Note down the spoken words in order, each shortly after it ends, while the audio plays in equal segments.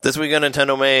This week on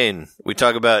Nintendo Main, we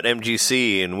talk about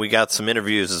MGC, and we got some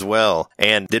interviews as well.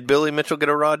 And did Billy Mitchell get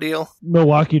a raw deal?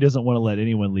 Milwaukee doesn't want to let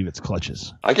anyone leave its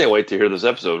clutches. I can't wait to hear this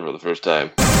episode for the first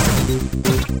time.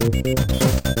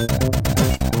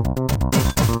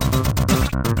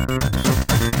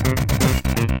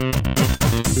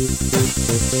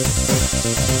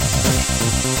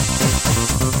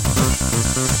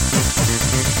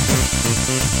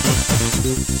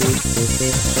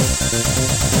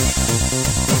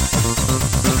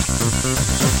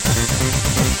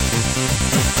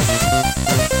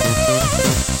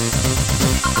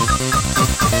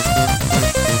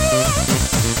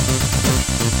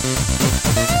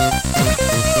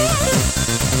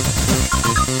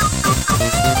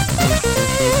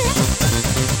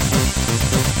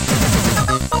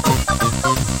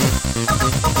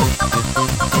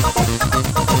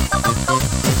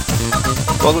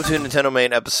 Welcome to Nintendo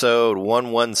Main episode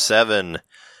 117.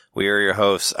 We are your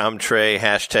hosts. I'm Trey,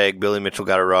 hashtag Billy Mitchell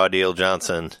got a raw deal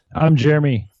Johnson. I'm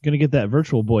Jeremy. Gonna get that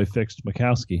Virtual Boy fixed,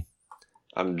 Mikowski.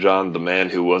 I'm John, the man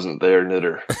who wasn't there,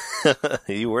 knitter.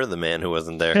 You were the man who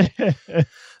wasn't there.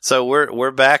 So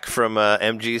we're back from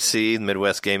MGC,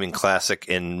 Midwest Gaming Classic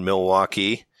in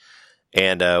Milwaukee.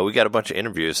 And we got a bunch of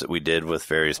interviews that we did with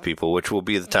various people, which will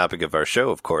be the topic of our show,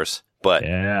 of course. But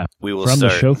yeah, we will from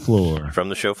start the show floor. From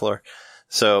the show floor.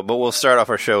 So, but we'll start off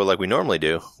our show like we normally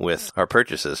do with our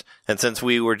purchases. And since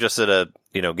we were just at a,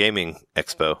 gaming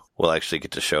expo, we'll actually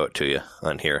get to show it to you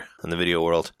on here in the video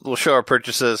world. We'll show our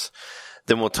purchases.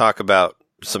 Then we'll talk about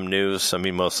some news. I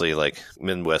mean, mostly like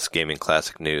Midwest Gaming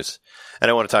Classic news.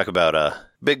 And I want to talk about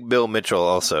Big Bill Mitchell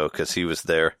also, because he was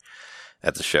there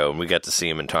at the show and we got to see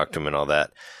him and talk to him and all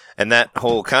that. And that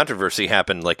whole controversy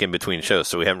happened like in between shows,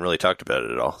 so we haven't really talked about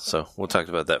it at all. So we'll talk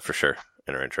about that for sure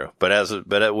in our intro. But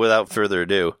without further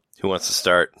ado, who wants to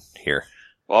start here?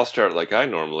 Well, I'll start like I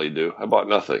normally do. I bought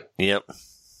nothing. Yep.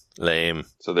 Lame.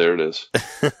 So there it is.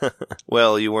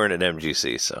 Well, you weren't at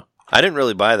MGC, so. I didn't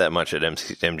really buy that much at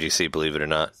MGC, believe it or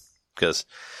not. Because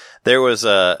there was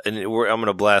and I'm going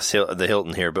to blast the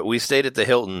Hilton here, but we stayed at the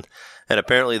Hilton, and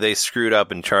apparently they screwed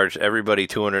up and charged everybody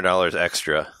 $200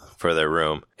 extra for their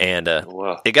room. And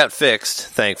wow. It got fixed,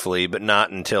 thankfully, but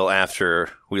not until after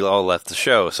we all left the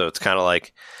show. So it's kind of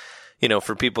like,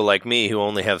 for people like me who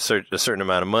only have a certain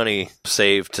amount of money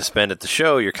saved to spend at the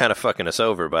show, you're kind of fucking us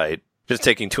over by just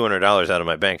taking $200 out of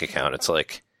my bank account. It's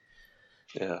like,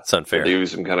 yeah, it's unfair. Did they give you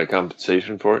some kind of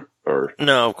compensation for it? Or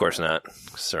no, of course not,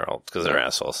 because they're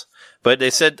assholes. But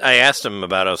they said, I asked them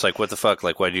about it. I was like, what the fuck?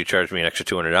 Like, why did you charge me an extra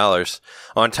 $200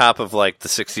 on top of like the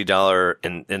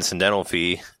 $60 incidental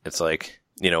fee? It's like,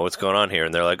 what's going on here?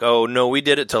 And they're like, oh no, we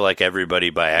did it to like everybody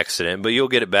by accident, but you'll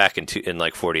get it back in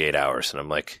like 48 hours. And I'm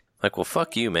like, well,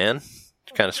 fuck you, man.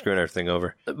 You're kind of screwing everything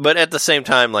over. But at the same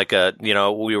time, like,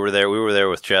 we were there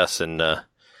with Jess, and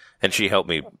she helped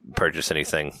me purchase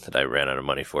anything that I ran out of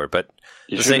money for. But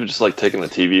you should have just like taken the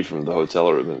TV from the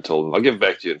hotel room and told them, I'll give it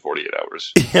back to you in 48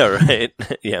 hours. Yeah, right.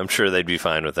 Yeah, I'm sure they'd be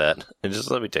fine with that. And just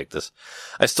let me take this.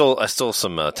 I stole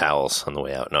some towels on the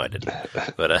way out. No, I didn't.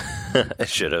 But I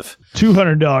should have.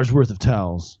 $200 worth of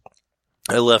towels.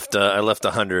 I left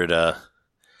 100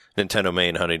 Nintendo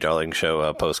Main Honey Darling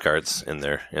Show postcards in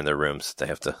their rooms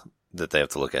that they have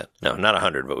to look at. No, not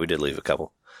 100, but we did leave a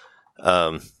couple.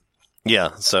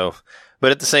 Yeah, so,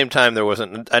 but at the same time,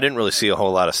 I didn't really see a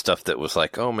whole lot of stuff that was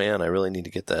like, oh man, I really need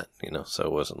to get that, so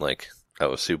it wasn't like I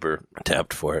was super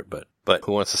tapped for it, but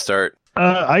who wants to start?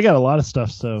 I got a lot of stuff,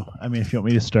 so, I mean, if you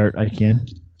want me to start, I can.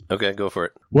 Okay, go for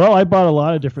it. Well, I bought a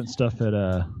lot of different stuff at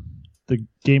the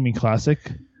Gaming Classic.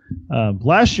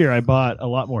 Last year, I bought a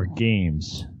lot more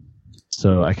games,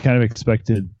 so I kind of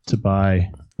expected to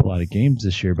buy a lot of games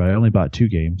this year, but I only bought 2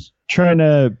 games. Trying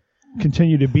to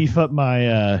continue to beef up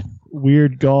my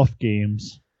weird golf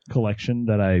games collection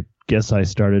that I guess I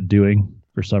started doing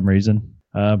for some reason.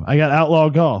 I got Outlaw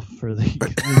Golf for the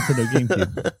Nintendo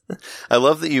GameCube. I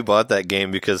love that you bought that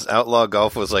game because Outlaw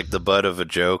Golf was like the butt of a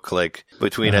joke, like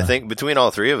between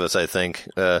all three of us. I think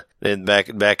back in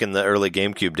the early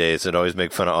GameCube days, I'd always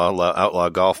make fun of Outlaw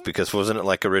Golf because wasn't it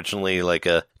like originally like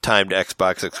a timed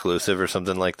Xbox exclusive or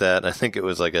something like that? I think it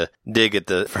was like a dig at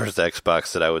the first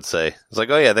Xbox that I would say. It's like,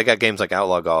 oh yeah, they got games like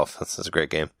Outlaw Golf. That's a great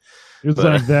game. It was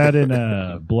like that in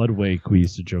Blood Wake. We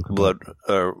used to joke about.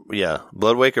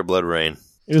 Blood Wake or Blood Rain.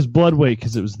 It was Blood Wake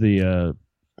because it was the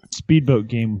speedboat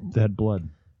game that had blood.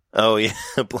 Oh yeah,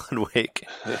 Blood Wake.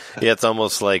 Yeah, it's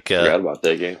almost like forgot about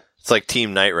that game. It's like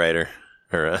Team Knight Rider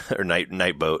or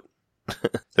Night Boat.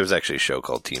 There was actually a show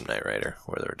called Team Knight Rider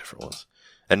where there were different ones.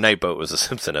 And Night Boat was a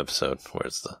Simpson episode, where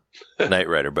it's the Knight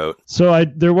Rider boat. So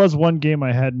there was one game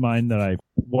I had in mind that I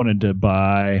wanted to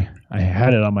buy. I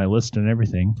had it on my list and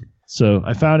everything. So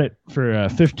I found it for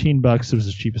 $15. It was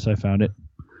the cheapest I found it.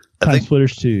 Time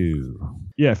Splitters 2.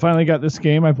 Yeah, I finally got this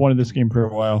game. I've wanted this game for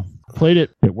a while. Played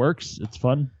it. It works. It's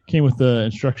fun. Came with the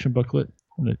instruction booklet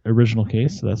in the original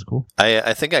case, so that's cool.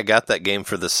 I think I got that game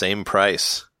for the same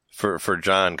price for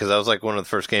John, because that was like one of the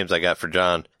first games I got for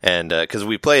John, and because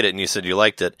we played it and you said you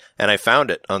liked it, and I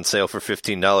found it on sale for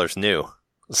 $15 new.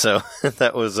 So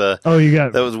that was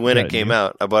that was when it came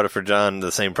out. I bought it for John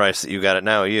the same price that you got it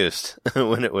now used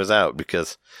when it was out,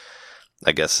 because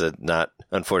I guess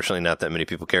unfortunately not that many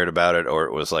people cared about it, or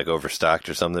it was like overstocked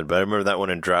or something. But I remember that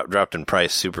one dropped in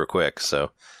price super quick, so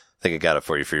I think I got it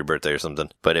for you for your birthday or something.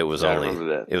 But it was only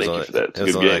like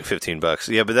 $15.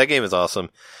 Yeah, but that game is awesome.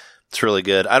 It's really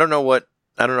good. I don't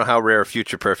know how rare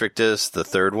Future Perfect is, the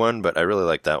third one, but I really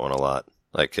like that one a lot.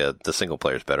 Like the single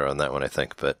player is better on that one, I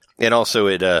think. And also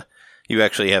you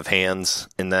actually have hands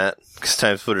in that, because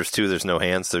Time Splitters 2 there's no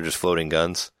hands, they're just floating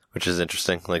guns, which is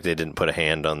interesting. Like they didn't put a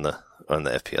hand on the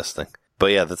FPS thing.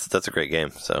 But yeah, that's a great game.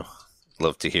 So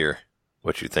love to hear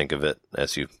what you think of it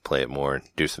as you play it more and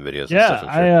do some videos. Yeah, and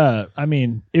stuff, I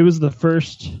mean, it was the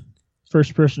first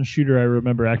person shooter I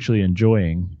remember actually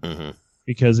enjoying. Mm-hmm.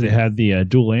 Because it had the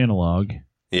dual analog.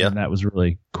 Yeah. And that was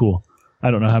really cool. I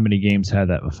don't know how many games had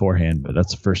that beforehand, but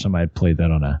that's the first time I had played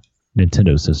that on a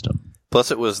Nintendo system.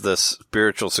 Plus, it was the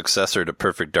spiritual successor to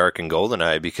Perfect Dark and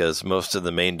GoldenEye, because most of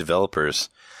the main developers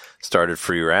started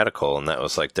Free Radical, and that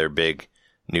was like their big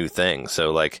new thing.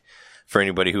 So, like, for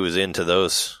anybody who was into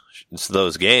those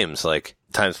games, like,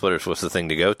 Time Splitters was the thing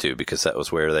to go to, because that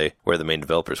was where the main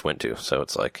developers went to. So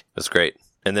it's like, it's great.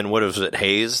 And then what was it,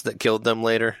 Haze that killed them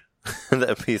later?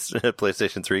 That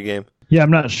PlayStation 3 game? Yeah, I'm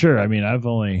not sure. I mean, I've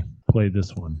only played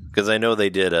this one. Because I know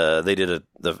they did the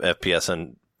FPS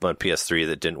on PS3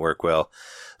 that didn't work well.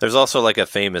 There's also like a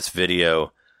famous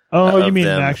video. Oh, you mean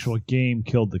an actual game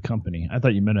killed the company? I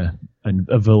thought you meant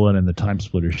a villain in the Time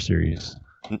Splitter series.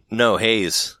 No,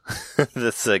 Haze.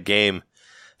 That's a game.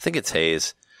 I think it's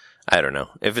Haze. I don't know.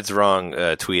 If it's wrong,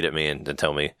 tweet at me and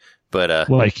tell me. But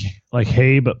like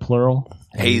hay, but plural.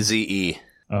 Haze.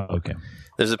 Oh, okay.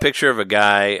 There's a picture of a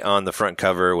guy on the front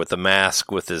cover with a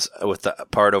mask with the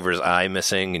part over his eye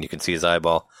missing, and you can see his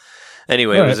eyeball.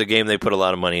 Anyway, It was a game they put a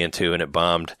lot of money into, and it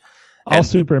bombed. I'll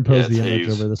superimpose the image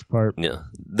over this part. Yeah,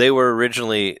 they were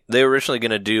originally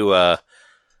going to do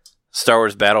Star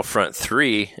Wars Battlefront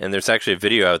 3, and there's actually a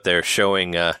video out there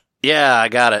showing. Yeah, I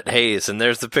got it, Haze, and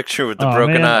there's the picture with the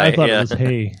broken eye. I thought it was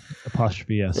Hay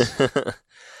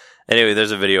 '. Anyway,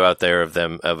 there's a video out there of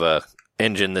a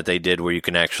engine that they did where you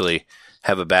can actually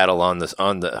have a battle on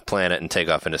the planet and take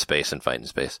off into space and fight in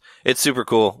space. It's super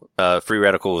cool. Free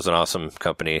Radical was an awesome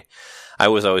company. I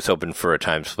was always hoping for a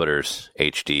Time Splitters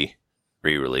HD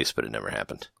re-release, but it never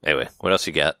happened. Anyway, what else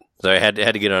you got? So I had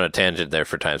to get on a tangent there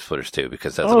for Time Splitters 2,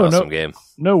 because that's an awesome game.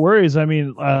 No worries. I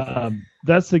mean,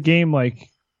 that's the game, like,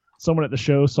 someone at the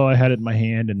show saw I had it in my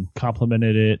hand and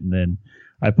complimented it, and then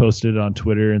I posted it on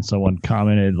Twitter, and someone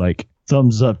commented, like,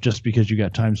 thumbs up just because you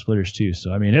got Time Splitters 2.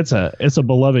 So I mean, it's a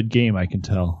beloved game, I can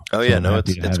tell. Oh yeah, no,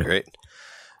 it's great.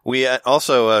 We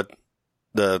also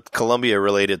the Columbia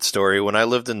related story. When I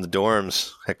lived in the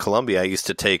dorms at Columbia, I used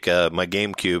to take my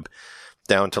GameCube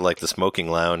down to like the smoking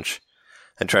lounge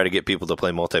and try to get people to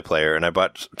play multiplayer. And I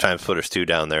bought Time Splitters 2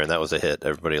 down there, and that was a hit.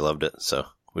 Everybody loved it, so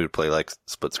we would play like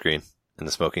split screen in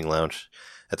the smoking lounge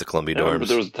at the Columbia dorms. But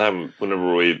there was a time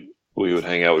whenever we would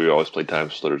hang out, we would always play Time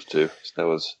Splitters 2. So that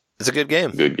was. It's a good game.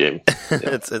 Good game.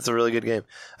 Yeah. It's a really good game.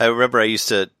 I remember I used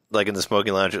to, like in the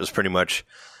smoking lounge, it was pretty much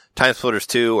Time Splitters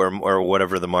 2 or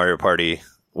whatever the Mario Party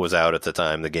was out at the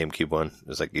time, the GameCube one. It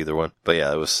was like either one. But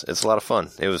yeah, it's a lot of fun.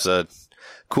 It was a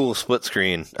cool split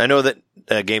screen. I know that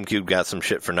GameCube got some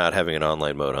shit for not having an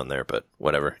online mode on there, but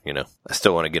whatever, you know. I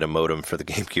still want to get a modem for the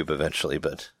GameCube eventually,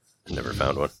 but I never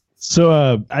found one.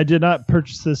 So I did not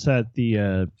purchase this at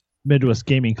the Midwest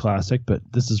Gaming Classic, but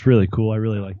this is really cool. I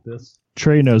really like this.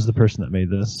 Trey knows the person that made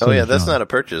this. Oh, yeah, that's not a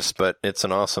purchase, but it's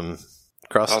an awesome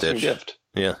cross-stitch. Gift.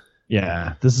 Yeah.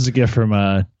 Yeah, this is a gift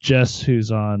from Jess, who's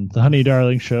on the Honey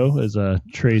Darling show, as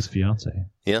Trey's fiance.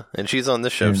 Yeah, and she's on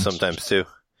this show sometimes, too.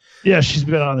 Yeah, she's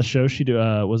been on the show. She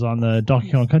was on the Donkey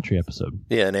Kong Country episode.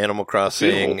 Yeah, and Animal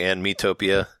Crossing and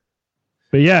Miitopia.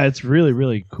 But yeah, it's really,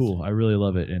 really cool. I really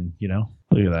love it, and, you know,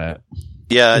 look at that.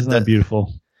 Yeah. Isn't that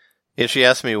beautiful? Yeah, she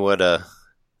asked me what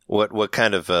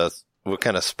kind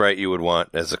of sprite you would want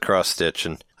as a cross stitch,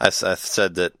 and I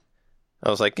said that I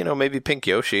was like, you know, maybe Pink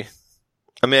Yoshi.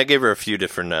 I mean, I gave her a few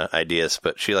different ideas,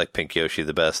 but she liked Pink Yoshi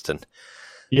the best, and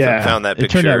found that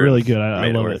picture. It turned out really good. I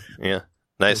love it. Yeah,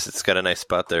 Nice. It's got a nice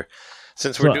spot there.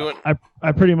 Since we're So doing...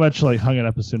 I pretty much like hung it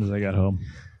up as soon as I got home.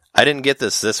 I didn't get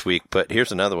this week, but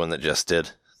here's another one that Jess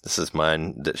did. This is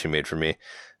mine that she made for me.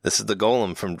 This is the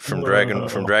Golem from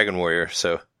Dragon Warrior,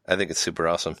 so I think it's super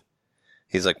awesome.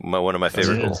 He's like one of my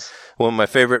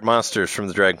favorite monsters from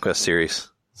the Dragon Quest series.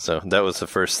 So that was the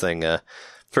first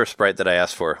sprite that I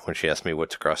asked for when she asked me what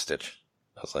to cross stitch.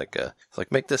 I was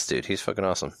like, make this dude. He's fucking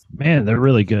awesome. Man, they're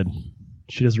really good.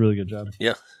 She does a really good job.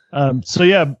 Yeah. So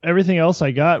yeah, everything else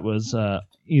I got was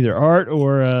either art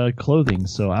or clothing.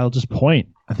 So I'll just point.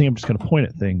 I think I'm just going to point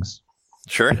at things.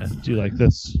 Sure. Yeah, do like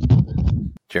this.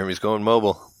 Jeremy's going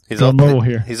mobile. He's going mobile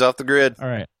here. He's off the grid. All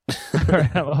right. All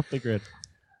right, I'm off the grid.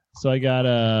 So I got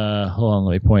hold on,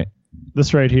 let me point.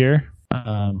 This right here.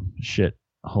 Shit.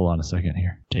 Hold on a second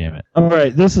here. Damn it. All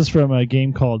right, this is from a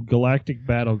game called Galactic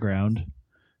Battleground.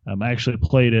 I actually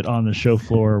played it on the show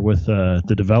floor with the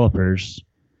developers.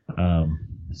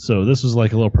 So this was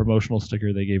like a little promotional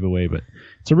sticker they gave away, but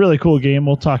it's a really cool game.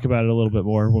 We'll talk about it a little bit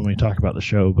more when we talk about the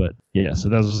show, but yeah, so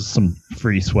that was some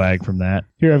free swag from that.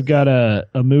 Here I've got a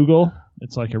Moogle.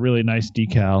 It's like a really nice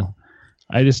decal.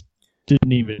 I just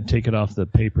didn't even take it off the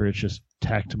paper. It's just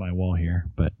tacked to my wall here,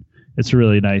 but it's a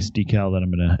really nice decal that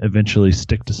I'm going to eventually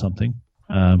stick to something.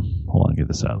 Hold on, get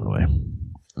this out of the way.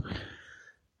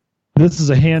 This is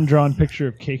a hand-drawn picture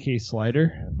of KK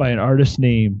Slider by an artist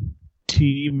named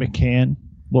T. McCann.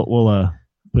 We'll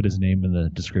put his name in the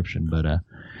description, but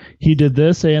he did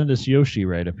this and this Yoshi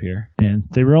right up here, and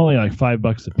they were only like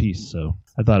 $5 a piece, so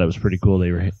I thought it was pretty cool.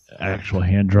 They were actual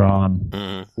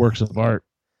hand-drawn works of art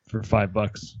for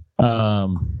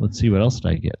 $5. Let's see, what else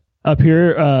did I get? Up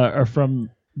here are from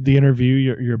the interview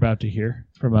you're about to hear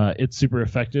from It's Super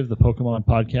Effective, the Pokemon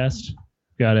podcast.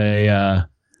 Got a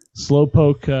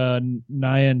Slowpoke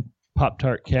Nyan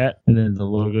Pop-Tart cat, and then the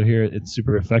logo here, It's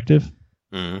Super Effective.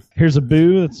 Mm-hmm. Here's a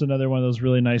Boo. That's another one of those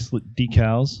really nice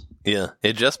decals. Yeah,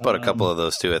 it just bought a couple of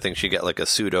those too. I think she got like a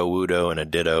Pseudo Wudo and a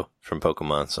Ditto from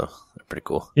Pokemon, so they're pretty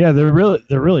cool. Yeah, they're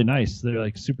really nice. They're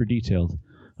like super detailed.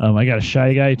 I got a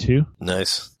Shy Guy too.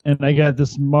 Nice. And I got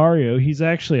this Mario. He's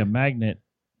actually a magnet,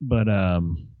 but I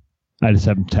just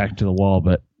have him tacked to the wall.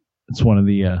 But it's one of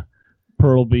the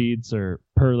pearl beads or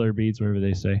perler beads, whatever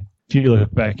they say. If you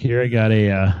look back here, I got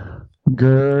a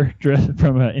Grr dressed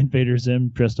from Invader Zim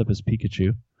dressed up as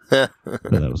Pikachu. So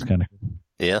that was kind of cool.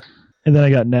 Yeah. And then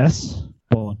I got Ness.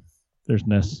 Hold on. There's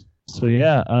Ness. So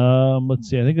yeah, let's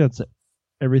see. I think that's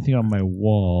everything on my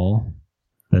wall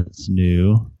that's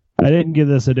new. I didn't get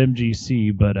this at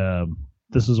MGC, but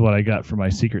this is what I got for my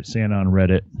Secret Santa on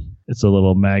Reddit. It's a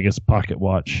little Magus pocket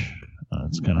watch.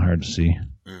 It's kind of hard to see.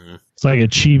 Mm-hmm. It's like a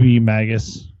chibi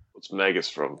Magus. What's Magus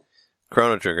from?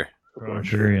 Chrono Trigger. Chrono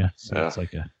Trigger, yeah. So it's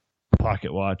like a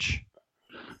pocket watch.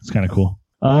 It's kind of cool.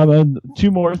 And two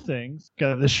more things.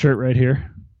 Got this shirt right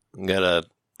here. Got a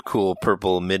cool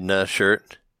purple Midna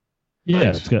shirt. Yeah,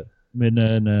 it's got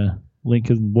Midna and Link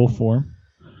in wolf form.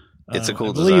 It's a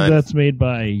cool design. I believe that's made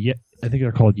by, I think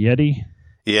they're called Yeti.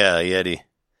 Yeah, Yeti.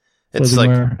 It's like,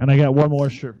 and I got one more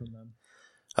shirt from them.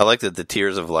 I like that the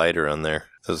Tears of Light are on there.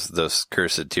 Those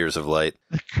cursed Tears of Light.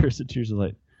 Cursed Tears of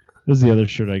Light. This is the other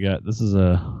shirt I got. This is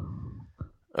a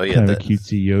kind of a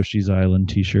cutesy Yoshi's Island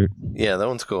t-shirt. Yeah, that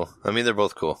one's cool. I mean, they're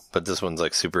both cool, but this one's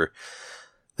like super.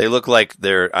 They look like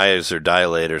their eyes are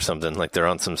dilated or something. Like they're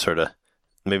on some sort of.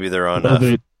 Maybe they're on.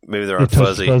 Maybe they're on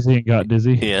Fuzzy. Fuzzy and got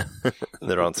dizzy. Yeah,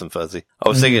 they're on some Fuzzy. I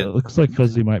was thinking. It looks like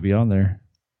Fuzzy might be on there.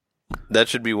 That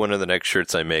should be one of the next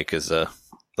shirts I make. Is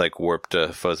like warped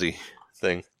Fuzzy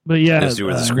thing. But yeah, just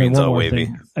where the screen's all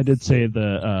wavy. I did say at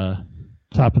the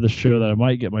top of the show that I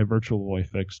might get my Virtual Boy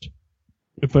fixed.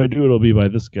 If I do, it'll be by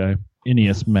this guy,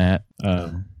 Ineos Matt.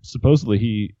 Supposedly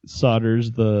he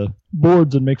solders the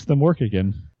boards and makes them work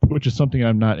again, which is something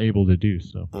I'm not able to do.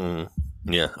 So.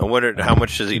 Yeah, I wondered how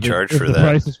much does he charge for that? The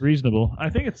price is reasonable.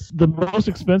 I think it's the most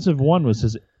expensive one was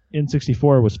his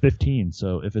N64 was $15.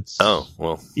 So if it's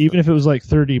even if it was like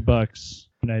 $30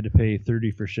 and I had to pay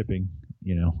 $30 for shipping,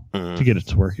 to get it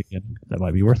to work again, that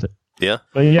might be worth it. Yeah,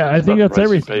 but yeah, I think that's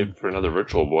everything. You pay for another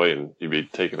Virtual Boy, and you'd be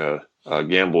taking a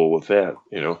gamble with that,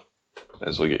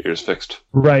 as we get yours fixed.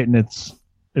 Right, and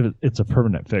it's a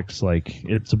permanent fix. Like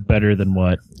it's better than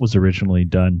what was originally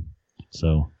done.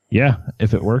 So. Yeah,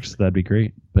 if it works, that'd be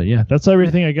great. But yeah, that's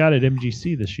everything I got at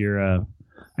MGC this year. I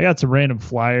got some random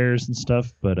flyers and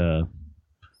stuff, but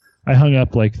I hung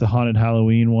up like the Haunted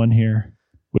Halloween one here,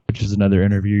 which is another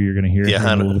interview you're going to hear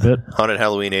in a little bit. Haunted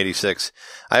Halloween 86.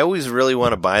 I always really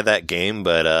want to buy that game,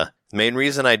 but the main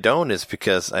reason I don't is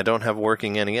because I don't have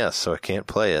working NES, so I can't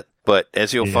play it. But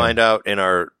as you'll find out in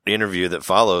our interview that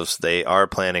follows, they are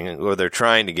planning, or they're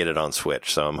trying to get it on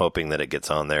Switch, so I'm hoping that it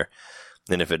gets on there.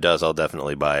 And if it does, I'll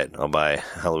definitely buy it. I'll buy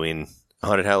Haunted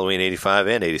Halloween 85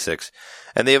 and 86.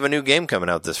 And they have a new game coming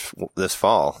out this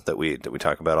fall that we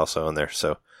talk about also on there.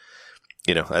 So,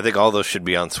 I think all those should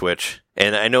be on Switch.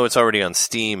 And I know it's already on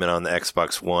Steam and on the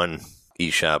Xbox One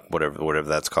eShop, whatever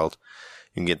that's called.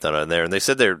 You can get that on there. And they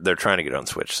said they're trying to get it on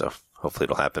Switch, so hopefully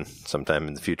it'll happen sometime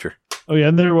in the future. Oh, yeah,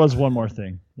 and there was one more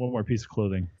thing. One more piece of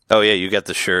clothing. Oh, yeah, you got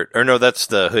the shirt. Or no, that's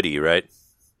the hoodie, right?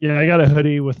 Yeah, I got a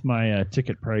hoodie with my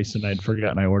ticket price, and I'd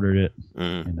forgotten I ordered it.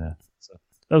 And, so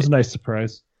that was a nice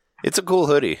surprise. It's a cool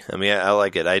hoodie. I mean, I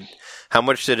like it. How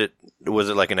much was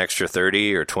it like an extra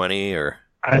 30 or 20 or?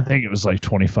 I think it was like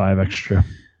 25 extra.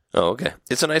 Oh, okay.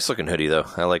 It's a nice looking hoodie though.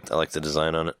 I like the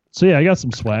design on it. So yeah, I got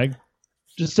some swag.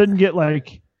 Just didn't get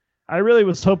I really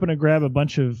was hoping to grab a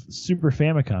bunch of Super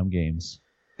Famicom games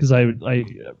because I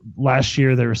last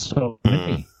year there were so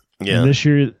many. Yeah. And this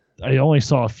year I only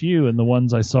saw a few, and the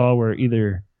ones I saw were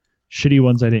either shitty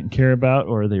ones I didn't care about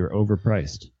or they were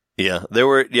overpriced. Yeah, there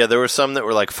were some that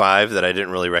were like $5 that I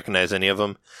didn't really recognize any of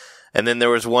them. And then there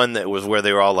was one that was where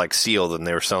they were all like sealed and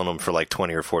they were selling them for like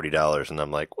 $20 or $40. And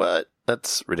I'm like, what?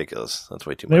 That's ridiculous. That's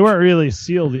way too much. They weren't really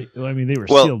sealed. I mean, they were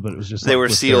sealed, but it was just they were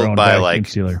sealed by like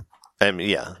sealer. I mean,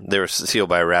 yeah, they were sealed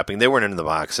by wrapping. They weren't in the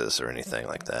boxes or anything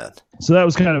like that. So that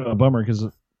was kind of a bummer because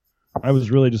I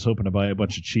was really just hoping to buy a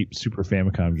bunch of cheap Super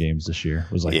Famicom games this year.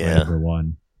 It was like my number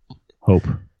one hope.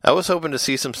 I was hoping to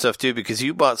see some stuff too because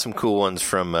you bought some cool ones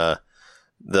from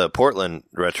the Portland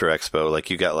Retro Expo. Like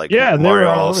you got like Mario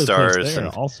All-Stars and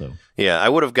also. Yeah, I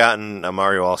would have gotten a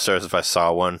Mario All-Stars if I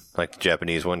saw one, like the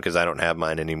Japanese one, because I don't have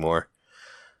mine anymore.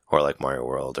 Or like Mario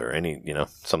World or any,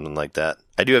 something like that.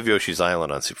 I do have Yoshi's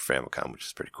Island on Super Famicom, which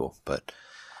is pretty cool. But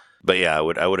yeah, I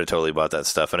would have totally bought that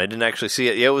stuff, and I didn't actually see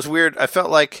it. Yeah, it was weird. I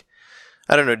felt like,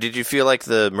 I don't know, did you feel like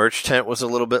the merch tent was a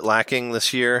little bit lacking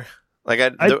this year? Like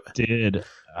I did.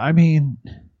 I mean,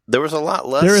 there was a lot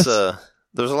less.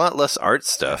 There was a lot less art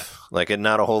stuff, and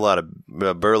not a whole lot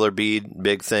of Burler Bead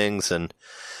big things, and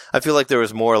I feel like there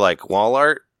was more like wall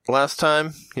art last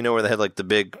time. Where they had like the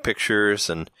big pictures,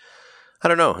 and I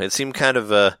don't know. It seemed kind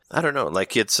of I don't know,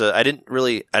 like it's I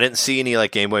didn't see any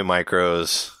like Game Boy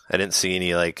Micros. I didn't see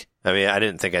any I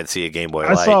didn't think I'd see a Game Boy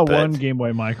Light. I saw one Game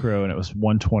Boy Micro, and it was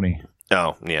 $120.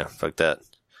 Oh yeah, fuck that.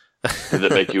 Did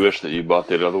that make you wish that you bought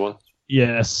that other one?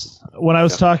 Yes. When I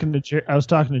was talking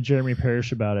to Jeremy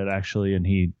Parrish about it actually, and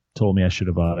he told me I should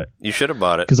have bought it. You should have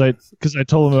bought it because I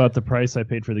told him about the price I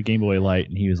paid for the Game Boy Light,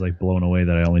 and he was like blown away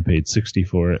that I only paid $60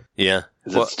 for it. Yeah.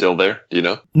 Is it still there? Do you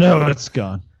know? No, it's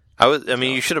gone.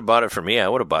 You should have bought it for me. I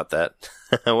would have bought that.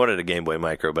 I wanted a Game Boy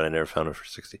Micro, but I never found it for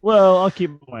 $60. Well, I'll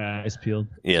keep my eyes peeled.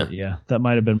 Yeah. But yeah, that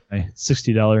might have been my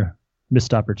 $60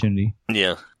 missed opportunity.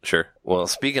 Yeah, sure. Well,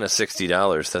 speaking of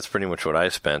 $60, that's pretty much what I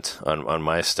spent on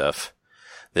my stuff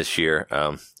this year.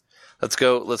 Let's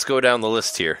go down the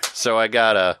list here. So I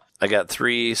got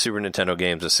 3 Super Nintendo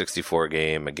games, a 64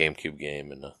 game, a GameCube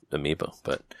game, and an Amiibo.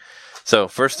 So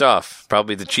first off,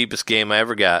 probably the cheapest game I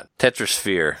ever got,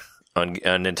 Tetrisphere on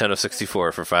Nintendo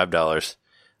 64 for $5.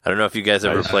 I don't know if you guys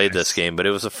ever played this game, but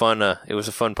it was a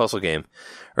fun puzzle game.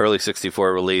 Early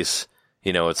 64 release.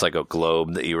 It's like a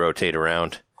globe that you rotate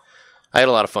around. I had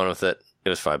a lot of fun with it. It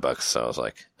was $5, so I was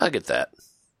like, I'll get that.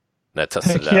 And I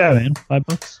tested it out. Yeah, man,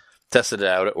 $5. Tested it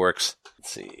out. It works. Let's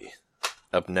see.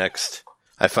 Up next,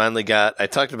 I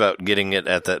talked about getting it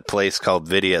at that place called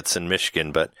Vidiot's in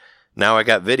Michigan, but now I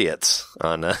got Vidiot's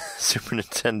on Super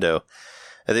Nintendo.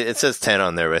 It says 10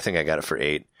 on there, but I think I got it for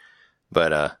 8.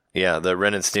 But yeah, the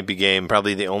Ren and Stimpy game,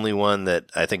 probably the only one that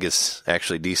I think is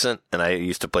actually decent, and I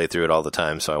used to play through it all the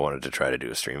time, so I wanted to try to do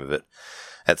a stream of it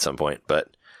at some point. But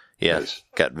yeah, nice.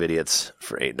 Got Vidiot's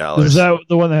for $8. Is that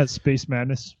the one that has Space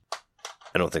Madness?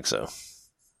 I don't think so.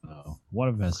 Oh, one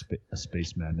of them has a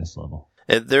Space Madness level.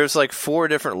 There's like 4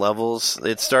 different levels.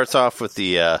 It starts off with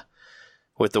the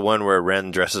one where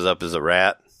Ren dresses up as a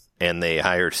rat, and they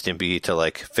hire Stimpy to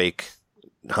like fake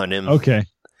hunt him. Okay.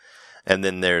 And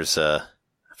then there's I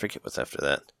forget what's after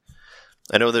that.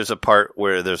 I know there's a part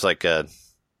where there's a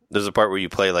part where you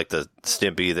play like the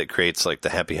Stimpy that creates like the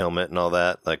happy helmet and all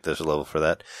that. Like there's a level for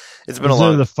that. It's been a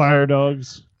long. The Fire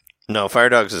Dogs. No, Fire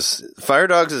Dogs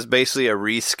is basically a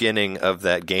reskinning of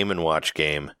that Game & Watch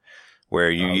game where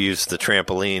you use the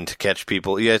trampoline to catch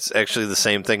people. Yeah, it's actually the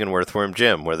same thing in Earthworm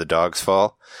Jim where the dogs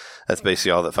fall. That's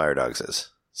basically all that Fire Dogs is.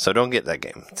 So don't get that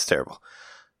game. It's terrible.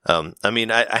 I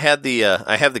have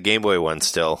the Game Boy one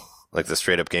still, like the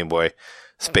straight up Game Boy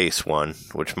Space one,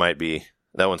 which might be,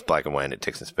 that one's black and white and it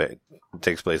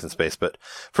takes place in space. But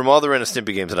from all the Ren and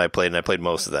Stimpy games that I played, and I played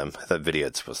most of them, I thought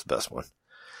Vidiot's was the best one.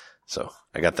 So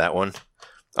I got that one.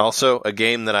 Also, a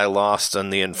game that I lost on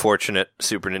the unfortunate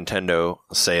Super Nintendo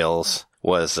sales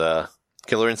was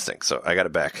Killer Instinct. So I got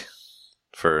it back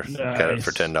got it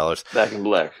for $10. Back in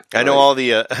black. I know all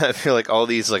the. I feel like all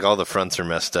these, like all the fronts are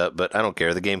messed up, but I don't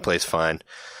care. The gameplay's fine.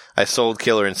 I sold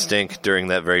Killer Instinct during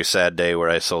that very sad day where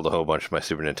I sold a whole bunch of my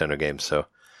Super Nintendo games, so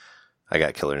I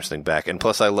got Killer Instinct back. And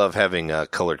plus, I love having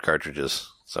colored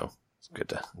cartridges, so it's good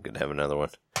to have another one.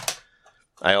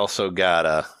 I also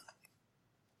got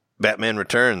Batman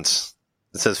Returns.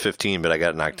 It says 15, but I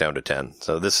got it knocked down to 10.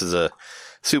 So this is a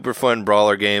super fun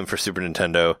brawler game for Super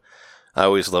Nintendo. I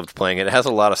always loved playing it. It has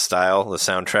a lot of style. The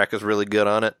soundtrack is really good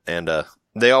on it, and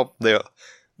they all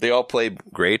play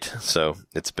great. So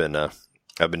it's been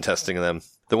I've been testing them.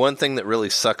 The one thing that really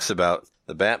sucks about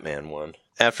the Batman one,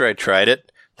 after I tried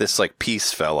it, this like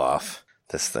piece fell off.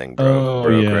 This thing broke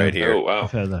right here. Oh, wow.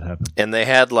 I've had that happen. And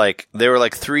there were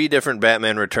like 3 different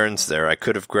Batman Returns there. I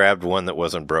could have grabbed one that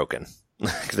wasn't broken.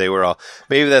 They were all,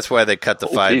 maybe that's why they cut the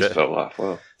piece fell off.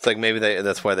 Wow. It's like maybe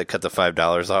that's why they cut the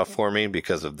 $5 off for me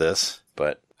because of this.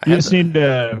 But You just need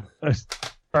a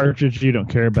cartridge you don't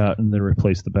care about and then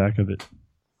replace the back of it.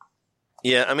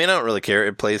 yeah, I mean, I don't really care.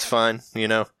 It plays fine, you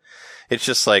know? It's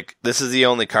just like, this is the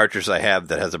only cartridge I have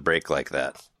that has a break like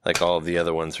that. Like all of the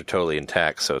other ones are totally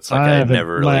intact, so it's like I've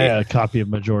never really... My copy of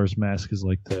Majora's Mask is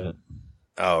like that.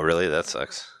 Oh, really? That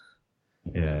sucks.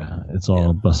 Yeah, it's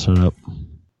all busted up.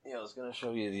 Yeah, I was going to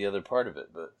show you the other part of it,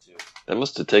 but... That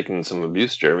must have taken some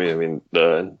abuse, Jeremy. I mean,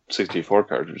 the 64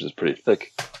 cartridge is pretty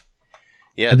thick.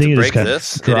 Yeah, I think to it break just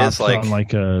this, it dropped is like... on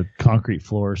like a concrete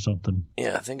floor or something.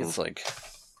 Yeah, I think it's like,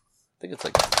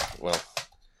 well, I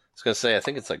was going to say, I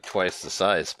think it's like twice the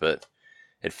size, but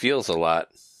it feels a lot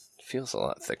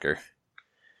thicker,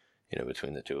 you know,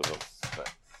 between the two of them.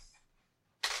 But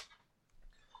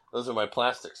those are my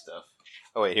plastic stuff.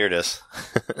 Oh, wait, here it is.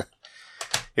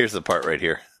 Here's the part right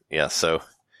here. Yeah, so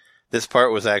this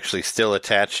part was actually still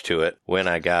attached to it when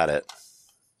I got it.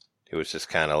 It was just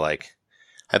kind of like,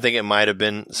 I think it might have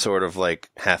been sort of like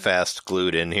half-assed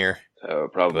glued in here.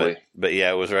 Probably. But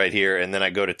yeah, it was right here, and then I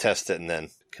go to test it, and then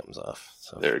it comes off.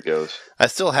 So there it goes. I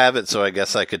still have it, so I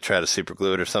guess I could try to super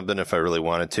glue it or something if I really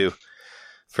wanted to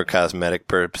for cosmetic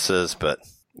purposes. But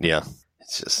yeah,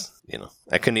 it's just, you know,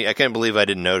 I can't believe I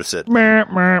didn't notice it. It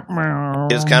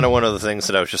was kind of one of the things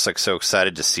that I was just like so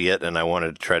excited to see it, and I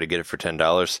wanted to try to get it for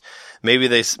 $10. Maybe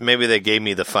they gave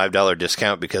me the $5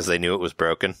 discount because they knew it was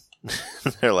broken.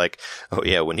 They're like, oh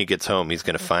yeah, when he gets home, he's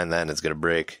going to find that and it's going to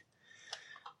break.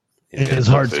 His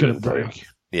heart's going to break.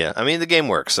 Yeah, I mean, the game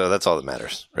works, so that's all that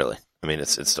matters, really. I mean, it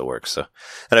still works. So,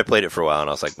 and I played it for a while, and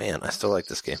I was like, man, I still like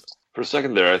this game. For a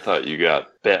second there, I thought you got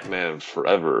Batman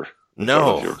Forever. No. I don't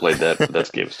know if you ever played that, but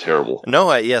that game's terrible.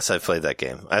 No, yes, I played that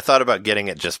game. I thought about getting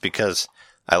it just because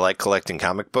I like collecting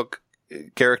comic book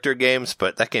character games,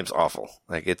 but that game's awful.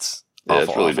 Like, it's awful,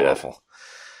 it's really awful, bad. awful.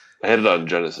 I had it on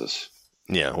Genesis.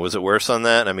 Yeah, was it worse on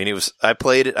that? I mean, I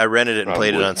played it, I rented it and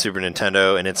Probably. played it on Super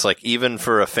Nintendo, and it's like, even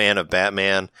for a fan of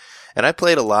Batman, and I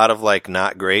played a lot of like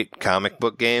not great comic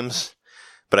book games,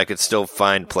 but I could still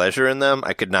find pleasure in them.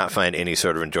 I could not find any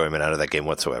sort of enjoyment out of that game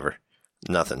whatsoever.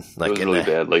 Nothing. Like, it was really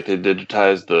bad. Like, they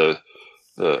digitized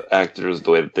the actors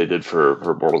the way that they did for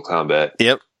Mortal Kombat.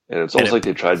 Yep. And it's almost like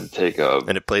they tried to take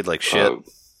and it played like shit.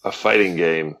 A fighting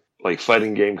game, like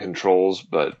fighting game controls,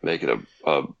 but make it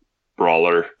a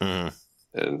brawler. Mm.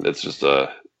 And it's just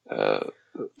a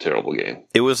terrible game.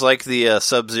 It was like the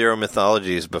Sub-Zero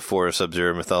Mythologies before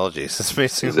Sub-Zero Mythologies. That's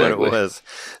basically what it was.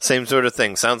 Same sort of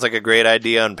thing. Sounds like a great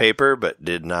idea on paper, but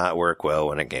did not work well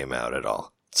when it came out at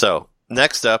all. So,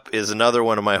 next up is another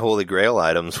one of my Holy Grail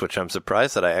items, which I'm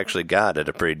surprised that I actually got at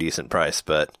a pretty decent price.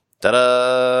 But,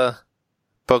 ta-da!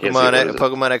 Pokemon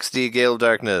XD Gale of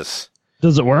Darkness.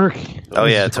 Does it work? Oh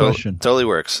yeah, totally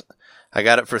works. I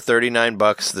got it for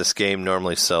 $39. This game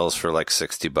normally sells for like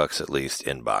 $60 at least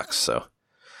in box, so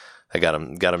I got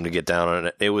him to get down on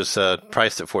it. It was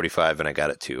priced at $45, and I got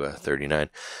it to $39.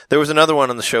 There was another one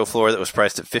on the show floor that was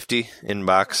priced at $50 in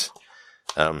box.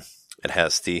 It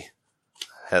has the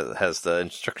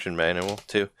instruction manual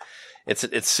too.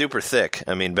 It's super thick.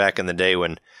 I mean, back in the day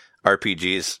when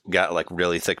RPGs got like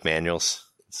really thick manuals,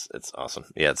 it's awesome.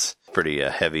 Yeah, it's pretty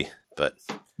heavy, but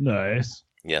nice.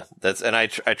 Yeah, I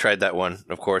tried that one.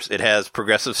 Of course, it has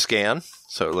progressive scan,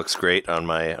 so it looks great on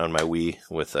my Wii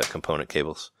with component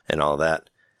cables and all that.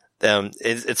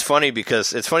 It's funny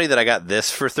that I got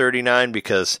this for $39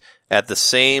 because at the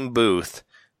same booth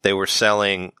they were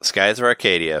selling Skies of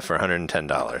Arcadia for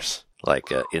 $110,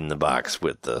 like in the box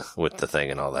with the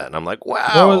thing and all that. And I'm like,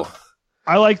 wow.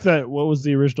 I like that. What was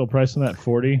the original price on that?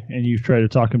 40, and you tried to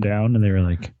talk them down, and they were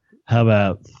like, "How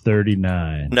about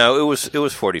 39?" No, it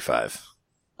was 45.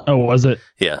 Oh, was it?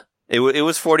 Yeah, it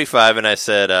was 45, and I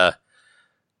said,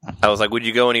 I was like, would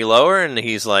you go any lower? And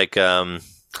he's like,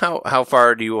 how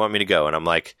far do you want me to go? And I'm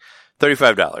like,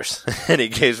 $35. And he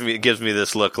gives me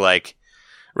this look like,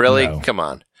 really? No. Come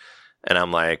on. And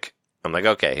I'm like,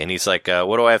 okay. And he's like,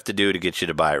 what do I have to do to get you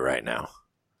to buy it right now?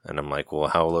 And I'm like, well,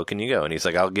 how low can you go? And he's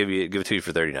like, I'll give it to you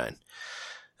for $39. And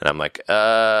I'm like,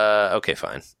 okay,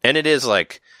 fine. And it is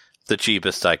like the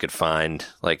cheapest I could find,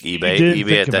 like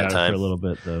eBay at that time. For a little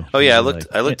bit though. Oh yeah, I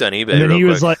looked on eBay. And then he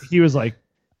was like,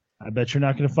 I bet you're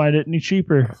not going to find it any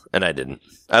cheaper. And I didn't.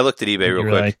 I looked at eBay real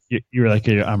quick. You were like,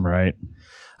 I'm right.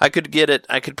 I could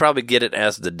probably get it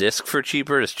as the disc for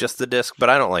cheaper. It's just the disc, but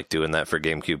I don't like doing that for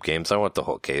GameCube games. I want the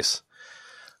whole case.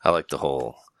 I like the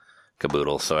whole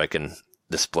caboodle so I can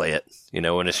display it.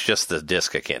 When it's just the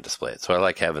disc, I can't display it. So I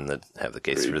like having the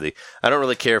case for the. I don't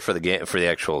really care for the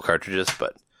actual cartridges,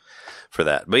 but for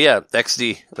that. But yeah,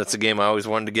 XD. That's a game I always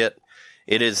wanted to get.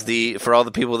 It is for all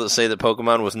the people that say that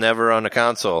Pokemon was never on a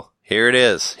console. Here it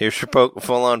is. Here's your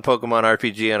full-on Pokemon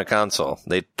RPG on a console.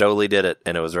 They totally did it,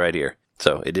 and it was right here.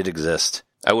 So it did exist.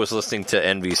 I was listening to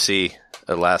NBC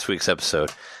last week's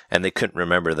episode, and they couldn't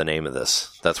remember the name of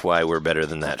this. That's why we're better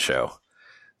than that show.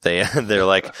 They're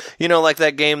like, like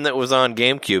that game that was on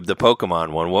GameCube, the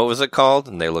Pokemon one. What was it called?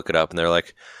 And they look it up, and they're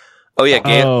like, Gale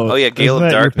of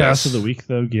Darkness. Your Pass of the Week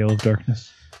though, Gale of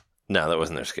Darkness. No, that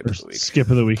wasn't their skip of the week. Skip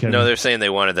of the week. No, they're saying they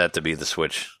wanted that to be the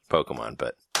Switch Pokemon,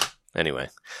 but anyway,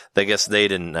 I guess they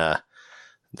didn't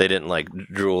like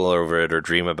drool over it or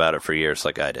dream about it for years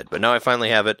like I did. But now I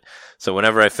finally have it. So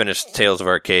whenever I finish Skies of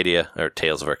Arcadia, I'll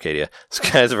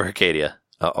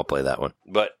play that one.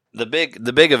 But the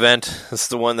big event is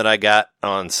the one that I got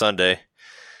on Sunday.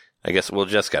 I guess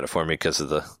Jess got it for me because of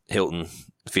the Hilton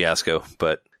fiasco.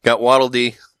 But got Waddle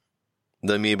Dee,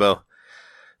 the amiibo,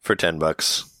 for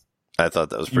 $10. I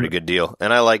thought that was a pretty good deal.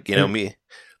 And I like, me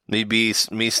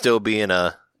still being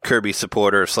a Kirby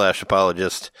supporter /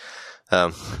 apologist.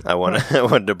 I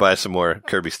wanted to buy some more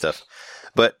Kirby stuff.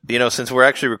 But, since we're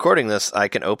actually recording this, I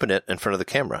can open it in front of the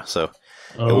camera. So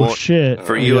shit.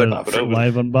 For you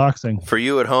live unboxing. For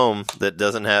you at home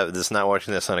that's not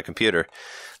watching this on a computer,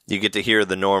 you get to hear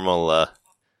the normal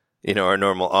our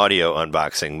normal audio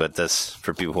unboxing, but this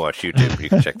for people who watch YouTube, you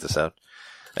can check this out.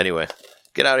 Anyway,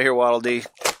 get out of here, Waddle Dee.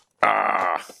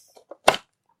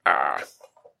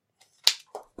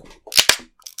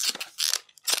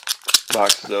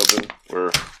 Box is open.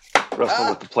 We're wrestling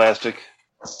with the plastic.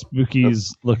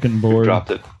 Spooky's looking bored.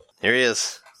 Dropped it. Here he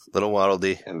is, little Waddle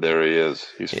Dee. And there he is.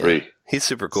 He's free. He's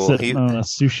super cool. Sitting on a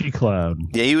sushi cloud.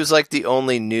 Yeah, he was like the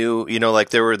only new,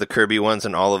 like there were the Kirby ones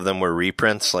and all of them were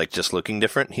reprints, like just looking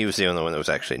different. He was the only one that was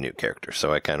actually a new character,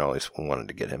 so I kind of always wanted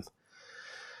to get him.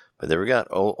 But there we got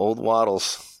old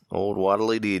Waddles. Old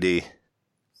Waddly Dee.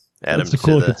 That's a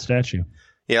cool looking statue.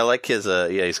 Yeah, I like his.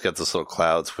 He's got those little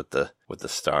clouds with the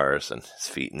stars and his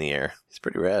feet in the air. He's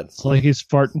pretty rad. It's like he's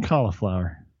farting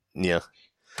cauliflower. Yeah.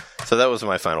 So that was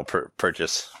my final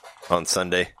purchase on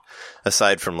Sunday,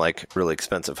 aside from like really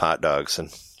expensive hot dogs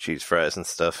and cheese fries and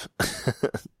stuff.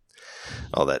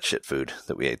 All that shit food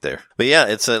that we ate there. But yeah,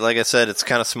 it's like I said, it's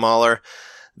kind of smaller.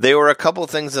 There were a couple of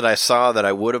things that I saw that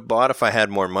I would have bought if I had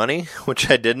more money, which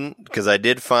I didn't, because I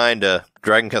did find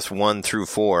Dragon Quest 1 through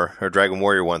 4, or Dragon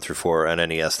Warrior 1 through 4 on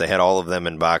NES. They had all of them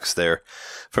in box there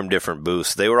from different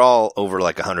booths. They were all over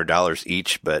like $100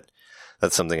 each, but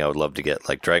that's something I would love to get,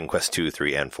 like Dragon Quest 2,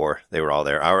 3, and 4. They were all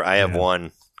there. I have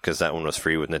one, because that one was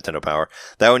free with Nintendo Power.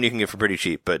 That one you can get for pretty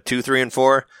cheap, but 2, 3, and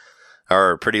 4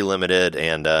 are pretty limited,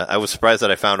 and I was surprised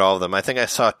that I found all of them. I think I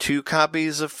saw 2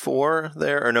 copies of 4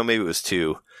 there, or no, maybe it was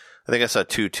 2. I think I saw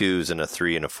 2 2s and a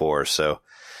 3 and a 4, so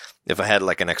if I had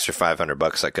like an extra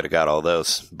 $500, I could have got all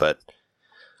those, but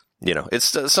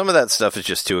it's some of that stuff is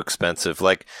just too expensive.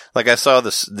 Like I saw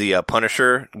the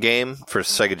Punisher game for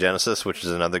Sega Genesis, which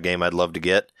is another game I'd love to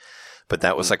get, but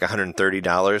that was like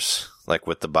 $130, like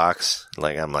with the box.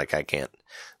 Like I'm like, I can't.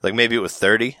 Like maybe it was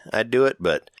 $30, I'd do it,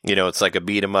 but it's like a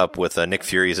beat 'em up with Nick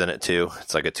Fury's in it too.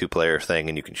 It's like a 2-player thing,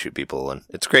 and you can shoot people, and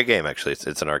it's a great game actually.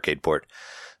 It's an arcade port,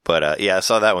 but I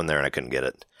saw that one there and I couldn't get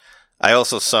it. I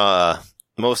also saw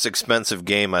most expensive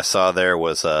game I saw there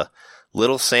was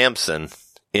Little Samson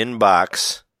in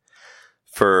box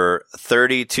for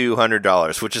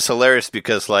 $3,200, which is hilarious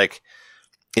because like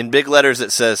in big letters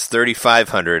it says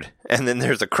 $3,500, and then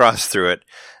there's a cross through it,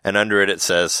 and under it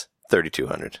says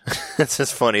 $3,200. It's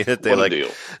just funny that they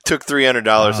took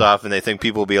 $300 off, and they think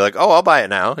people will be like, "Oh, I'll buy it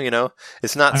now."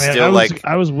 It's not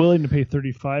I was willing to pay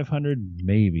 $3,500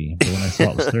 maybe, but when I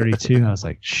saw it was $32, I was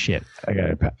like, "Shit, I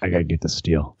gotta get this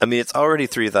deal." I mean, it's already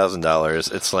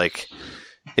 $3,000. It's like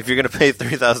if you're gonna pay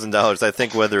 $3,000, I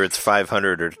think whether it's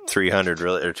 $500 or $300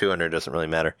 really or $200 doesn't really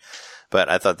matter. But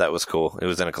I thought that was cool. It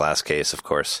was in a glass case, of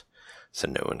course, so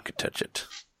no one could touch it.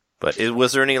 But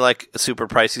was there any like super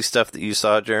pricey stuff that you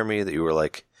saw, Jeremy, that you were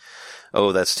like,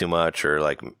 oh, that's too much, or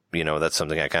like, that's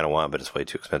something I kind of want, but it's way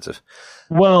too expensive?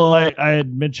 Well, I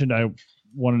had mentioned I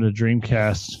wanted a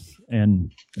Dreamcast,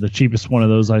 and the cheapest one of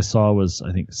those I saw was,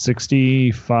 I think,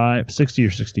 60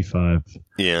 or 65.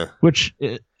 Yeah. Which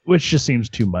just seems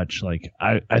too much. Like,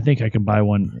 I think I can buy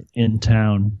one in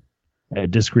town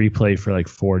at Disc Replay for like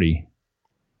 40.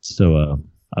 So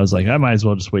I was like, I might as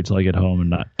well just wait till I get home and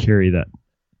not carry that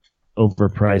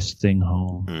overpriced thing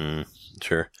home.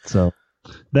 Sure. So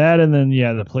that, and then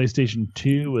the PlayStation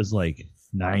 2 was like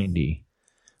 90.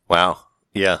 Wow.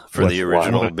 Yeah, for the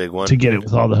original big one. To get it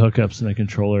with all the hookups and the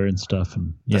controller and stuff.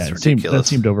 And That's that ridiculous.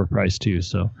 seemed overpriced too.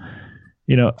 So,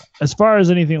 as far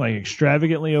as anything like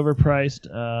extravagantly overpriced,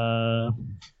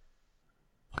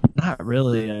 not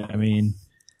really. I mean,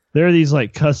 there are these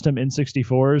like custom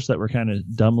N64s that were kind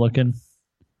of dumb looking,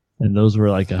 and those were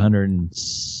like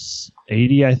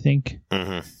 180, I think.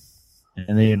 Mm-hmm.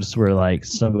 And they just were like,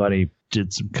 somebody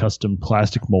did some custom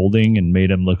plastic molding and made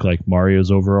them look like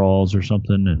Mario's overalls or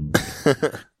something. And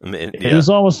it was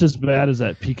almost as bad as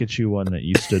that Pikachu one that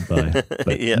you stood by,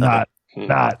 but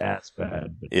not as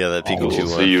bad. But that Pikachu one.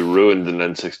 So you ruined an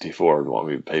N64 and want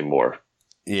me to pay more.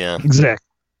 Yeah. Exactly.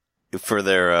 For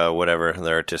their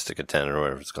their artistic intent or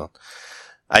whatever it's called.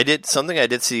 Something I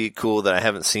did see cool that I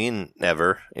haven't seen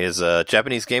ever is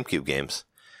Japanese GameCube games.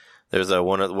 There's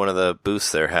one of the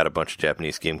booths there had a bunch of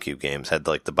Japanese GameCube games. Had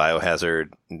like the Biohazard,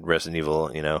 Resident Evil,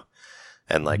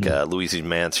 and like Luigi's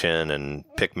Mansion and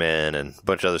Pikmin and a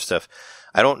bunch of other stuff.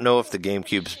 I don't know if the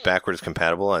GameCube's backwards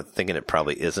compatible. I'm thinking it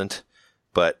probably isn't.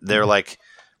 But they're like,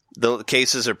 the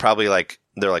cases are probably like,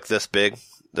 they're like this big.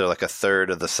 They're like a third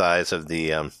of the size of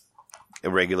the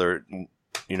regular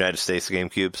United States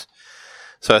GameCubes.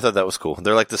 So I thought that was cool.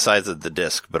 They're like the size of the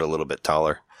disc, but a little bit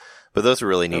taller. But those are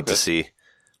really neat to see.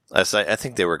 I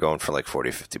think they were going for like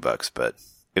 $40-$50, but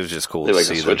it was just cool to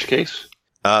see. Like a Switch case?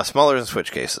 Smaller than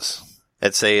Switch cases.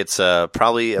 I'd say it's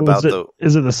probably about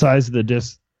Is it the size of the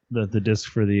disc that the disc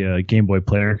for the Game Boy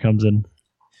player comes in?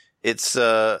 It's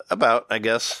about, I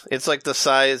guess. It's like the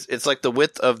size. It's like the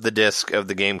width of the disc of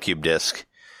the GameCube disc,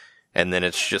 and then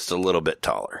it's just a little bit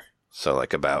taller. So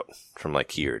like about from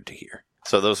like here to here.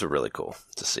 So those are really cool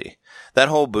to see. That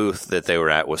whole booth that they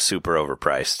were at was super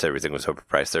overpriced. Everything was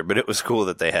overpriced there, but it was cool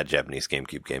that they had Japanese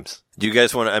GameCube games. Do you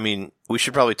guys want to, we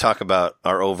should probably talk about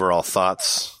our overall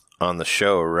thoughts on the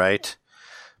show, right?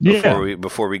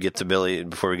 Before we get to Billy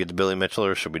Mitchell,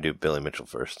 or should we do Billy Mitchell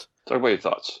first? Talk about your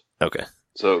thoughts. Okay.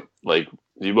 So, like,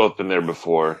 you both been there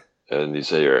before, and you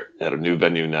say you're at a new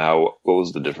venue now. What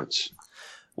was the difference?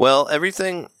 Well,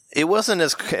 it wasn't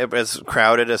as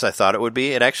crowded as I thought it would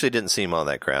be. It actually didn't seem all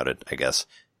that crowded, I guess,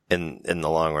 in the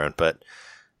long run. But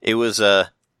it was,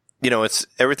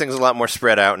 everything's a lot more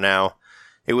spread out now.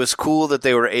 It was cool that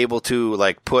they were able to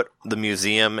like put the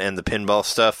museum and the pinball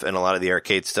stuff and a lot of the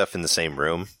arcade stuff in the same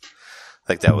room.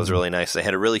 Like that was really nice. They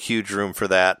had a really huge room for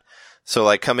that. So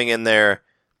like coming in there,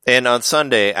 and on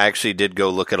Sunday I actually did go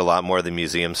look at a lot more of the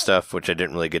museum stuff, which I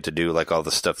didn't really get to do, like all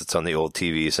the stuff that's on the old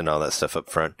TVs and all that stuff up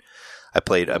front. I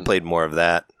played more of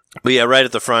that. But yeah, right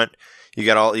at the front, you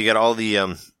got all the all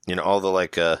the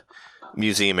like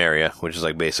museum area, which is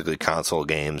like basically console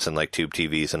games and like tube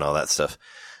TVs and all that stuff.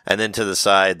 And then to the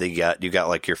side, you got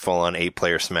like your full-on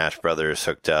 8-player Smash Brothers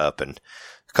hooked up, and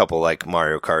a couple like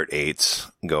Mario Kart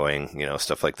 8s going,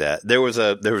 stuff like that. There was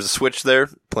a Switch there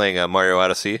playing Mario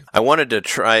Odyssey. I wanted to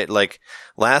try it. Like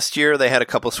last year, they had a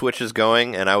couple Switches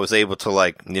going, and I was able to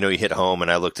like, you hit home,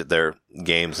 and I looked at their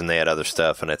games, and they had other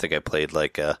stuff, and I think I played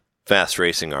like Fast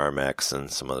Racing RMX and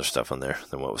some other stuff on there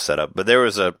than what was set up. But there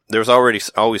was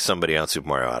always somebody on Super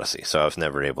Mario Odyssey, so I was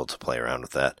never able to play around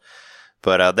with that.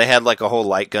 But they had like a whole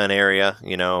light gun area,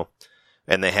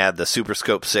 and they had the Super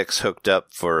Scope 6 hooked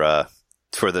up for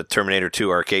the Terminator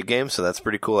 2 arcade game, so that's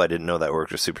pretty cool. I didn't know that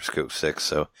worked with Super Scope 6,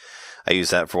 so I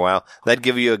used that for a while. That'd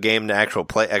give you a game to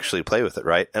actually play with it,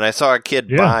 right? And I saw a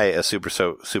kid buy a Super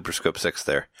Scope 6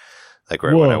 there. Like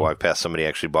right when I walked past, somebody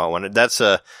actually bought one. That's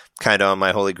kind of on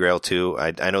my holy grail too.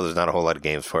 I know there's not a whole lot of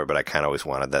games for it, but I kind of always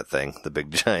wanted that thing, the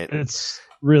big giant. It's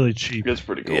really cheap. It's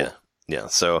pretty cool. Yeah.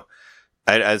 So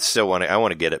I still want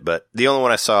to get it, but the only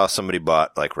one I saw somebody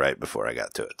bought like right before I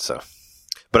got to it. So,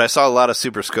 but I saw a lot of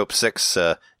Super Scope 6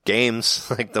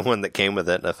 games, like the one that came with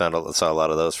it, and I saw a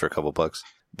lot of those for a couple bucks.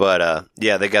 But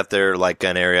they got their light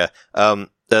gun area.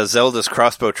 The Zelda's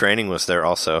Crossbow Training was there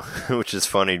also, which is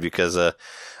funny because I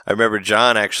remember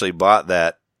John actually bought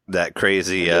that that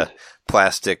crazy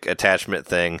plastic attachment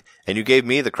thing, and you gave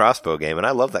me the crossbow game, and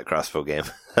I love that crossbow game.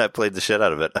 I played the shit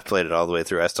out of it. I played it all the way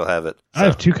through. I still have it. So. I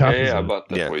have 2 copies. Yeah, I of it. bought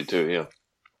that for you too. Yeah.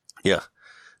 Yeah.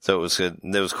 So it was good.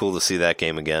 It was cool to see that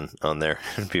game again on there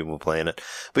and people playing it.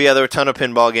 But yeah, there were a ton of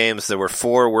pinball games. There were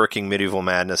 4 working Medieval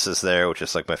Madnesses there, which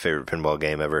is like my favorite pinball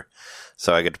game ever.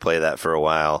 So I get to play that for a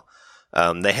while.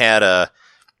 They had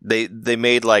they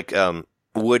made like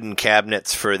wooden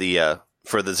cabinets for the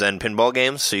Zen pinball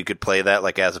games, so you could play that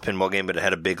like as a pinball game, but it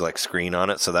had a big like screen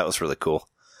on it, so that was really cool.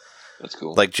 That's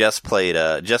cool. Like Jess played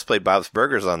Bob's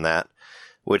Burgers on that,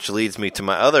 which leads me to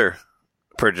my other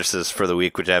purchases for the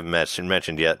week, which I haven't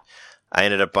mentioned yet. I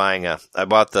ended up buying I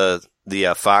bought the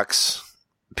Fox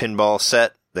pinball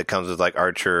set that comes with like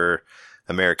Archer,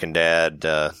 American Dad,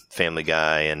 Family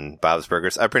Guy, and Bob's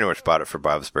Burgers. I pretty much bought it for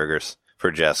Bob's Burgers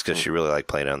for Jess because she really liked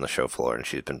playing it on the show floor, and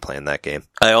she's been playing that game.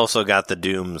 I also got the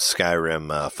Doom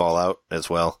Skyrim Fallout as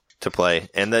well to play,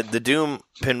 and the Doom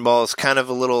pinball is kind of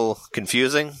a little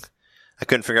confusing. I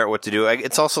couldn't figure out what to do.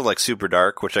 It's also like super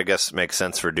dark, which I guess makes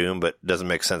sense for Doom, but doesn't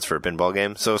make sense for a pinball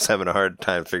game. So I was having a hard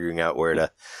time figuring out where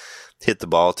to hit the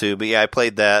ball to. But yeah, I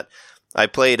played that.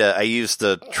 I used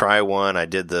the try one. I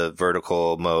did the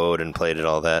vertical mode and played it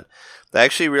all that. I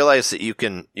actually realized that you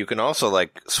can also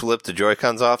like flip the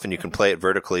Joy-Cons off and you can play it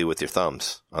vertically with your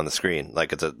thumbs on the screen,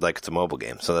 like it's a mobile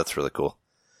game. So that's really cool.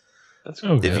 That's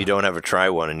cool. If you don't have a try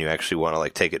one and you actually want to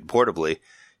like take it portably,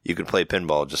 you can play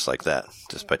pinball just like that,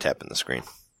 just by tapping the screen.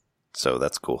 So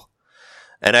that's cool.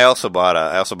 And I also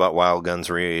bought Wild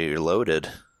Guns Reloaded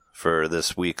for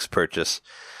this week's purchase,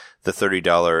 the $30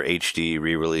 HD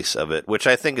re-release of it, which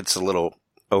I think it's a little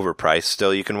overpriced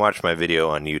still. You can watch my video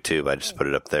on YouTube. I just put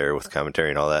it up there with commentary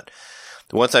and all that.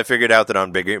 Once I figured out that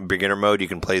on beginner mode you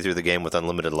can play through the game with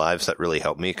unlimited lives, that really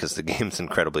helped me because the game's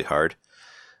incredibly hard.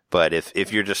 But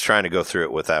if you're just trying to go through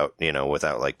it without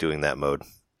like doing that mode,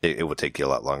 it will take you a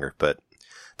lot longer. But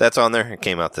that's on there. It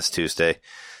came out this Tuesday.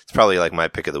 It's probably like my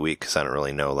pick of the week because I don't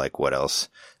really know like what else.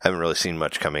 I haven't really seen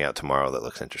much coming out tomorrow that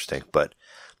looks interesting. But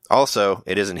also,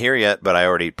 it isn't here yet, but I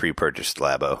already pre-purchased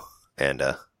Labo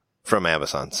and from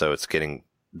Amazon, so it's getting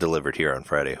delivered here on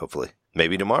Friday, hopefully.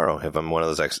 Maybe tomorrow if I'm one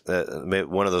of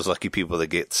those lucky people that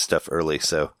get stuff early.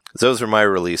 So those are my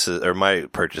releases or my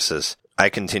purchases. I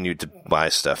continued to buy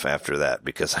stuff after that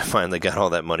because I finally got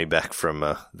all that money back from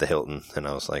the Hilton, and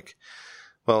I was like,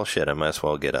 well, shit, I might as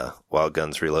well get Wild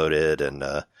Guns Reloaded and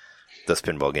those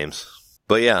pinball games.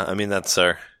 But yeah, I mean that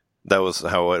was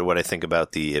what I think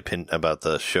about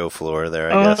the show floor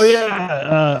there. I guess. Oh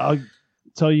yeah, I'll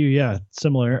tell you. Yeah,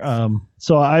 similar.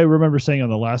 So I remember saying on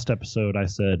the last episode, I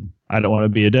said I don't want to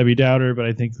be a Debbie Downer, but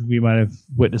I think we might have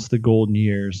witnessed the golden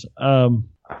years.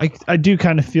 I do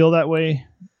kind of feel that way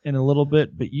in a little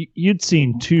bit, but you'd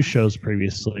seen 2 shows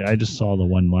previously. I just saw the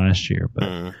one last year,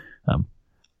 but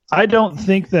I don't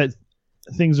think that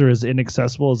things are as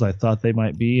inaccessible as I thought they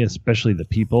might be, especially the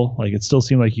people. Like it still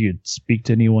seemed like you could speak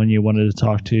to anyone you wanted to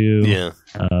talk to. Yeah.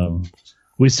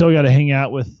 We still got to hang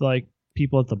out with like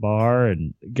people at the bar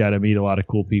and got to meet a lot of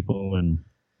cool people and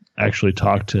actually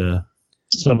talk to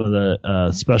some of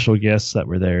the special guests that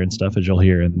were there and stuff, as you'll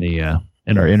hear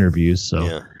in our interviews. So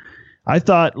yeah. I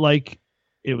thought like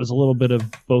it was a little bit of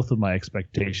both of my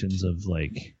expectations of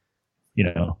like,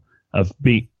 of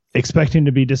expecting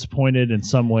to be disappointed in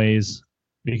some ways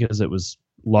because it was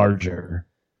larger,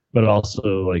 but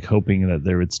also like hoping that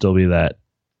there would still be that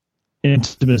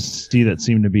intimacy that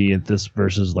seemed to be at this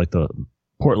versus like the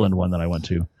Portland one that I went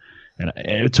to. And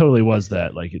it totally was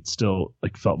that. Like it still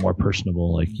like felt more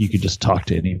personable. Like you could just talk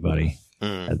to anybody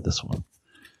at this one.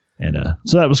 And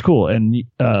so that was cool. And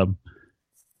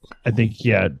I think,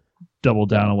 double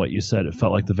down on what you said. It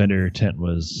felt like the vendor tent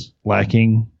was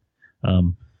lacking.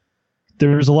 There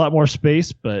was a lot more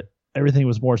space, but everything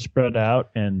was more spread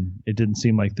out, and it didn't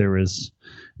seem like there was.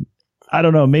 I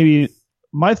don't know. Maybe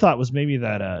my thought was maybe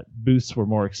that booths were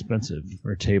more expensive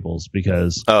or tables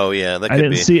because. Oh yeah, that could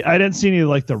I didn't see any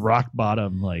like the rock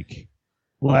bottom like.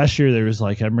 Last year there was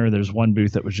like I remember there was one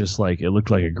booth that was just like it looked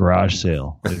like a garage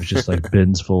sale. It was just like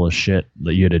bins full of shit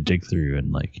that you had to dig through,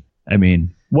 and like I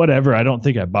mean whatever. I don't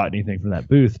think I bought anything from that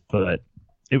booth, but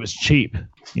it was cheap.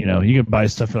 You could buy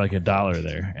stuff for like $1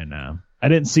 there, and I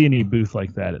didn't see any booth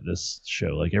like that at this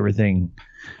show. Like everything,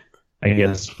 I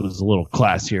guess, was a little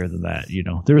classier than that.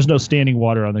 There was no standing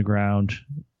water on the ground.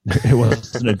 It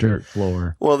wasn't a dirt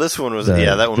floor. Well, this one was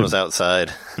that one was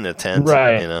outside in a tent,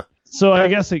 right? So I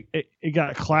guess it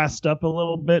got classed up a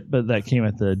little bit, but that came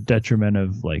at the detriment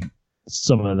of like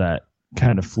some of that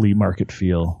kind of flea market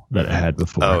feel that it had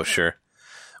before. Oh, sure.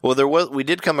 Well, we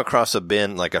did come across a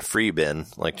bin, like a free bin,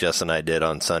 like Jess and I did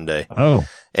on Sunday. Oh.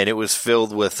 And it was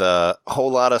filled with a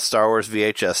whole lot of Star Wars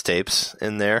VHS tapes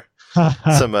in there.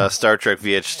 Some Star Trek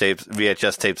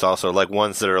VHS tapes also, like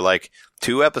ones that are like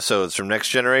 2 episodes from Next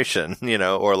Generation,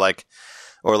 or like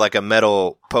a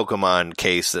metal Pokemon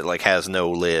case that like has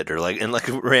no lid, or like, and like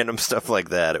random stuff like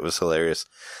that. It was hilarious.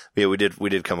 Yeah, we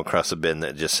did come across a bin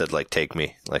that just said like "take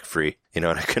me," like free, and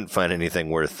I couldn't find anything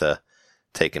worth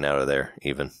taking out of there.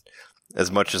 Even as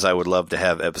much as I would love to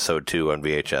have Episode 2 on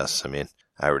VHS, I mean,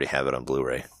 I already have it on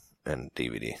Blu-ray and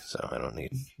DVD, so I don't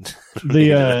need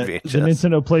the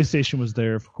Nintendo PlayStation was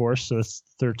there, of course. So it's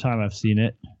the 3rd time I've seen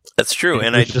it. That's true,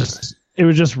 and it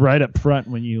was just right up front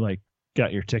when you like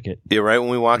got your ticket. Yeah, right when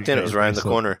we walked in, it was right in the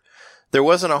corner. There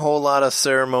wasn't a whole lot of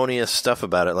ceremonious stuff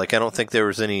about it. Like, I don't think there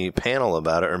was any panel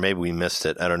about it, or maybe we missed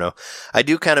it. I don't know. I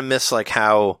do kind of miss like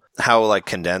how like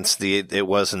condensed it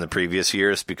was in the previous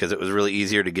years, because it was really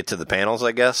easier to get to the panels,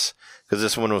 I guess, because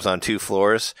this one was on 2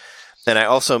 floors. And I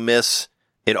also miss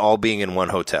it all being in one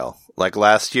hotel. Like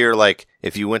last year, like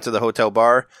if you went to the hotel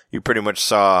bar, you pretty much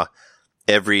saw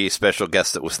every special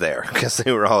guest that was there because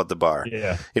they were all at the bar.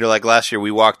 Yeah. Like last year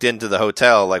we walked into the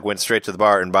hotel, like went straight to the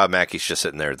bar, and Bob Mackey's just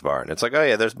sitting there at the bar. And it's like, oh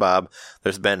yeah, there's Bob,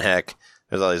 there's Ben Heck,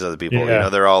 there's all these other people. Yeah.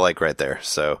 They're all like right there.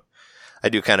 So I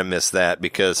do kind of miss that,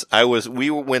 because we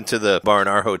went to the bar in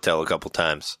our hotel a couple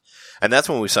times, and that's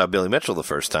when we saw Billy Mitchell the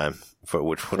first time,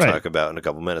 which we'll talk about in a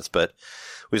couple minutes. But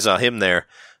we saw him there.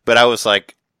 But I was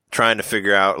like trying to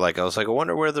figure out, like, I was like, I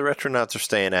wonder where the Retronauts are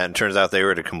staying at. And turns out they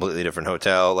were at a completely different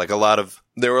hotel. Like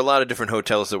there were a lot of different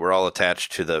hotels that were all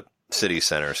attached to the city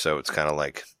center. So it's kind of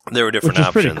like there were different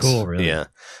options. Pretty cool, really. Yeah.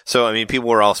 So, I mean, people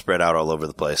were all spread out all over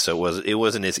the place. So it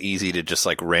wasn't as easy to just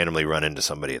like randomly run into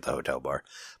somebody at the hotel bar.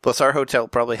 Plus our hotel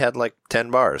probably had like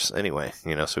 10 bars anyway,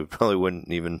 so we probably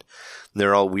wouldn't even,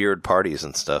 they're all weird parties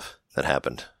and stuff that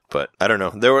happened. But I don't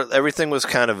know. Everything was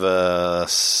kind of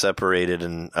separated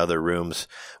in other rooms.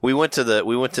 We went to the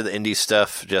indie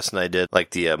stuff. Jess and I did, like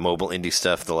the mobile indie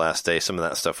stuff the last day. Some of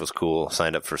that stuff was cool.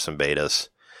 Signed up for some betas.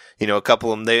 A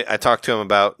couple of them. I talked to them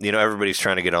about. Everybody's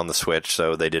trying to get on the Switch,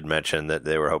 so they did mention that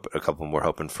they were a couple of them were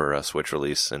hoping for a Switch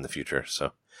release in the future. So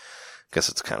I guess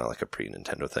it's kind of like a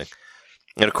pre-Nintendo thing.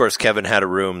 And of course, Kevin had a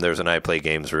room. There's an iPlay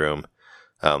Games room.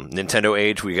 Nintendo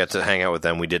Age, we got to hang out with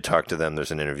them. We did talk to them. There's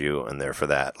an interview in there for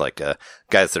that. Like,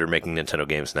 guys that are making Nintendo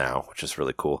games now, which is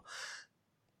really cool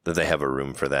that they have a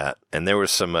room for that. And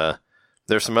there's some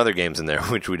other games in there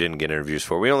which we didn't get interviews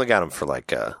for. We only got them for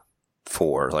like,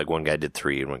 4. Like one guy did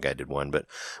 3 and one guy did 1. But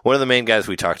one of the main guys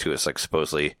we talked to is like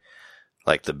supposedly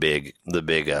like the big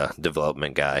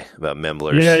development guy about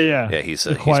Memblers. Yeah. He's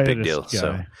a big deal. Guy.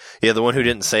 So yeah, the one who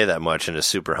didn't say that much and is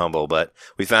super humble. But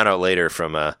we found out later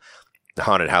from,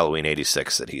 Haunted Halloween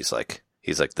 86 that he's like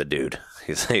the dude.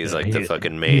 He's like the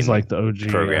fucking main. He's like the OG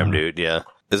program dude. Yeah.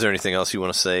 Is there anything else you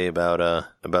want to say about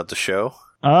the show?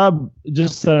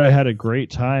 Just that I had a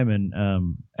great time,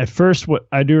 and at first, what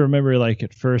I do remember, like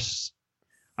at first,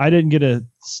 I didn't get to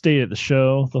stay at the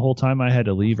show the whole time. I had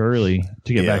to leave early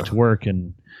to get back to work,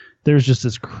 and there's just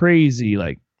this crazy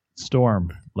like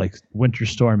storm, like winter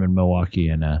storm in Milwaukee,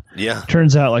 and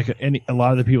turns out like a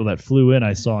lot of the people that flew in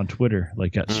I saw on Twitter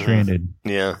like got stranded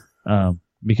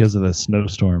because of the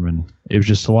snowstorm, and it was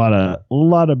just a lot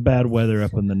of bad weather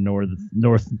up in the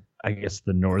north I guess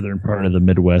the northern part of the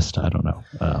Midwest. I don't know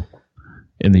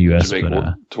in the U.S.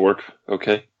 To work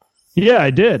okay. Yeah, I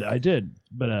did,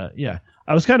 but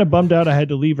I was kind of bummed out I had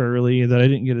to leave early, that I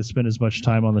didn't get to spend as much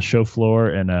time on the show floor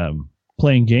and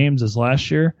playing games as last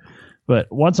year. But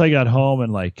once I got home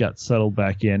and like got settled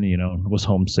back in, was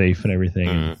home safe and everything,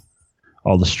 and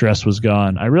all the stress was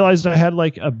gone, I realized I had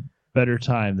like a better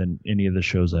time than any of the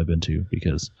shows I've been to,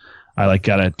 because I like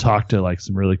got to talk to like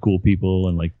some really cool people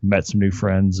and like met some new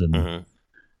friends, and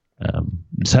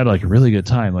just had like a really good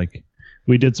time. Like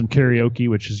we did some karaoke,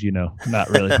 which is not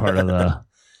really part of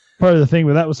the thing,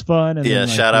 but that was fun. And then,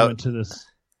 shout out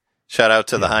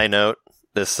to the High Note.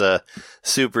 This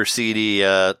super seedy,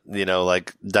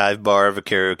 like dive bar of a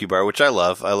karaoke bar, which I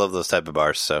love. I love those type of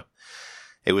bars, so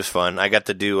it was fun. I got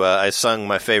to do. I sung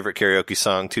my favorite karaoke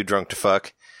song, "Too Drunk to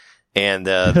Fuck," and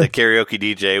the karaoke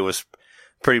DJ was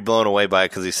pretty blown away by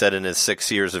it, because he said in his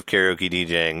 6 years of karaoke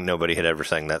DJing, nobody had ever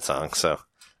sang that song. So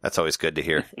that's always good to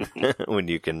hear when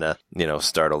you can,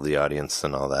 startle the audience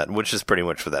and all that, which is pretty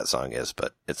much what that song is.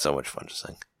 But it's so much fun to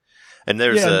sing. And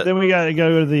then we got to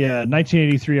go to the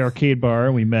 1983 arcade bar,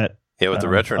 and we met with the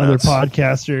Retronauts, other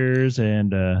podcasters,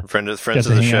 and friends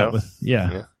of the show.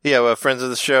 Well, friends of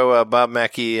the show, Bob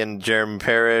Mackey and Jeremy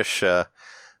Parrish.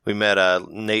 We met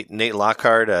Nate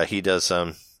Lockhart. He does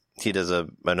another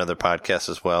podcast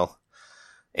as well.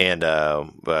 and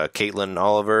Caitlin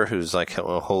Oliver, who's like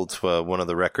holds one of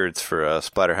the records for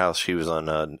Splatterhouse. She was on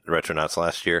Retronauts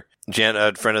last year.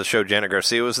 A friend of the show, Janet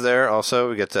Garcia, was there also.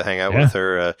 We get to hang out with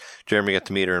her. Jeremy got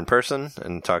to meet her in person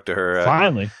and talk to her.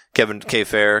 Finally. Kevin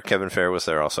Fair was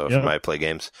there also from I Play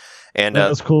Games. And it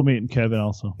was cool meeting Kevin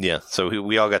also. Yeah, so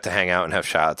we all got to hang out and have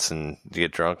shots and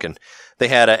get drunk. And they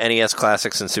had NES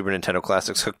Classics and Super Nintendo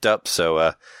Classics hooked up. So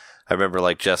I remember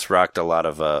like Jess rocked a lot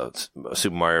of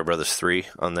Super Mario Brothers 3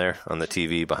 on there on the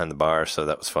TV behind the bar. So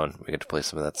that was fun. We got to play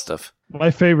some of that stuff.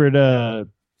 My favorite,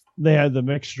 they had the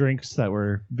mixed drinks that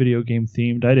were video game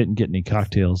themed. I didn't get any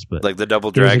cocktails, but like the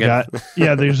Double Dragon.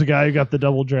 There's a guy who got the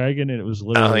Double Dragon, and it was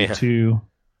literally 2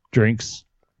 drinks.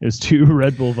 It was 2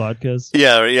 Red Bull vodkas.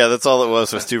 Yeah, that's all it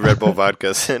was 2 Red Bull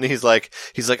vodkas. And he's like,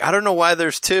 I don't know why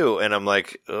there's 2. And I'm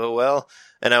like, oh, well.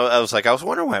 And I was like, I was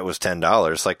wondering why it was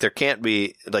 $10. Like, there can't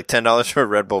be, like, $10 for a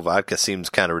Red Bull vodka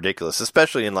seems kind of ridiculous,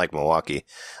 especially in, like, Milwaukee.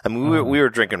 I mean, we were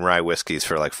drinking rye whiskeys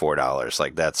for, like, $4.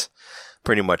 Like, that's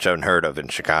pretty much unheard of in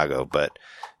Chicago. But,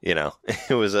 you know,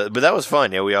 it was, but that was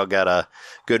fun. Yeah, we all got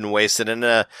good and wasted.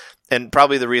 And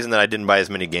probably the reason that I didn't buy as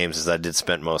many games is I did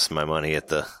spend most of my money at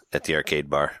the arcade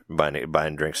bar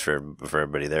buying drinks for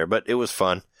everybody there. But it was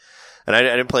fun, and I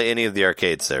didn't play any of the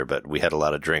arcades there. But we had a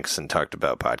lot of drinks and talked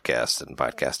about podcasts and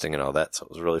podcasting and all that. So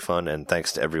it was really fun. And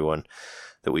thanks to everyone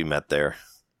that we met there.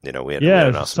 You know, we had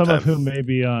an awesome time. Of whom may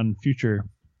be on future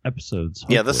episodes.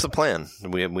 Hopefully. Yeah, that's the plan.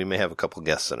 We may have a couple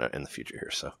guests in the future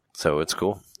here. So it's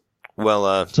cool. Well,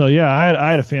 I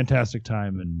had a fantastic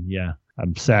time, and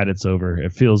I'm sad it's over.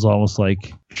 It feels almost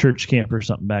like church camp or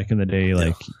something back in the day.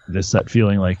 Like that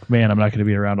feeling like, man, I'm not going to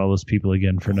be around all those people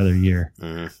again for another year.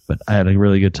 Mm-hmm. But I had a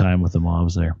really good time with them while I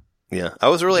was there. Yeah, I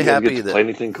was really happy get to play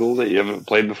anything cool that you haven't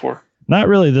played before? Not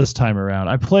really this time around.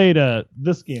 I played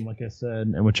this game, like I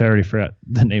said, which I already forgot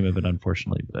the name of it,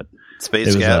 unfortunately. But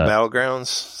Space Cat Battlegrounds,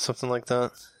 something like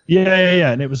that.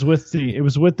 Yeah, and it was with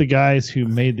the guys who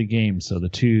made the game. So the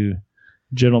 2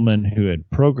 gentlemen who had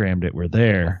programmed it were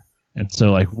there. And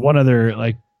so, like, one other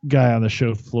guy on the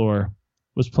show floor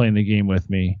was playing the game with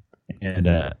me, and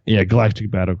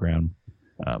Galactic Battleground.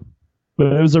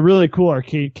 But it was a really cool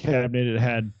arcade cabinet. It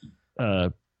had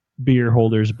beer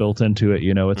holders built into it.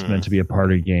 You know, it's meant to be a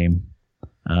party game.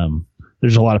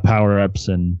 There's a lot of power ups,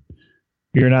 and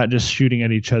you're not just shooting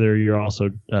at each other. You're also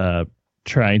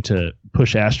trying to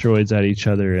push asteroids at each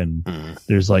other, and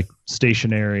there's like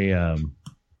stationary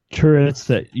turrets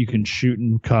that you can shoot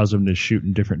and cause them to shoot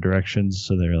in different directions,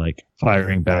 so they're like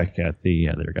firing back at the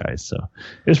other guys. So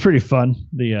it was pretty fun.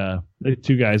 The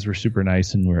 2 guys were super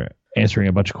nice and were answering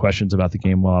a bunch of questions about the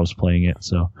game while I was playing it.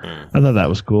 So I thought that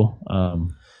was cool.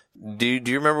 Do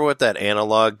you remember what that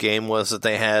analog game was that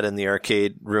they had in the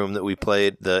arcade room that we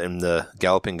played in the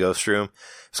Galloping Ghost room?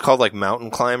 It's called like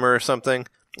Mountain Climber or something,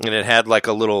 and it had like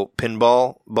a little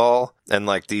pinball ball and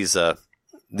like these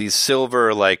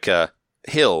silver like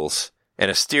hills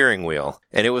and a steering wheel,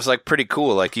 and it was like pretty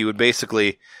cool. Like you would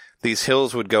basically, these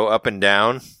hills would go up and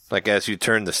down like as you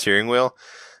turned the steering wheel,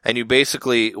 and you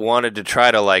basically wanted to try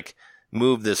to like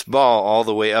move this ball all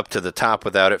the way up to the top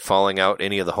without it falling out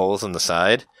any of the holes on the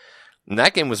side. And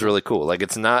that game was really cool. Like,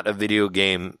 it's not a video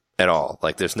game at all.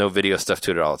 Like, there's no video stuff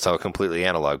to it at all. It's all completely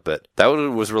analog, but that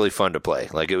was really fun to play.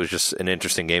 Like, it was just an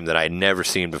interesting game that I had never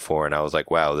seen before, and I was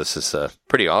like, wow, this is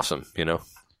pretty awesome, you know?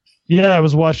 Yeah, I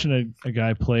was watching a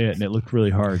guy play it, and it looked really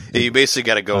hard. Yeah, you basically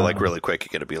got to go, like, really quick. You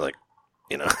got to be like,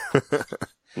 you know...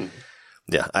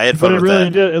 Yeah, I had fun with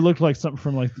that. It looked like something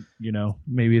from like, you know,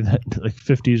 maybe that like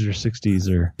 50s or 60s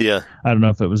or I don't know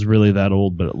if it was really that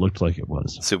old, but it looked like it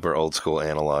was. Super old school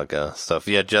analog stuff.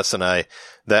 Yeah, Jess and I,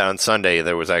 that on Sunday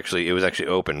it was actually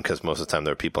open because most of the time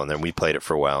there were people in there. And we played it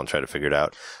for a while and tried to figure it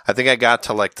out. I think I got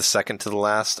to like the second to the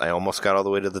last. I almost got all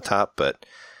the way to the top, but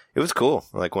it was cool.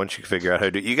 Like once you figure out how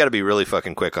to do it, you got to be really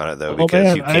fucking quick on it though,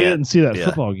 because you can't. I didn't see that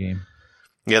football game.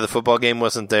 Yeah, the football game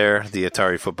wasn't there. The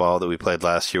Atari football that we played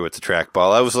last year with the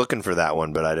trackball. I was looking for that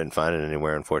one, but I didn't find it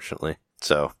anywhere, unfortunately.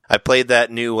 So I played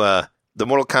that new, the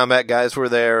Mortal Kombat guys were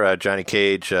there. Johnny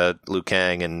Cage, Liu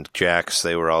Kang, and Jax,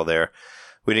 they were all there.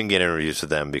 We didn't get interviews with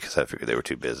them because I figured they were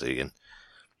too busy, and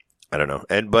I don't know.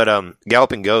 But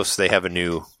Galloping Ghosts, they have a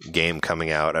new game coming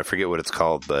out. I forget what it's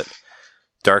called, but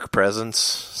Dark Presence,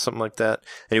 something like that.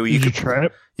 Anyway, you could try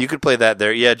it. You could play that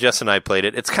there. Yeah, Jess and I played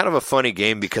it. It's kind of a funny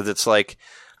game because it's like,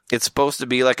 it's supposed to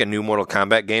be like a new Mortal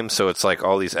Kombat game, so it's like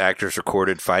all these actors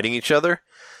recorded fighting each other,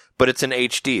 but it's in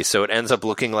HD, so it ends up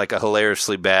looking like a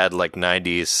hilariously bad, like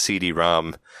 90s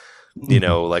CD-ROM, you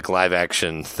know, like live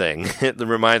action thing. It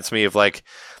reminds me of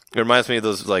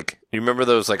those, like, you remember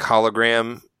those like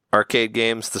hologram arcade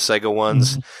games, the Sega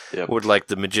ones, Yep. with like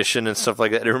the Magician and stuff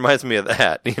like that. It reminds me of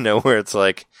that, where it's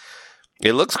like,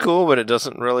 it looks cool, but it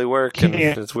doesn't really work, and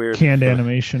it's weird. Canned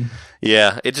animation.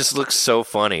 Yeah, it just looks so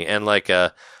funny, and like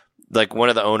one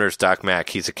of the owners, Doc Mack,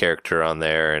 he's a character on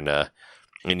there, and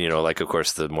like of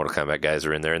course the Mortal Kombat guys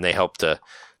are in there, and they help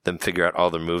them figure out all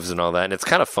their moves and all that, and it's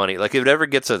kind of funny. Like if it ever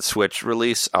gets a Switch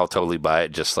release, I'll totally buy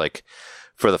it just like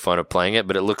for the fun of playing it.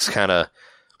 But it looks kind of,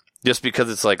 just because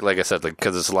it's like I said, like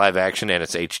because it's live action and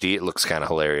it's HD, it looks kind of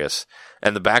hilarious.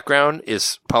 And the background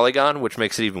is polygon, which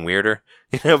makes it even weirder,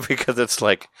 because it's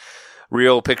like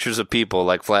real pictures of people,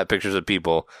 like flat pictures of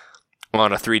people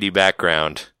on a 3D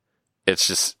background. It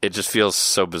just feels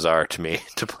so bizarre to me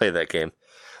to play that game.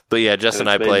 But yeah, Jess and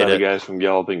I played it. The guys from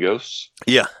Galloping Ghosts.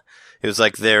 Yeah, it was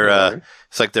like their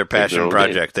it's like their passion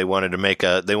project. They wanted to make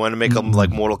a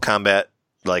like Mortal Kombat,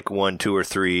 like 1, 2, or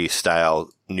 3 style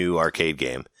new arcade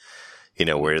game.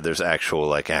 Where there's actual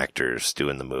like actors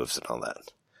doing the moves and all that.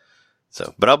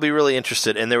 So, but I'll be really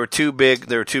interested. And there were two big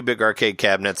arcade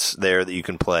cabinets there that you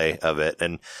can play of it.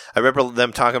 And I remember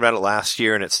them talking about it last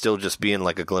year, and it's still just being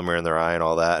like a glimmer in their eye and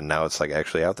all that. And now it's like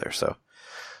actually out there. So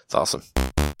it's awesome.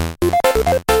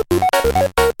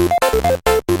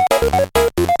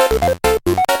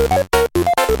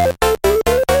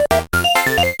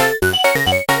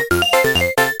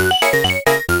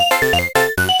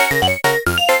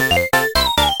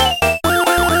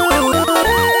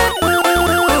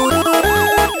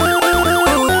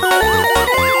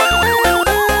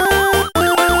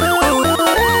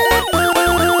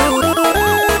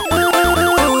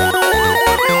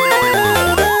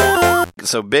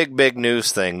 So big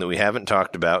news thing that we haven't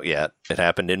talked about yet. It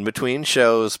happened in between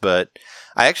shows, but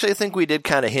I actually think we did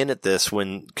kind of hint at this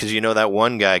because that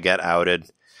one guy got outed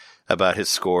about his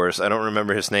scores. I don't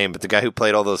remember his name, but the guy who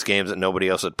played all those games that nobody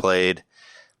else had played,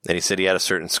 and he said he had a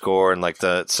certain score, and like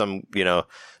some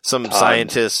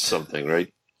scientists, something,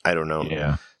 right? I don't know.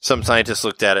 Yeah. Some scientists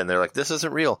looked at it and they're like, this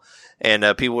isn't real. And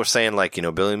people were saying like,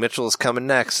 Billy Mitchell is coming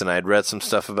next, and I'd read some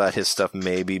stuff about his stuff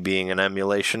maybe being an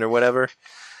emulation or whatever.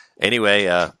 Anyway,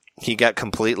 he got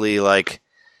completely like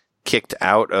kicked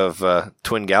out of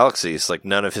Twin Galaxies. Like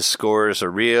none of his scores are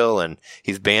real, and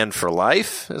he's banned for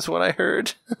life, is what I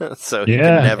heard. So he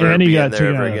can never be in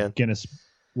there ever again. Guinness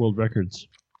World Records.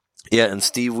 Yeah, and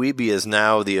Steve Wiebe is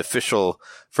now the official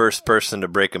first person to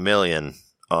break 1 million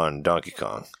on Donkey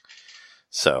Kong.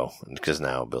 So, because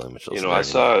now Billy Mitchell's I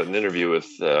saw an interview with,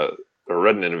 or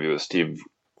read an interview with Steve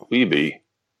Wiebe,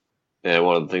 and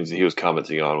one of the things that he was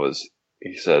commenting on was,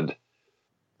 he said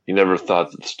he never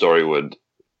thought that the story would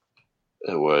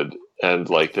end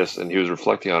like this, and he was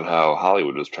reflecting on how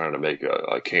Hollywood was trying to make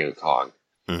a King of Kong,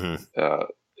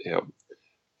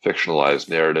 fictionalized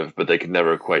narrative, but they could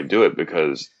never quite do it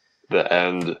because the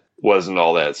end wasn't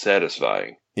all that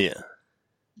satisfying. Yeah.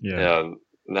 And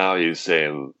now he's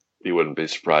saying he wouldn't be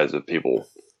surprised if people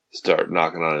start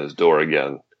knocking on his door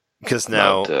again. Because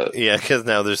now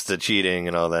there's the cheating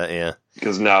and all that, yeah.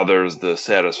 Because now there's the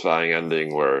satisfying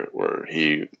ending where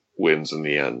he wins in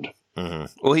the end. Mm-hmm.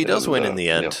 Well, he does win in the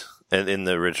end, and in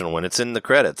the original one. It's in the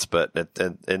credits, but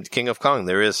at King of Kong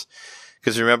there is...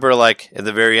 Because remember, like, at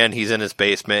the very end, he's in his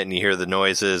basement, and you hear the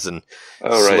noises, and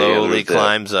slowly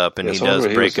climbs up, and he does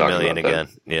break 1 million again.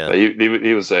 Yeah,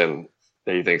 he was saying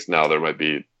that he thinks now there might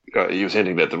be... he was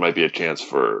hinting that there might be a chance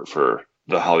for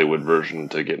the Hollywood version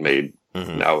to get made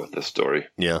now with this story.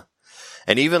 Yeah.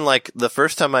 And even, like, the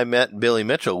first time I met Billy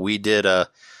Mitchell, we did,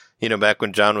 back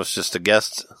when John was just a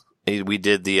guest, we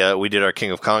did our King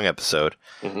of Kong episode,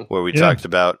 where we talked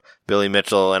about Billy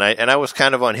Mitchell, and I was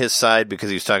kind of on his side because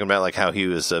he was talking about like how he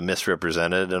was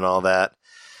misrepresented and all that.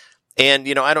 And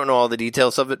I don't know all the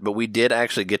details of it, but we did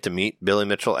actually get to meet Billy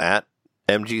Mitchell at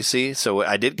MGC, so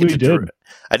I did get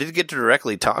to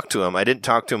directly talk to him. I didn't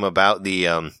talk to him about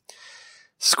the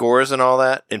scores and all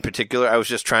that in particular. I was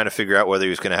just trying to figure out whether he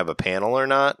was going to have a panel or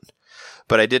not.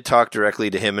 But I did talk directly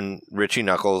to him and Richie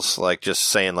Knuckles, like just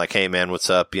saying like, "Hey man, what's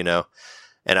up?"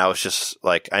 And I was just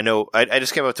like, I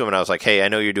just came up to him and I was like, "Hey, I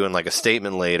know you're doing like a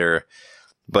statement later,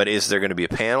 but is there going to be a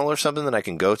panel or something that I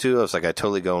can go to?" I was like, "I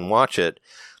totally go and watch it."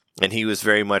 And he was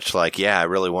very much like, "Yeah, I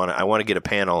want to get a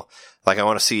panel. Like, I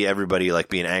want to see everybody like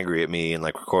being angry at me and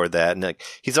like record that." And like,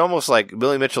 he's almost like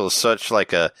Billy Mitchell is such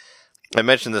like I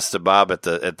mentioned this to Bob at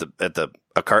the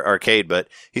arcade, but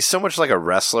he's so much like a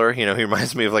wrestler. He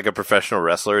reminds me of like a professional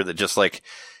wrestler that just like,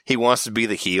 he wants to be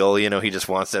the heel. He just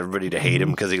wants everybody to hate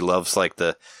him because he loves like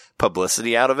the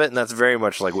publicity out of it. And that's very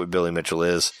much like what Billy Mitchell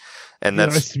is. And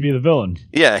that's nice to be the villain.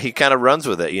 Yeah. He kind of runs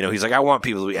with it. He's like, I want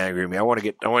people to be angry at me. I want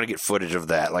to get footage of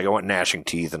that. Like I want gnashing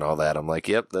teeth and all that. I'm like,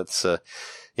 yep, that's, it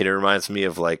reminds me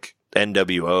of like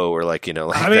NWO or like, you know,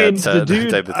 like I mean, that, the dude,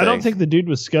 type of thing. I don't think the dude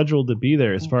was scheduled to be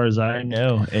there as far as I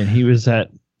know. And he was at,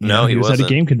 he was wasn't. at a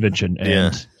game convention,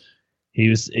 and he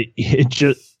was it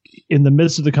just in the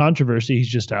midst of the controversy. He's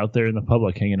just out there in the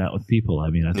public hanging out with people. I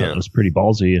mean, I thought it was pretty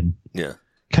ballsy and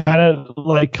kind of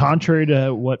like contrary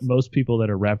to what most people that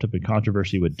are wrapped up in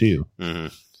controversy would do. Mm-hmm.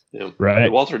 Yeah.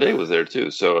 Right. Walter Day was there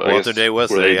too. So Walter Day was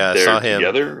there. Yeah, I saw him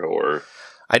together, or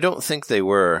I don't think they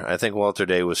were. I think Walter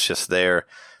Day was just there.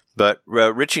 But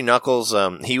Richie Knuckles,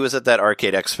 he was at that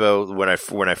Arcade Expo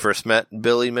when I first met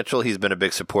Billy Mitchell. He's been a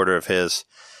big supporter of his,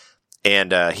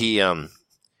 and he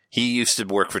used to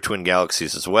work for Twin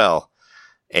Galaxies as well.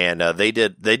 And they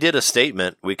did a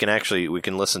statement. We can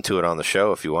listen to it on the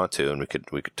show if you want to, and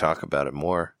we could talk about it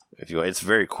more if you want. It's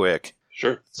very quick.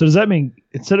 Sure. So does that mean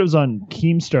it said it was on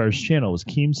Keemstar's channel? Was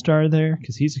Keemstar there?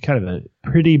 Because he's kind of a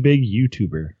pretty big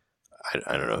YouTuber.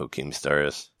 I don't know who Keemstar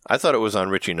is. I thought it was on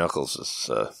Richie Knuckles'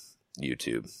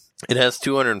 YouTube. It has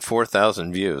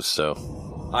 204,000 views, so.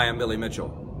 Hi, I'm Billy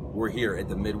Mitchell. We're here at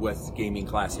the Midwest Gaming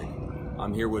Classic.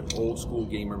 I'm here with Old School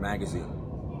Gamer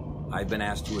Magazine. I've been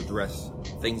asked to address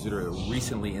things that are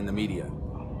recently in the media.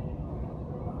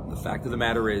 The fact of the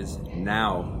matter is,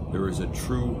 now there is a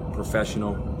true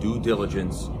professional due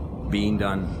diligence being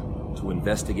done to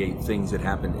investigate things that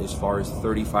happened as far as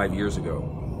 35 years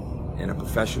ago. In a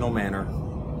professional manner,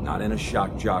 not in a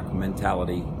shock jock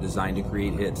mentality designed to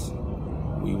create hits.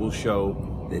 We will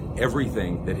show that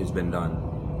everything that has been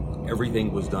done,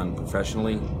 everything was done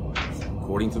professionally,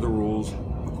 according to the rules,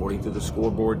 according to the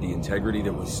scoreboard, the integrity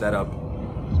that was set up,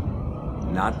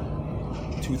 not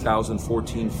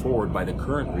 2014 forward by the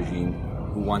current regime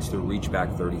who wants to reach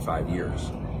back 35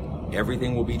 years.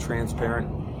 Everything will be transparent.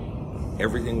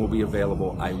 Everything will be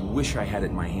available. I wish I had it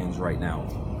in my hands right now.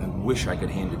 I wish I could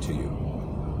hand it to you.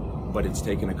 But it's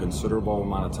taken a considerable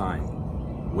amount of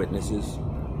time. Witnesses,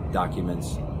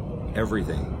 documents,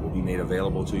 everything will be made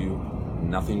available to you.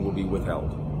 Nothing will be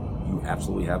withheld. You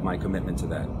absolutely have my commitment to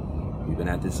that. We've been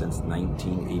at this since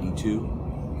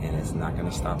 1982, and it's not going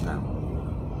to stop now.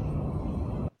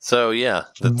 So, yeah.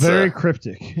 That's, very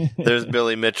cryptic. There's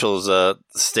Billy Mitchell's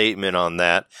statement on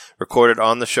that, recorded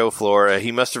on the show floor.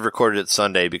 He must have recorded it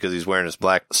Sunday because he's wearing his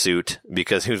black suit,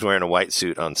 because he was wearing a white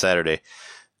suit on Saturday.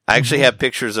 I actually have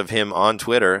pictures of him on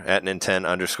Twitter at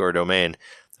Nintendo_domain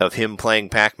of him playing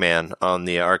Pac-Man on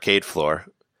the arcade floor,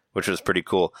 which was pretty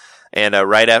cool. And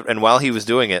and while he was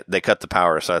doing it, they cut the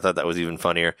power, so I thought that was even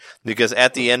funnier. Because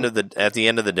at the end of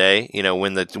the day, you know,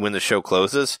 when the show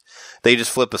closes, they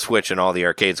just flip a switch and all the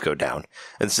arcades go down.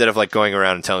 Instead of like going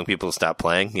around and telling people to stop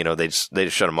playing, you know, they just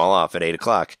shut them all off at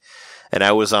 8:00. And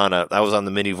I was on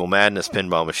the Medieval Madness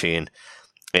pinball machine,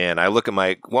 and I look at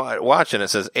my watch and it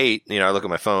says 8. You know, I look at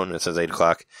my phone and it says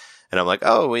 8:00. And I'm like,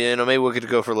 oh, you know, maybe we could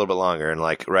go for a little bit longer. And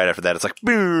like right after that, it's like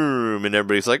boom, and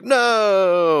everybody's like,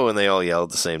 no, and they all yell at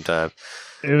the same time.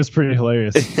 It was pretty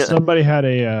hilarious. Somebody had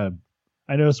I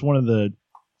noticed one of the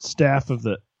staff of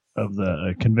the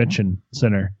convention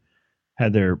center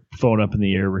had their phone up in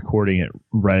the air recording it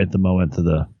right at the moment that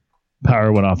the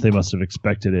power went off. They must have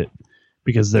expected it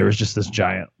because there was just this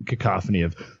giant cacophony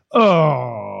of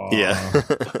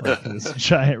this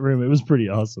giant room. It was pretty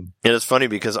awesome. And it's funny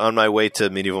because on my way to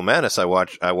Medieval Madness, I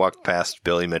walked past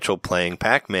Billy Mitchell playing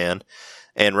Pac-Man,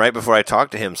 and right before I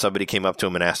talked to him, somebody came up to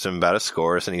him and asked him about his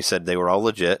scores, and he said they were all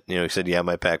legit. You know, he said, yeah,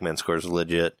 my Pac-Man scores are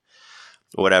legit,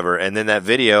 whatever. And then that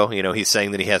video, you know, he's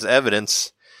saying that he has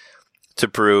evidence to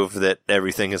prove that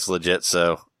everything is legit,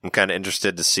 so I'm kind of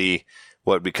interested to see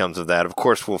what becomes of that. Of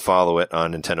course, we'll follow it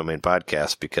on Nintendo Main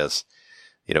Podcast because,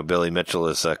 you know, Billy Mitchell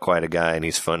is quite a guy, and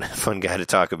he's fun guy to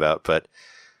talk about. But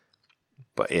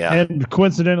yeah. And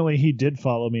coincidentally, he did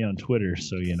follow me on Twitter,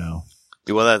 so you know.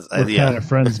 Well, that's we're kind of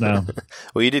friends now.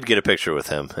 Well, you did get a picture with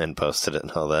him and posted it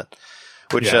and all that.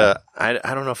 Which I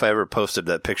don't know if I ever posted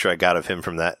that picture I got of him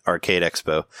from that arcade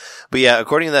expo. But yeah,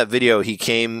 according to that video, he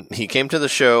came to the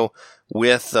show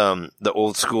with the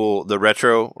old school, the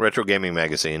retro gaming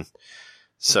magazine.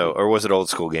 So, or was it Old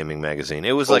School Gaming Magazine?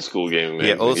 It was Old School Gaming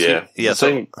Magazine. Yeah, the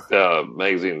same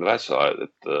magazine that I saw at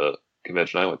the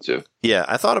convention I went to. Yeah,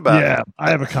 I thought about. Yeah, I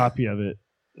have a copy of it.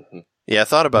 Yeah, I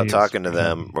thought about talking to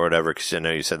them or whatever because I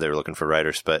know you said they were looking for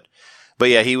writers, but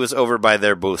yeah, he was over by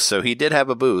their booth, so he did have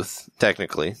a booth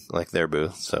technically, like their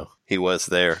booth. So he was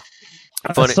there.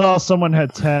 Funny. I saw someone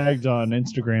had tagged on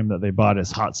Instagram that they bought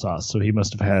his hot sauce, so he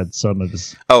must have had some of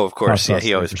his. Oh, of course, yeah.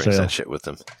 He always brings that shit with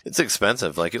him. It's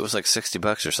expensive. Like it was like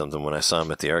 $60 or something when I saw him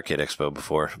at the Arcade Expo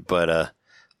before. But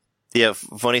yeah,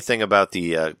 funny thing about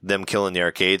the them killing the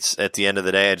arcades. At the end of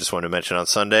the day, I just wanted to mention on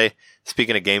Sunday.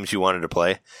 Speaking of games you wanted to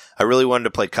play, I really wanted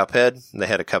to play Cuphead. They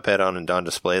had a Cuphead on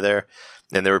display there,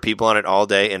 and there were people on it all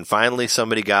day, and finally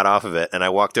somebody got off of it, and I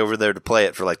walked over there to play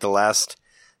it for like the last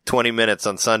 20 minutes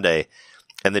on Sunday,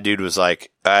 and the dude was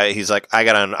like, he's like, I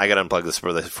gotta unplug this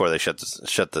before they shut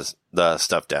the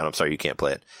stuff down. I'm sorry, you can't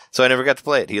play it. So I never got to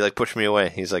play it. He like pushed me away.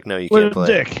 He's like, no, you can't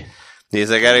play it. He's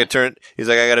like, I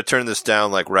gotta turn this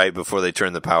down like right before they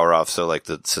turn the power off, so like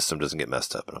the system doesn't get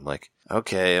messed up. And I'm like,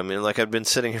 okay. I mean, like I've been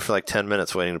sitting here for like 10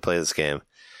 minutes waiting to play this game,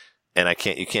 and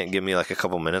you can't give me like a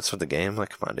couple minutes with the game.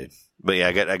 Like, come on, dude. But yeah,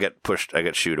 I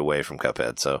got shooed away from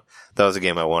Cuphead. So that was a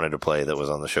game I wanted to play that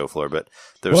was on the show floor, but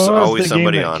there's always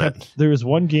somebody on it. There was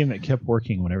one game that kept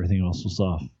working when everything else was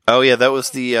off. Oh yeah, that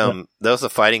was the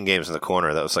fighting games in the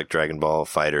corner. That was like Dragon Ball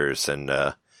Fighters and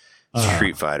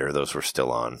Street Fighter. Those were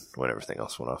still on when everything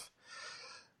else went off.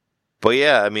 But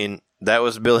yeah, I mean, that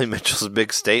was Billy Mitchell's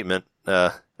big statement.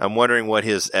 I'm wondering what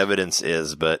his evidence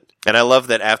is, and I love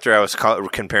that after I was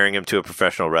comparing him to a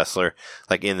professional wrestler,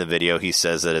 like in the video, he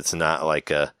says that it's not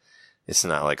like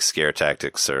scare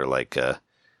tactics or like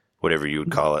whatever you would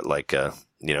call it, like to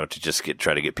just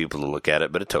try to get people to look at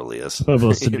it, but it totally is.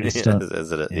 Publicity stunt.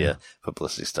 Yeah,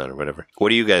 publicity stunt or whatever. What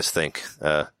do you guys think?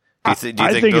 Do you think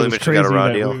Billy Mitchell got a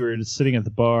raw deal? We were just sitting at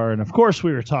the bar, and of course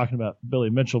we were talking about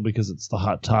Billy Mitchell because it's the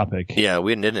hot topic. Yeah,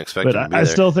 we didn't expect it to be I there.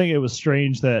 still think it was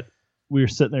strange that we were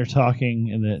sitting there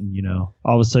talking, and then,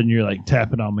 all of a sudden you're like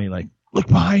tapping on me, like, look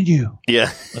behind you.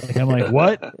 Yeah. Like, I'm like,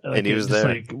 what? Like, and he was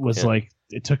there. Like,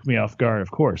 it took me off guard,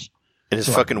 of course. In his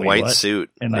fucking white suit.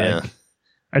 And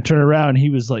I turn around, and he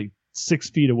was like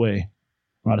 6 feet away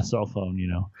on a cell phone,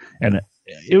 and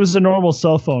it was a normal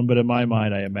cell phone, but in my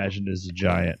mind, I imagined it as a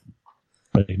giant,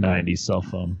 like 90s cell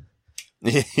phone.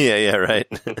 Yeah, right.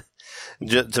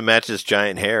 To match his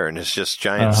giant hair and his just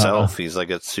giant self. He's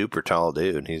like a super tall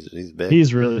dude. He's big.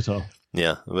 He's really tall.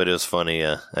 Yeah, but it was funny.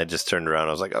 I just turned around.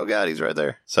 I was like, oh god, he's right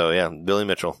there. So yeah, Billy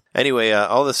Mitchell. Anyway,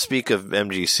 all this speak of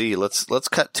MGC, let's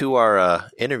cut to our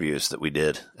interviews that we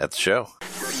did at the show.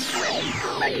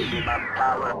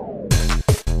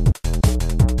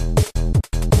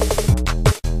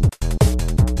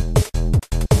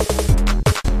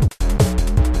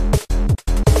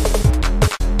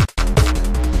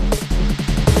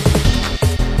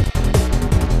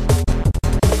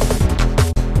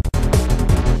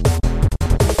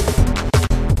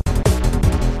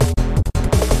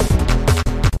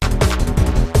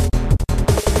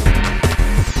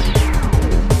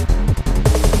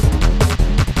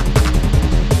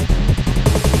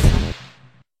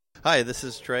 Hi, this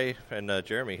is Trey and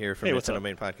Jeremy here from Nintendo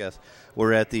Main Podcast.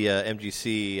 We're at the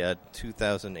MGC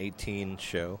 2018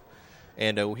 show,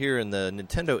 and we're here in the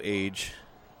Nintendo Age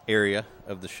area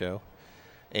of the show.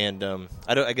 And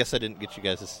I guess I didn't get you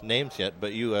guys' names yet,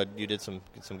 but you did some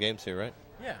games here, right?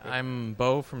 Yeah, I'm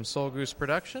Bo from Soul Goose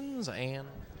Productions, and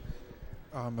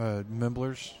I'm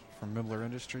Mimblers from Mimbler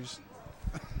Industries.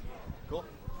 Cool.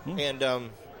 And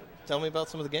tell me about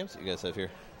some of the games that you guys have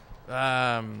here.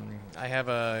 I have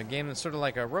a game that's sort of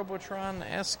like a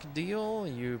Robotron-esque deal.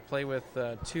 You play with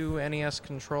two NES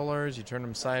controllers. You turn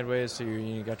them sideways, so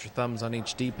you got your thumbs on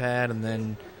each D-pad, and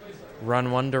then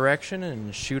run one direction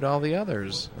and shoot all the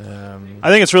others. I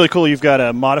think it's really cool. You've got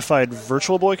a modified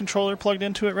Virtual Boy controller plugged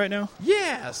into it right now.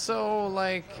 Yeah, so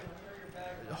like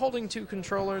holding two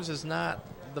controllers is not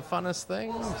the funnest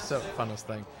thing.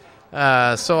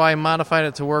 So I modified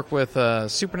it to work with a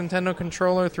Super Nintendo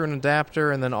controller through an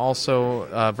adapter, and then also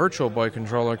a Virtual Boy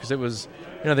controller, because it was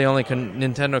the only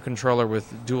Nintendo controller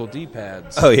with dual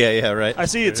D-pads. Oh yeah, right. I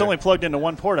see it's only plugged into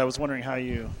one port. I was wondering how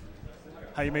you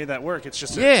made that work. It's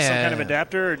just some kind of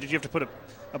adapter, or did you have to put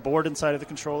a board inside of the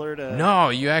controller? No,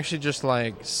 you actually just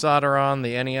solder on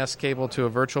the NES cable to a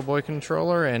Virtual Boy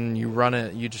controller, and you run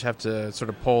it. You just have to sort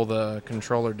of pull the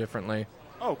controller differently.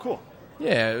 Oh, cool.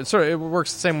 Yeah, it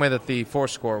works the same way that the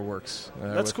Fourscore works.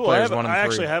 That's cool. I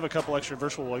actually have a couple extra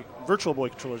Virtual Boy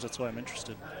controllers. That's why I'm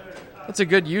interested. That's a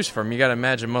good use for them. You got to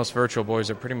imagine most Virtual Boys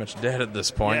are pretty much dead at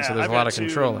this point, so there's a lot of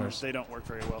controllers. They don't work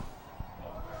very well.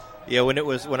 Yeah,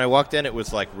 when I walked in, it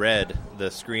was like red.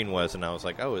 The screen was, and I was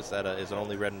like, "Oh, is it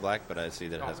only red and black?" But I see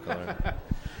that it has color.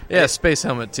 Yeah, Space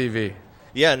Helmet TV.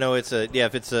 Yeah, no, this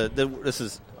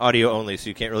is audio only, so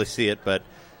you can't really see it, but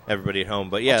everybody at home.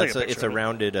 But yeah, it's a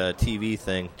rounded TV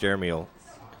thing. Jeremy will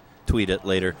tweet it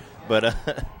later. But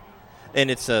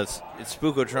and it's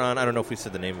Spookotron. I don't know if we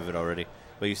said the name of it already,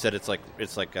 but you said it's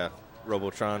like a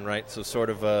Robotron, right? So sort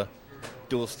of a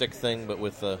dual stick thing, but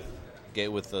with the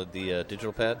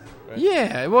digital pad, right?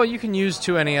 Yeah, well, you can use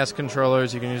two NES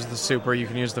controllers. You can use the Super. You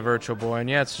can use the Virtual Boy. And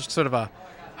yeah, it's just sort of a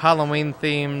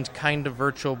Halloween-themed, kind of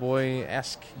Virtual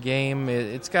Boy-esque game.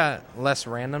 It's got less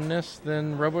randomness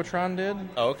than Robotron did.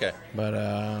 Oh, okay. But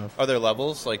are there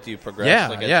levels? Like, do you progress? Yeah,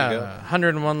 like, as yeah. you go?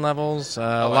 101 levels.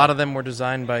 Wow. A lot of them were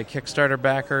designed by Kickstarter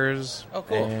backers. Oh,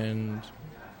 cool. And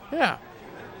yeah.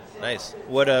 Nice.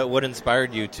 What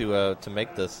inspired you to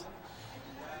make this?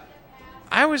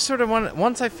 I was sort of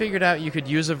once I figured out you could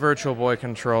use a Virtual Boy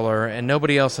controller and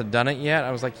nobody else had done it yet,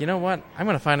 I was like, you know what? I'm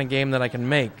going to find a game that I can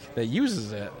make that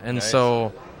uses it. And Nice.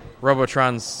 So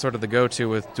Robotron's sort of the go-to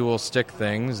with dual stick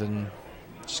things, and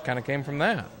just kind of came from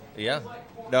that. Yeah.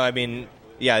 No, I mean,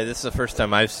 yeah, this is the first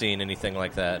time I've seen anything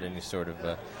like that, any sort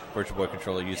of Virtual Boy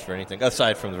controller used for anything,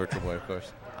 aside from the Virtual Boy, of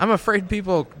course. I'm afraid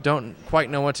people don't quite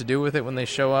know what to do with it when they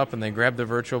show up and they grab the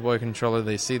Virtual Boy controller,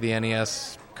 they see the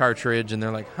NES cartridge, and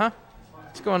they're like, huh?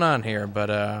 What's going on here?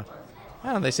 But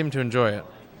they seem to enjoy it.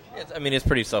 It's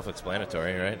pretty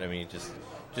self-explanatory, right? I mean, just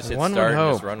hit One start would and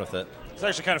hope. just run with it. It's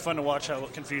actually kind of fun to watch how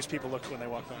confused people look when they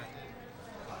walk by,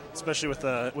 especially with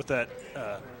the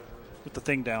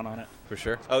thing down on it. For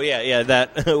sure. Oh yeah.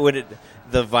 That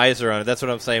the visor on it. That's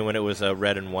what I'm saying. When it was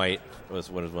red and white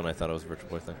was when I thought it was a Virtual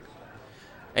Boy thing.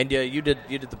 And you did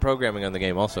the programming on the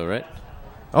game also, right?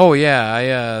 Oh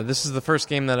yeah, this is the first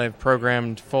game that I've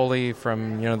programmed fully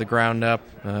from the ground up.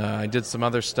 I did some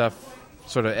other stuff,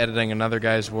 sort of editing another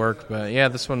guy's work, but yeah,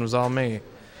 this one was all me,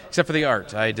 except for the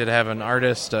art. I did have an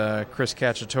artist, Chris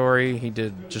Cacciatore. He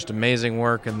did just amazing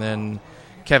work, and then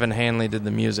Kevin Hanley did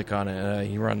the music on it.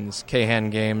 He runs K-Han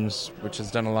Games, which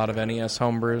has done a lot of NES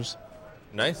homebrews.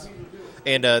 Nice.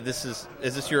 And is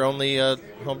this your only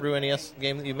homebrew NES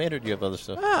game that you made, or do you have other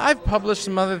stuff? I've published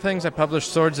some other things. I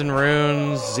published Swords and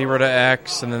Runes, 0 to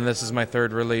X, and then this is my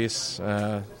third release,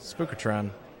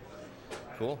 Spookatron.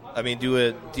 Cool. I mean,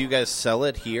 do you guys sell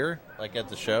it here, like at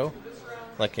the show?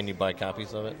 Like, can you buy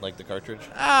copies of it, like the cartridge?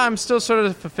 I'm still sort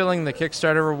of fulfilling the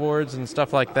Kickstarter rewards and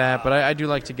stuff like that, but I do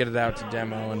like to get it out to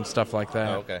demo and stuff like that.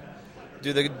 Oh, okay.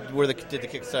 Did the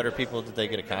Kickstarter people, did they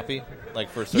get a copy,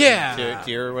 like for a certain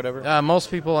tier or whatever?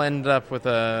 Most people end up with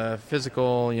a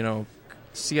physical,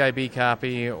 CIB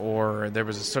copy, or there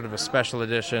was a sort of a special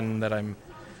edition that I'm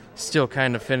still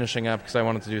kind of finishing up because I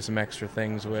wanted to do some extra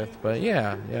things with. But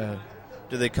yeah.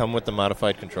 Do they come with the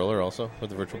modified controller also,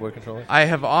 with the Virtual Boy controller? I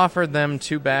have offered them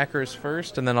to backers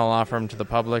first, and then I'll offer them to the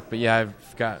public. But yeah,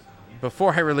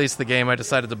 before I released the game, I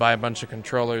decided to buy a bunch of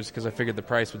controllers because I figured the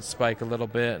price would spike a little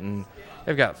bit, and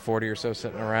I've got 40 or so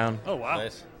sitting around. Oh, wow.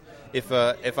 Nice. If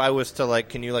I was to,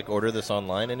 can you, order this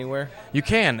online anywhere? You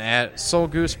can at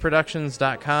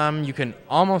soulgooseproductions.com. You can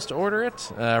almost order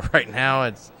it. Right now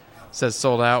it says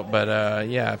sold out, but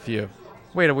if you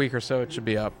wait a week or so, it should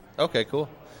be up. Okay, cool.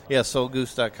 Yeah,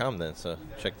 soulgoose.com then, so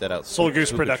check that out.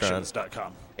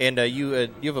 Soulgooseproductions.com. And you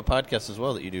have a podcast as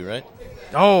well that you do, right?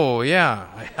 Oh, yeah.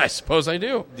 I suppose I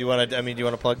do. Do you want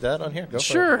to plug that on here? Go for it.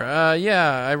 Sure.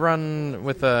 I run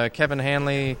with Kevin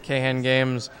Hanley, K-Han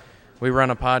Games. We run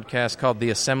a podcast called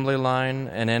The Assembly Line,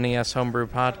 an NES homebrew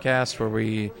podcast where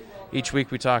each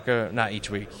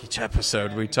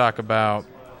episode, we talk about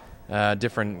a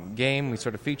different game. We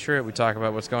sort of feature it. We talk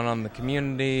about what's going on in the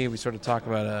community. We sort of talk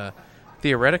about a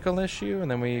theoretical issue,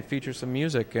 and then we feature some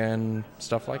music and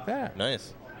stuff like that.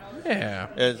 Nice.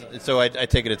 Yeah. So I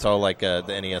take it it's all like the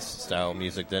NES style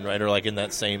music then, right? Or like in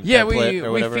that same yeah, template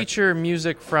or whatever? we feature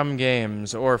music from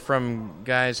games or from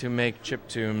guys who make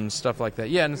chiptunes, stuff like that.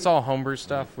 Yeah, and it's all homebrew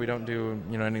stuff. We don't do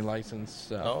any licensed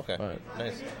stuff. Oh, okay. But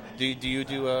nice. Do you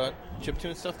do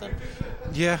chiptune stuff then?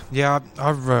 Yeah.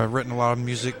 I've written a lot of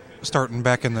music starting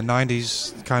back in the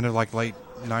 90s, kind of like late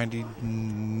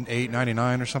 98,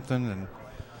 99 or something, and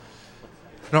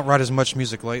I don't write as much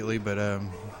music lately, but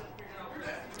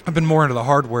I've been more into the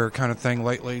hardware kind of thing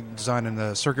lately, designing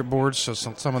the circuit boards, so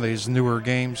some of these newer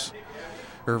games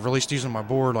are released using my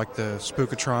board, like the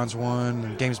Spookatrons one,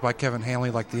 and games by Kevin Hanley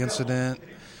like The Incident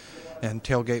and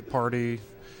Tailgate Party,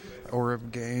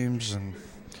 Orib games, and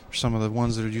some of the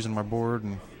ones that are using my board.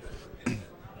 And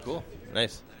cool.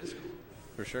 Nice.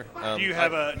 For sure. Do you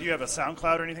have a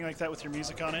SoundCloud or anything like that with your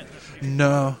music on it?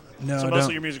 No. So most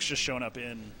of your music's just showing up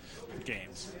in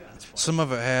games. Some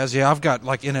of it has, yeah. I've got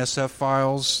like NSF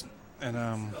files, and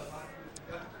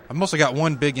I've mostly got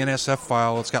one big NSF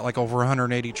file. It's got like over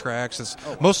 180 tracks. It's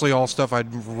mostly all stuff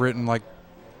I'd written like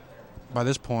by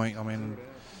this point. I mean,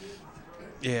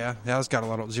 yeah, it's got a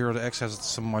lot of 0 to X has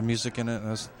some of my music in it.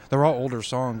 And they're all older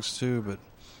songs too, but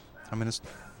I mean it's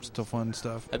still fun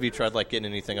stuff. Have you tried getting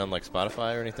anything on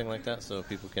Spotify or anything like that, so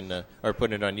people can or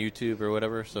putting it on YouTube or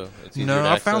whatever? So it's easier to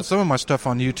I found some of my stuff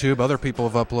on YouTube. Other people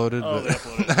have uploaded, but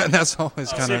that's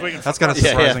always kind of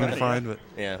surprising to find. But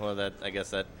yeah, well, I guess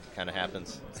that kind of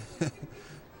happens.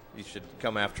 You should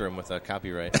come after him with a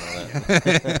copyright and all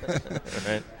that.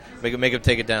 Right? Make him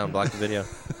take it down. Block the video.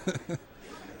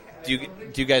 Do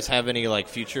you guys have any like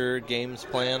future games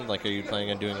planned? Like, are you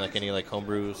planning on doing like any like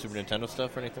homebrew Super Nintendo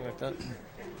stuff or anything like that?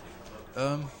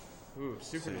 Ooh,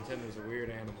 Super Nintendo's a weird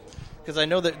animal. Because I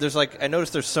know that I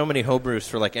noticed there's so many homebrews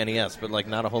for like NES, but like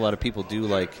not a whole lot of people do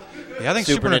like I think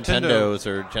Super Nintendos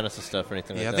or Genesis stuff or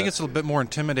anything like that. I think it's a little bit more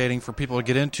intimidating for people to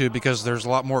get into because there's a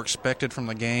lot more expected from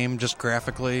the game just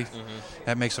graphically. Mm-hmm.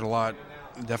 That makes it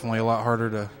definitely a lot harder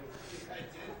to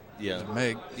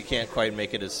make. You can't quite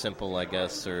make it as simple, I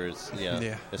guess, or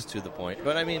as to the point.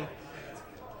 But I mean,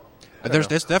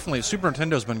 it's definitely Super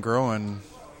Nintendo's been growing.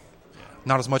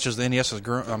 Not as much as the NES has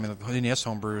grown. I mean, the NES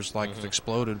homebrews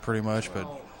exploded pretty much, but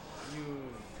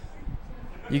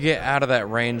you get out of that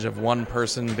range of one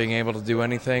person being able to do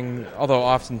anything. Although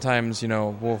oftentimes,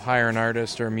 we'll hire an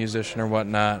artist or a musician or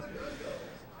whatnot.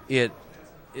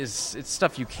 It's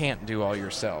stuff you can't do all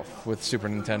yourself with Super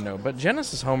Nintendo. But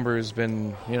Genesis homebrew's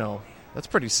been, that's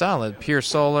pretty solid. Pure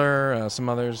Solar, some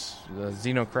others,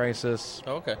 Xenocrisis.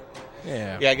 Oh, okay.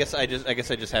 Yeah. Yeah, I guess I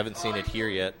just haven't seen it here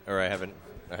yet, or I haven't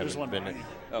There's one been. behind you.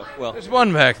 Oh well, there's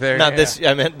one back there. Not this.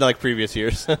 I meant like previous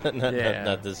years,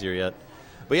 not this year yet.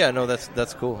 But yeah, no,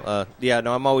 that's cool.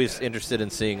 I'm always interested in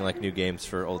seeing like new games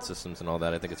for old systems and all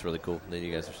that. I think it's really cool that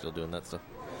you guys are still doing that stuff.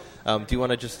 Do you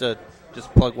want to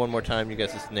just plug one more time you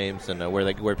guys' names and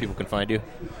where people can find you?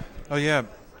 Oh yeah,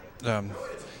 you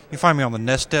can find me on the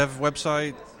NestDev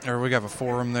website, or we have a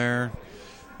forum there,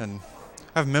 and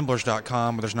I have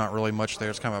Mimblers.com, but there's not really much there.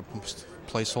 It's kind of a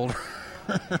placeholder.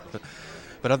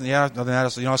 But other than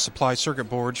that, I supply circuit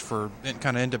boards for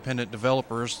kind of independent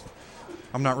developers.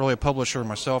 I'm not really a publisher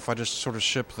myself. I just sort of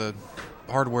ship the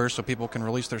hardware so people can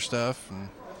release their stuff and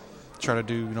try to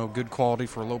do good quality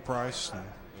for a low price.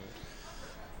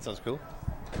 Sounds cool.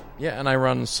 Yeah, and I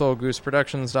run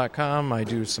SoulGooseProductions.com. I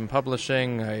do some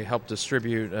publishing. I help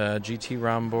distribute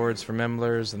GT-ROM boards for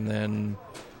Memblers, and then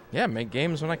make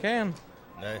games when I can.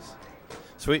 Nice,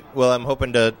 sweet. Well, I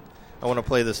want to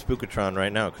play the Spookatron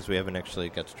right now because we haven't actually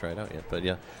got to try it out yet. But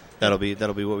yeah, that'll be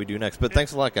what we do next. But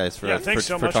thanks a lot, guys, for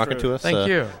talking to us. Thank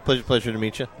you. Pleasure to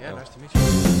meet you. Yeah, nice to meet you.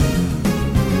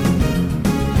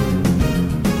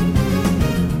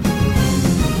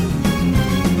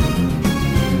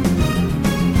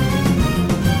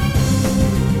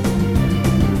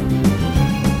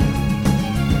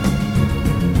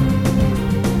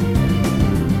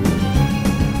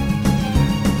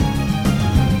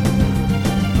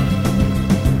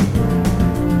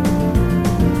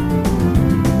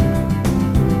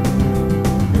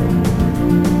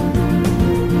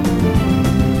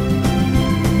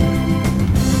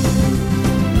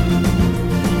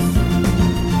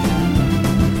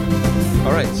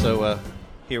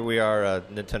 Here we are,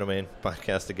 Nintendo Main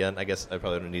podcast again. I guess I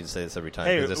probably don't need to say this every time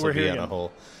because this will be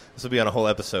on a whole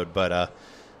episode. But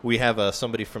we have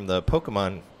somebody from the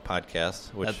Pokemon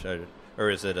podcast, or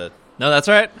is it a? No, that's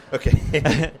right.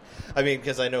 Okay. I mean,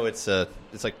 because I know it's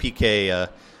like PK.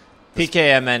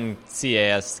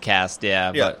 PKMNCAS cast,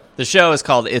 yeah. But the show is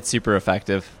called It's Super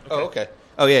Effective. Okay. Oh, okay.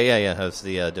 Oh, yeah. Has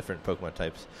the different Pokemon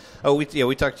types. Oh, we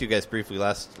talked to you guys briefly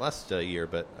last year,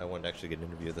 but I wanted to actually get an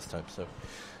interview this time. So,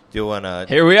 do you want to?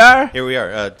 Here we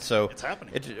are. So it's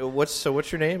happening. What's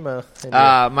your name?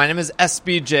 My name is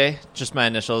SBJ, just my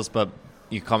initials, but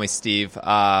you can call me Steve.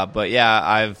 But yeah,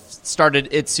 I've started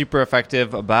It's Super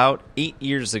Effective about 8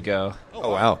 years ago.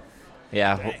 Oh wow.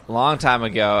 Yeah, a long time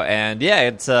ago. And yeah,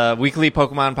 it's a weekly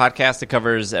Pokemon podcast. It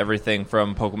covers everything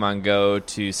from Pokemon Go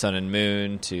to Sun and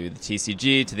Moon to the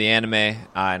TCG to the anime,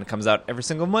 and it comes out every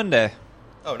single Monday.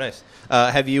 Oh, nice.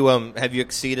 Have you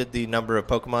exceeded the number of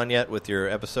Pokemon yet with your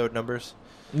episode numbers?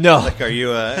 No. Like, are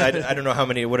you? I don't know how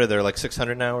many. What are there? Like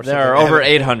 600 now or something? There are over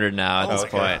 800 now at this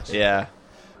okay. point. Yeah.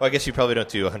 Well, I guess you probably don't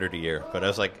do 100 a year, but I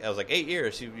was like 8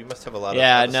 years. You must have a lot of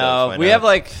episodes. Yeah, no. We have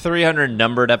like 300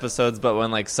 numbered episodes, but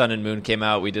when like Sun and Moon came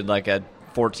out, we did like a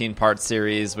 14-part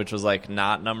series, which was like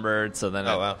not numbered. So then,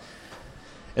 wow,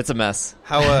 it's a mess.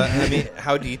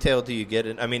 How detailed do you get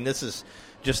in? I mean, this is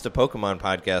just a Pokemon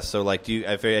podcast, so like,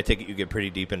 I take it you get pretty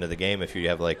deep into the game if you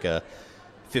have like a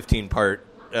 15-part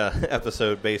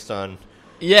episode based on.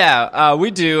 Yeah, we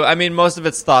do. I mean, most of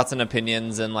it's thoughts and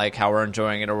opinions and like how we're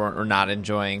enjoying it or we're not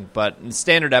enjoying. But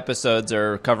standard episodes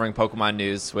are covering Pokemon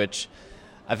news, which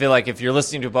I feel like if you're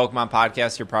listening to a Pokemon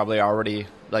podcast, you're probably already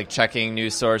like checking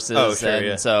news sources. Oh, sure, and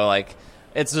yeah. So like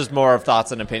it's just more of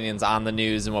thoughts and opinions on the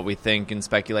news and what we think and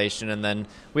speculation. And then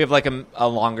we have like a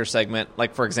longer segment.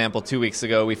 Like, for example, 2 weeks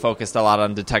ago, we focused a lot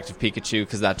on Detective Pikachu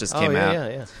because that just came out.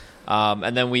 Yeah.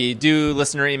 And then we do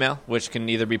listener email, which can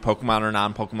either be Pokemon or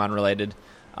non-Pokemon related.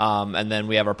 And then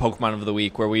we have our Pokemon of the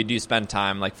Week, where we do spend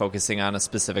time like focusing on a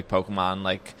specific Pokemon,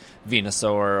 like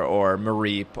Venusaur or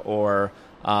Mareep or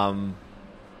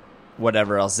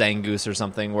whatever else, Zangoose or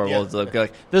something, where we'll look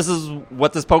like, this is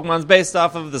what this Pokemon's based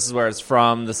off of, this is where it's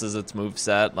from, this is its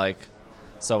moveset, like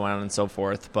so on and so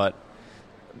forth. But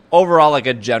overall, like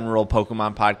a general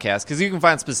Pokemon podcast, because you can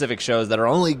find specific shows that are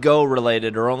only Go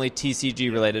related or only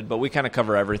TCG related, but we kind of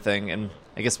cover everything. And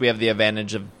I guess we have the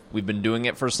advantage of we've been doing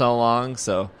it for so long.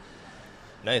 So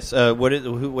nice.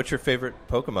 What's your favorite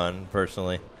Pokemon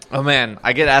personally? Oh man,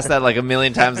 I get asked that like a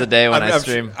million times a day when I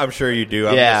stream. I'm sure you do.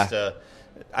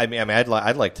 I'd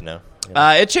like to know.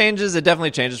 It changes. It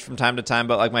definitely changes from time to time.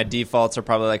 But like my defaults are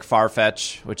probably like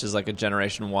Farfetch, which is like a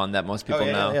Generation 1 that most people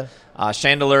know. Yeah.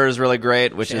 Chandelure is really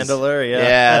great.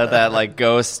 Chandelure, that like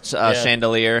ghost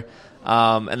chandelier.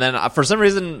 And then for some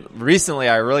reason recently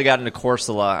I really got into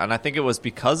Corsola, and I think it was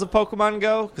because of Pokemon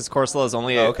Go, because Corsola is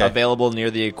only available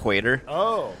near the equator.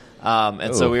 So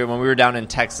when we were down in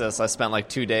Texas, I spent like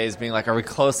 2 days being like, are we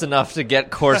close enough to get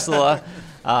Corsola?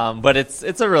 But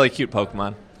it's a really cute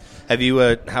Pokemon. Have you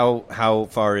how's your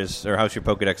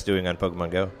Pokedex doing on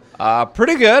Pokemon Go?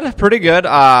 Pretty good.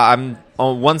 I'm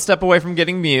one step away from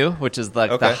getting Mew, which is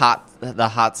like the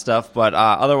hot stuff. But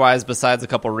otherwise, besides a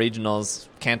couple regionals,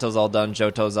 Kanto's all done,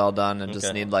 Johto's all done, and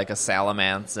just need like a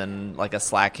Salamence and like a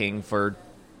Slacking for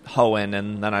Hoenn,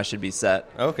 and then I should be set.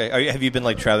 Okay. Have you been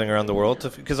like traveling around the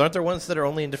world? Because aren't there ones that are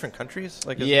only in different countries?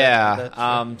 Like,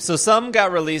 so some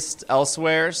got released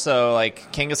elsewhere. So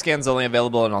like Kangaskhan's only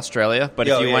available in Australia, but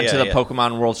if you went to the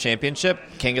Pokemon World Championship,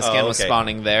 Kangaskhan was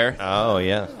spawning there. Oh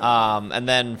yeah. And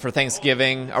then for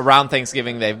around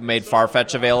Thanksgiving, they've made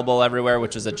Farfetch available everywhere,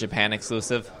 which is a Japan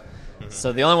exclusive. Mm-hmm.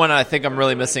 So the only one I think I'm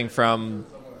really missing from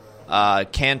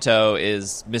Kanto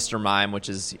is Mr. Mime, which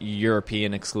is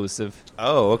European exclusive.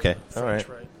 Oh, okay. All right.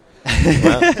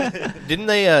 Wow. Didn't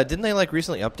they like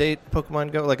recently update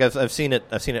Pokemon Go? Like I've seen it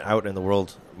out in the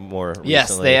world more recently.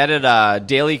 Yes, they added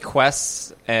daily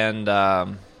quests and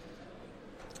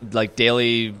like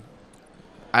daily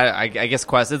I guess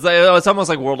quests. It's almost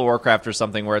like World of Warcraft or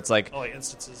something, where it's like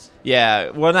instances.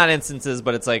 Yeah, well, not instances,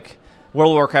 but it's like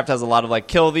World of Warcraft has a lot of like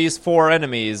kill these 4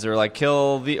 enemies or like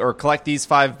collect these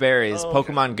 5 berries.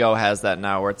 Pokemon Go has that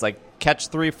now, where it's like catch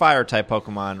 3 fire type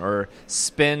Pokemon or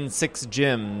spin 6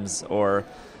 gyms or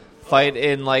fight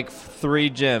in like 3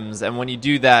 gyms. And when you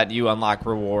do that, you unlock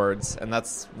rewards. And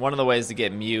that's one of the ways to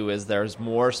get Mew, is there's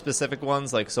more specific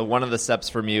ones. Like, so one of the steps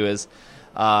for Mew is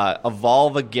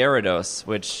evolve a Gyarados,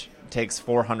 which takes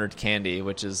 400 candy,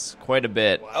 which is quite a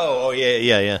bit. Oh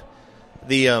yeah.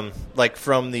 The like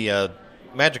from the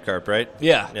Magikarp, right?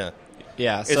 Yeah.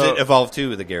 Is it evolved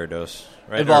to the Gyarados?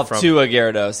 Right? Evolved to a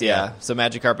Gyarados, yeah. So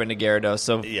Magikarp into Gyarados.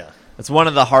 So it's one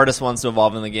of the hardest ones to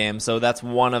evolve in the game. So that's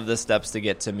one of the steps to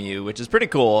get to Mew, which is pretty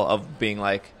cool. Of being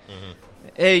like,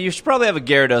 hey, you should probably have a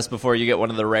Gyarados before you get one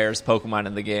of the rarest Pokemon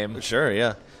in the game. Sure,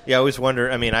 yeah. Yeah, I always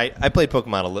wonder. I mean, I played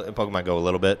Pokemon Go a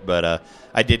little bit, but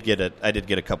I did get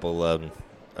a couple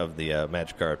of the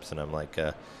Magikarps, and I'm like,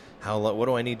 what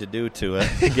do I need to do to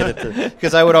get it to?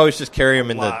 Because I would always just carry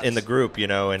them in the group,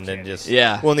 and then just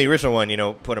Well, in the original one,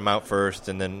 put them out first,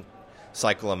 and then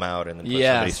cycle them out, and then put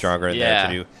somebody stronger in there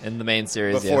to do in the main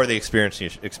series before the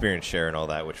experience share and all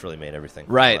that, which really made everything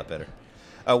a lot better.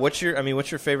 What's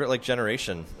your favorite like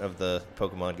generation of the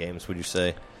Pokemon games? Would you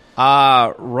say?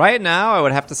 Right now, I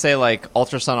would have to say like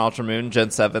Ultra Sun, Ultra Moon,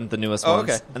 Gen 7, the newest ones.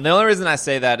 Okay. And the only reason I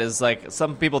say that is like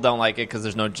some people don't like it because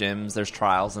there's no gyms, there's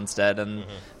trials instead, and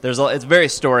it's very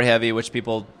story heavy, which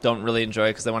people don't really enjoy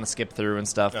because they want to skip through and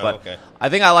stuff. I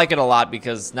think I like it a lot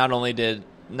because not only did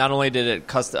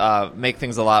it make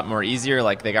things a lot more easier,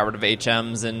 like they got rid of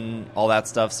HMs and all that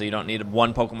stuff, so you don't need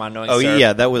one Pokemon knowing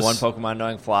Surf, that was one Pokemon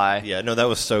knowing Fly. Yeah, no, that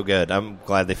was so good. I'm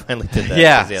glad they finally did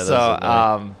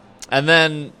that. And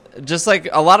then just like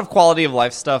a lot of quality of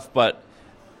life stuff, but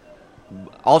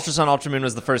Ultra Sun, Ultra Moon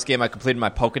was the first game I completed my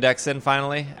Pokedex in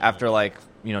finally after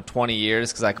 20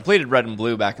 years, because I completed Red and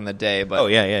Blue back in the day. But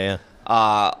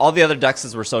all the other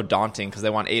dexes were so daunting because they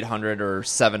want 800 or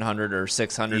 700 or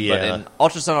 600. Yeah. But in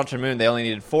Ultra Sun, Ultra Moon, they only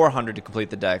needed 400 to complete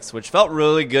the dex, which felt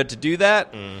really good to do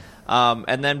that.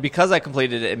 And then because I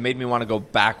completed it, it made me want to go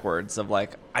backwards of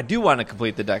like, I do want to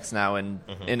complete the dex now in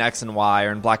X and Y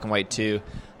or in Black and White too.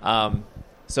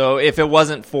 So if it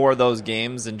wasn't for those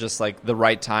games and just like the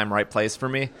right time, right place for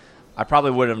me, I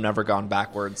probably would have never gone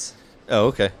backwards. Oh,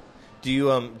 okay. Do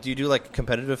you do like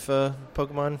competitive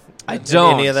Pokemon? I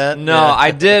don't. Any of that? No, yeah.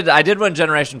 I did when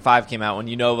Generation 5 came out, when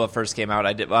Unova first came out.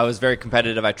 I was very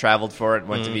competitive. I traveled for it,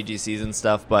 went to VGCs and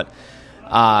stuff, but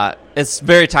it's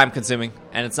very time consuming,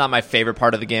 and it's not my favorite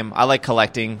part of the game. I like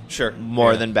collecting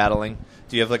more than battling.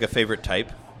 Do you have like a favorite type?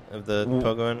 of the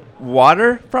Pokemon?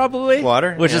 Water, probably.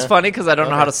 Water? Which is funny because I don't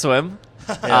know how to swim.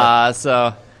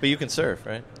 So. But you can surf,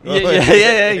 right?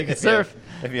 Yeah, you can surf.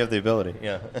 If you have the ability,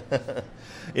 yeah.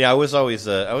 Yeah, I was always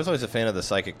a fan of the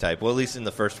psychic type. Well, at least in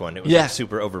the first one, it was like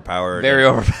super overpowered. Very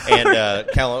overpowered.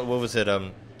 And what was it?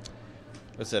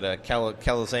 Was it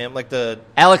Calazam? Like the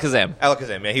Alakazam.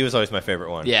 Alakazam. Yeah, he was always my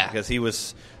favorite one. Yeah, because he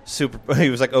was super.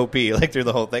 He was like OP, like through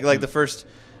the whole thing. Like the first,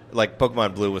 like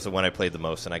Pokemon Blue was the one I played the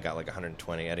most, and I got like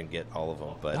 120. I didn't get all of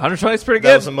them, but 120 is pretty good.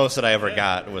 That was the most that I ever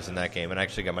got was in that game, and I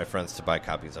actually got my friends to buy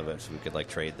copies of it so we could like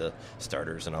trade the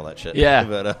starters and all that shit. Yeah,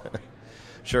 but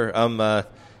sure.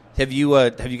 Have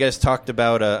you guys talked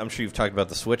about? I'm sure you've talked about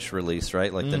the Switch release,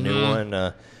 right? Like the new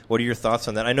one. What are your thoughts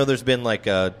on that? I know there's been like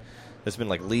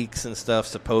leaks and stuff,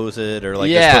 supposed, or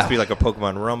like there's supposed to be like a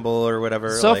Pokemon Rumble or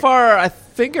whatever. So far, I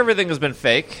think everything has been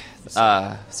fake.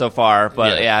 So far,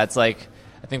 but it's like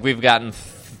I think we've gotten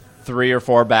 3 or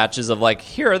 4 batches of like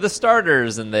here are the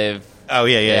starters, and they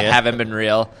haven't been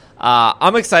real.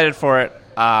 I'm excited for it.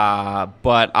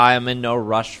 But I am in no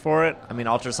rush for it. I mean,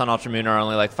 Ultra Sun, Ultra Moon are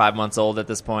only like 5 months old at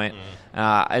this point.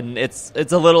 And it's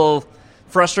a little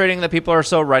frustrating that people are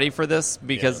so ready for this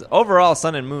because overall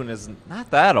Sun and Moon is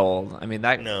not that old. I mean,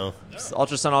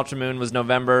 Ultra Sun, Ultra Moon was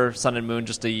November, Sun and Moon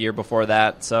just a year before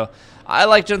that. So I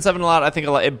like Gen 7 a lot. I think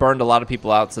it burned a lot of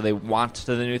people out, so they want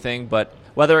the new thing. But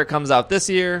whether it comes out this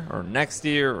year or next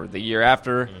year or the year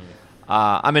after,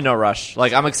 I'm in no rush.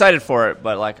 Like, I'm excited for it,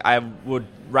 but like I would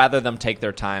rather them take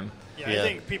their time. Yeah, I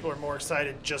think people are more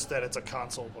excited just that it's a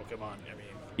console Pokemon. I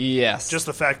mean, yes, just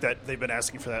the fact that they've been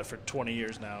asking for that for 20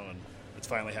 years now, and it's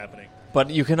finally happening. But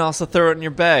you can also throw it in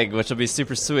your bag, which will be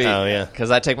super sweet. Oh, yeah.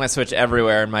 Because I take my Switch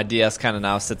everywhere, and my DS kind of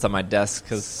now sits on my desk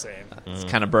because it's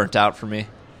kind of burnt out for me.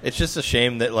 It's just a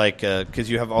shame that, like, because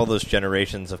you have all those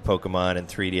generations of Pokemon and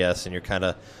 3DS, and you're kind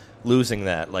of losing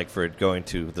that, like, for it going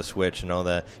to the Switch and all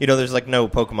that. You know, there's, like, no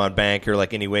Pokemon Bank or,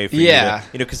 like, any way for you to,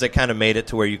 you know, because they kind of made it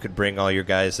to where you could bring all your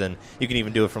guys in. You can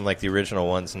even do it from, like, the original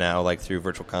ones now, like, through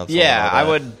Virtual Console. Yeah,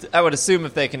 I would assume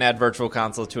if they can add Virtual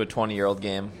Console to a 20-year-old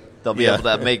game, they'll be able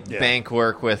to make Bank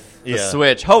work with the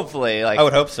Switch, hopefully. Like, I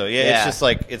would hope so. Yeah, it's just,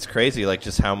 like, it's crazy, like,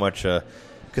 just how much...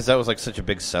 because that was like such a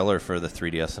big seller for the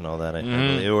 3DS and all that.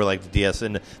 Or like the DS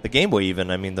and the Game Boy even.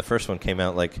 I mean, the first one came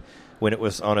out like when it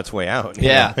was on its way out.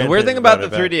 Yeah, the weird thing about the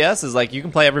 3DS is like you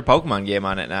can play every Pokemon game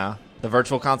on it now. The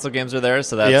Virtual Console games are there,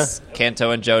 so that's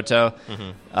Kanto and Johto.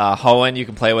 Hoenn you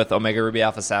can play with Omega Ruby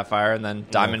Alpha Sapphire, and then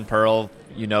Diamond Pearl,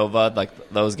 Unova, like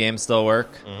those games still work.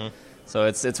 So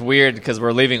it's weird because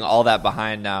we're leaving all that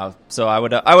behind now. So I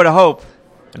would hope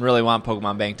and really want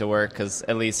Pokemon Bank to work because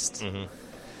at least...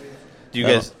 Do you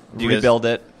guys rebuild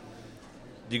it?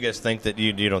 Do you guys think that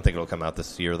you don't think it'll come out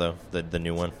this year though? The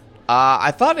new one.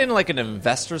 I thought in like an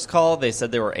investors call they said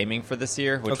they were aiming for this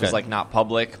year, which was like not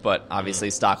public, but obviously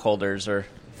stockholders are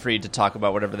free to talk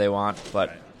about whatever they want.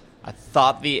 But I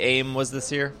thought the aim was this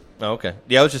year. Oh, okay.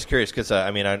 Yeah, I was just curious because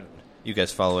I mean, you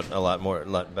guys follow it a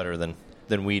lot better than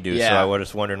we do. Yeah. So I was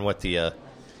just wondering what the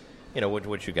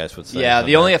what you guys would say. Yeah,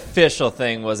 the only official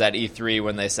thing was at E3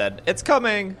 when they said it's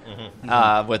coming,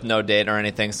 with no date or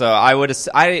anything. So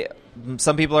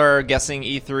some people are guessing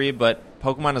E3, but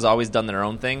Pokemon has always done their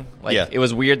own thing. Like it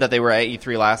was weird that they were at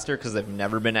E3 last year because they've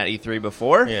never been at E3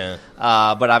 before. Yeah.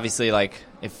 But obviously, like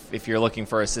if you're looking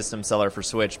for a system seller for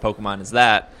Switch, Pokemon is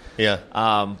that. Yeah.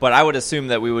 But I would assume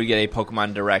that we would get a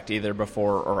Pokemon Direct either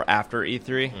before or after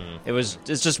E3.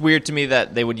 It's just weird to me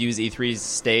that they would use E3's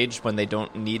stage when they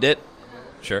don't need it.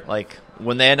 Sure. Like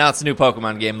when they announce a new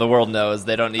Pokemon game, the world knows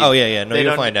they don't need. Oh yeah. No,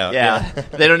 you'll find out. Yeah.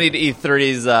 They don't need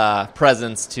E3's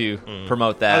presence to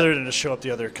promote that. Other than to show up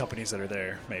the other companies that are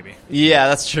there, maybe. Yeah,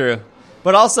 that's true.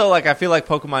 But also, like, I feel like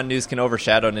Pokemon news can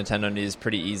overshadow Nintendo news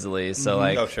pretty easily. So,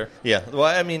 like, oh sure. Yeah. Well,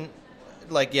 I mean.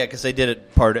 Like, yeah, because they did it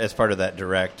as part of that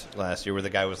Direct last year where the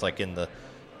guy was, like, in the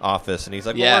office, and he's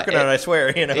like, we're working on it, I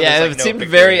swear. You know, yeah, it seemed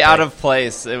very out of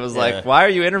place. It was like, why are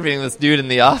you interviewing this dude in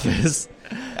the office?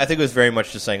 I think it was very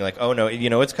much just saying, like, oh, no,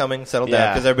 it's coming, settle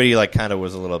down, because everybody, like, kind of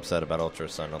was a little upset about Ultra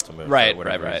Sun, Ultra Moon. Right.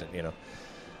 Reason, you know.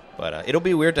 But it'll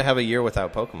be weird to have a year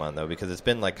without Pokemon, though, because it's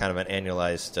been, like, kind of an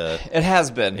annualized... it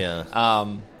has been. Yeah.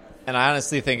 And I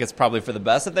honestly think it's probably for the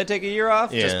best if they take a year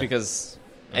off, just because...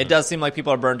 It does seem like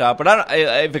people are burned out, but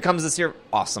if it comes this year,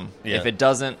 awesome. Yeah. If it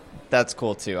doesn't, that's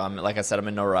cool too. Like I said, I'm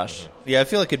in no rush. Yeah, I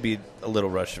feel like it'd be a little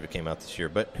rushed if it came out this year,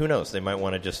 but who knows? They might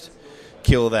want to just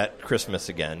kill that Christmas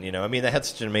again. You know, I mean, they had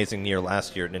such an amazing year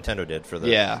last year. Nintendo did for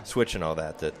the Switch and all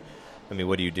that. That, I mean,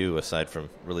 what do you do aside from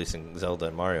releasing Zelda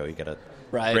and Mario? You got to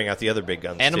bring out the other big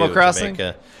guns. Animal Crossing.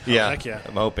 Heck yeah,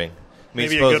 I'm hoping. I mean,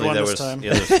 maybe a good one this time.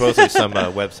 There's supposedly some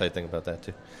website thing about that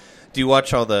too. Do you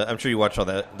watch all the? I'm sure you watch all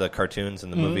the cartoons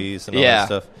and the movies and all that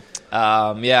stuff.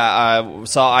 I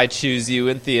saw I Choose You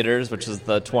in theaters, which is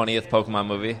the 20th Pokemon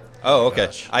movie. Oh,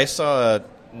 okay. I saw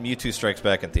Mewtwo Strikes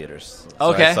Back in theaters.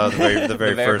 So Okay. I saw the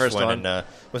very, first one. one. And,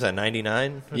 was that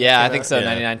 99? Yeah, I think so.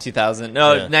 99, 2000.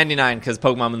 No, 99 because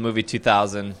Pokemon the movie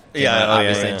 2000. Came out,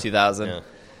 obviously in 2000.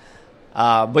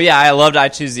 Yeah. But yeah, I loved I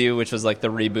Choose You, which was like the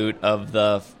reboot of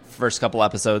the first couple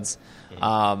episodes.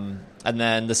 And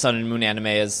then the Sun and Moon anime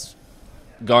is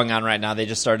going on right now. They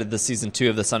just started the season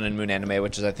 2 of the Sun and Moon anime,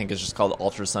 which I think is just called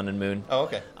Ultra Sun and Moon. Oh,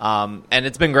 okay. And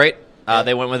it's been great.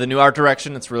 They went with a new art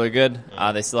direction. It's really good.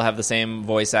 They still have the same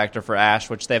voice actor for Ash,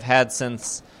 which they've had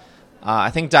since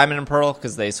I think Diamond and Pearl,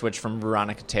 because they switched from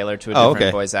Veronica Taylor to a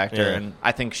different voice actor, and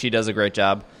I think she does a great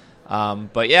job.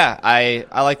 But yeah, I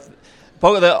like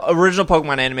the original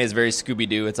Pokemon anime is very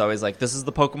Scooby-Doo. It's always like, this is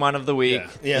the Pokemon of the week.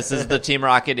 Yeah. This is the Team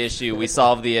Rocket issue. We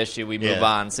solve the issue. We move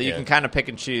on. So you can kind of pick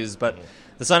and choose, but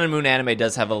the Sun and Moon anime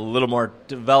does have a little more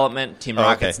development. Team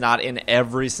Rocket's not in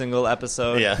every single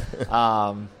episode. Yeah.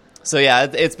 So yeah,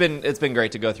 it's been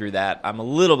great to go through that. I'm a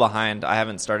little behind. I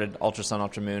haven't started Ultra Sun,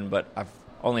 Ultra Moon, but I've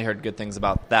only heard good things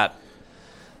about that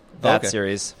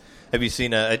series. Have you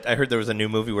seen? I heard there was a new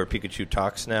movie where Pikachu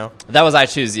talks now. That was I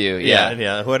Choose You. Yeah.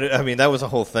 That was a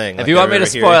whole thing. If you want me to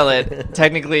spoil it,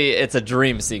 technically it's a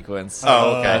dream sequence.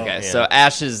 Oh, okay. Okay. Yeah. So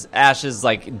Ash is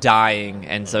like dying,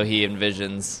 and so he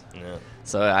envisions. Yeah.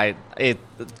 So it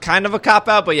kind of a cop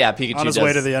out, but yeah, Pikachu on his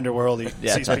way to the underworld, he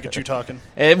sees Pikachu talking.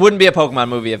 It wouldn't be a Pokemon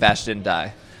movie if Ash didn't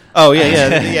die. Oh yeah.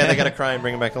 They got to cry and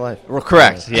bring him back to life. Well,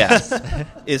 correct. Yes.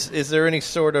 Is there any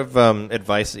sort of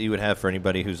advice that you would have for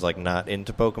anybody who's like not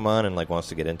into Pokemon and like wants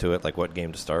to get into it? Like what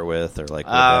game to start with, or like?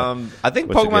 I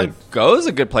think Pokemon Go is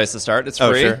a good place to start. It's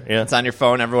free. Sure, yeah. It's on your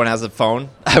phone. Everyone has a phone,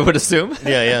 I would assume.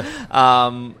 Yeah.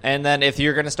 And then if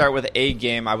you're going to start with a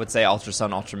game, I would say Ultra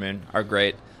Sun, Ultra Moon are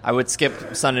great. I would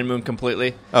skip Sun and Moon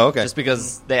completely. Oh, okay. Just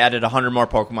because they added 100 more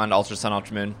Pokemon to Ultra Sun,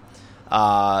 Ultra Moon.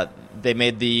 They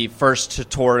made the first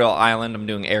tutorial island, I'm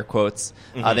doing air quotes,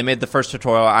 they made the first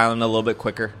tutorial island a little bit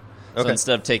quicker. So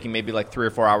instead of taking maybe like 3 or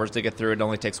 4 hours to get through, it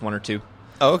only takes 1 or 2.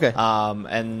 Oh, okay.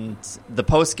 And the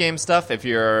post-game stuff, if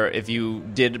you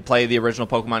did play the original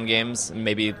Pokemon games and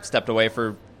maybe stepped away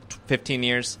for 15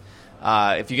 years,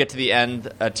 if you get to the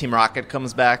end, Team Rocket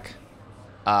comes back.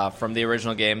 From the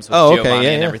original games with Giovanni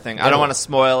and everything. I don't want to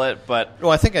spoil it, but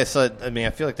well, I think I saw. I mean, I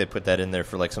feel like they put that in there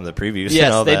for like some of the previews. Yes,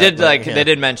 and all they that, did. They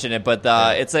did mention it, but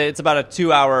it's about a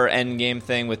 2-hour end game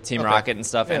thing with Team Rocket and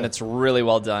stuff, and it's really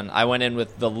well done. I went in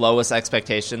with the lowest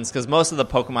expectations because most of the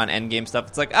Pokemon end game stuff,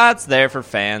 it's like it's there for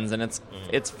fans and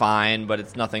it's fine, but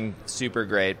it's nothing super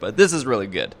great. But this is really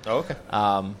good. Oh, okay.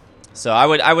 So I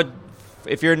would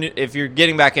if you're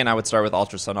getting back in, I would start with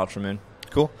Ultra Sun, Ultra Moon.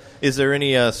 Cool. Is there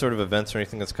any sort of events or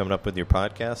anything that's coming up with your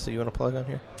podcast that you want to plug on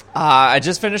here? I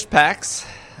just finished PAX.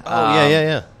 Oh,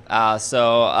 yeah.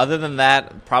 So other than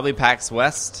that, probably PAX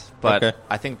West, but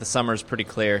I think the summer's pretty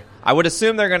clear. I would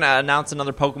assume they're going to announce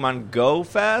another Pokemon Go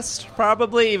Fest,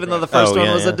 probably, even though the first one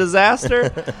was a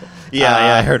disaster.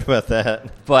 I heard about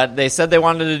that. But they said they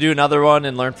wanted to do another one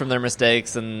and learn from their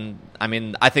mistakes. And, I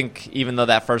mean, I think even though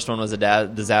that first one was a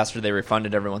disaster, they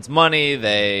refunded everyone's money.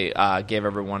 They gave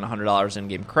everyone $100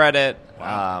 in-game credit.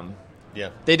 Wow.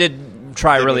 They did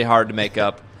try really hard to make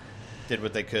up. Did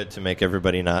what they could to make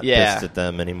everybody not pissed at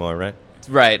them anymore, right?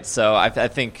 Right. So I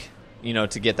think,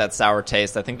 to get that sour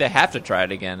taste, I think they have to try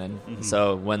it again. And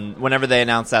so whenever they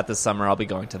announce that this summer, I'll be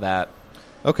going to that.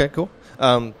 Okay, cool.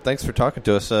 Thanks for talking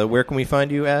to us. Where can we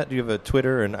find you at? Do you have a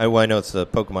Twitter? And I know it's a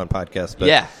Pokemon podcast,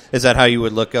 but is that how you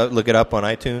would look it up on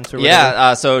iTunes or whatever?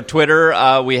 Yeah, so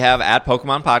Twitter, we have at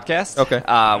Pokemon Podcast. Okay.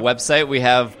 Website, we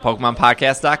have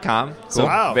PokemonPodcast.com. So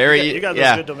wow, you got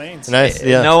those good domains. Nice,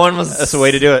 yeah. No one was... That's the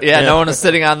way to do it. Yeah, no one was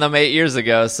sitting on them 8 years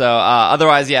ago. So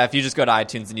otherwise, if you just go to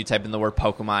iTunes and you type in the word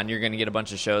Pokemon, you're going to get a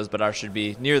bunch of shows, but ours should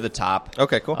be near the top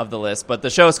of the list. But the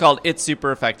show is called It's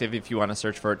Super Effective if you want to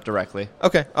search for it directly.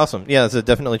 Okay, awesome. Yeah, so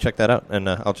definitely check that out, and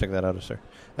I'll check that out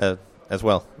as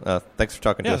well. Thanks for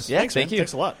talking to us. Yeah, thank you.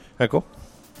 Thanks a lot. All right, cool.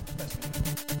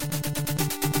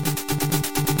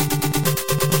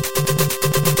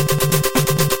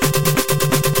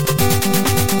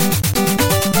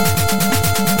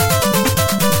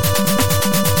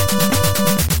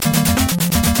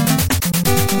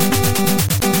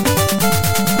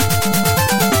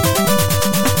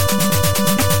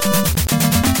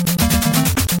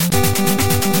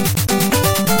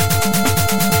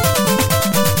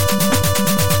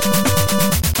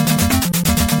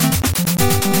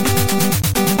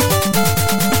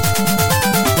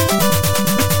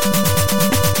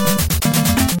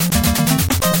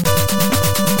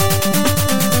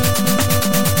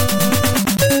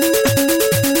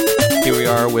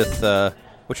 are with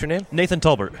what's your name? Nathan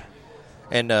Tolbert.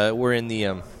 And we're in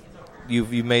the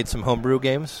you've made some homebrew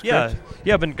games. Yeah, correct?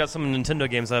 yeah. I've got some Nintendo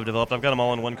games that I've developed. I've got them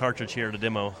all in one cartridge here to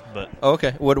demo. But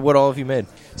okay, what all have you made?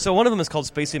 So one of them is called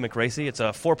Spacey McRacy. It's a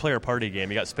 4-player party game.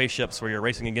 You got spaceships where you're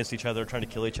racing against each other, trying to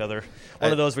kill each other.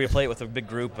 One of those where you play it with a big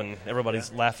group and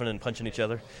everybody's laughing and punching each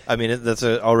other. I mean, that's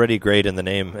already great in the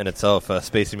name in itself,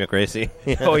 Spacey McRacy.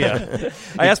 Oh yeah.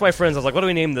 I asked my friends. I was like, "What do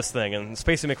we name this thing?" And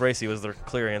Spacey McRacy was their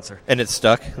clear answer. And it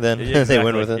stuck. Then Yeah, exactly. they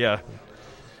went with it. Yeah.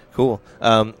 Cool.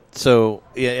 So,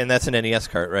 yeah, and that's an NES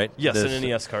cart, right? Yes, an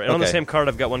NES cart. And on the same cart,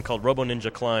 I've got one called Robo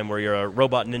Ninja Climb, where you're a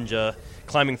robot ninja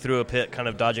climbing through a pit, kind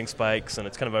of dodging spikes, and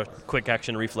it's kind of a quick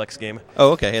action reflex game.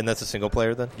 Oh, okay, and that's a single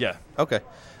player then? Yeah. Okay.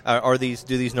 Do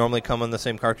these normally come on the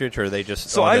same cartridge, or are they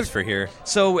just this for here?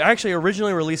 So I actually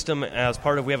originally released them as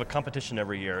part of, we have a competition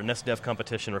every year, a NES Dev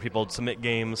competition, where people submit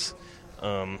games,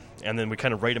 and then we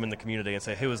kind of rate them in the community and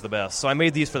say, who is the best? So I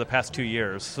made these for the past 2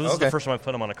 years. So this is the first time I've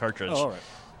put them on a cartridge. Oh, all right.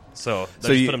 So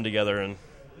you put them together. And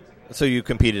so you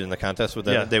competed in the contest with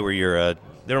them? Yeah. They were your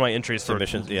they were my entries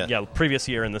submissions, for previous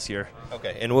year and this year.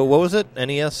 Okay. And what was it?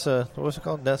 NES? What was it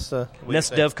called? NES? NES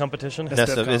Dev competition.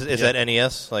 NES Dev. Is that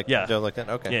NES? Like Dev like that?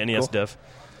 Okay. Yeah, NES Dev.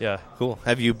 Yeah. Cool.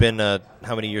 Have you been?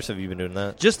 How many years have you been doing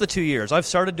that? Just the 2 years. I've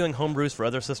started doing homebrews for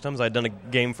other systems. I'd done a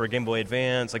game for Game Boy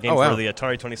Advance, a game for the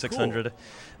Atari 2600,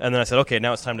 and then I said, okay,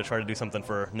 now it's time to try to do something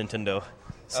for Nintendo.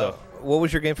 So, what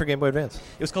was your game for Game Boy Advance?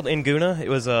 It was called Anguna. It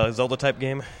was a Zelda-type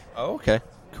game. Oh, okay.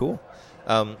 Cool.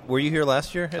 Were you here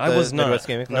last year? I was not. Midwest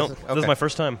Gaming Classic? Nope. This was my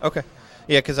first time. Okay.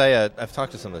 Yeah, because I've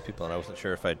talked to some of the people, and I wasn't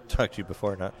sure if I'd talked to you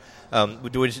before or not.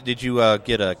 Did you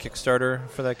get a Kickstarter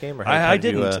for that game? Or I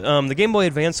didn't. The Game Boy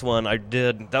Advance one I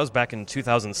did, that was back in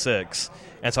 2006.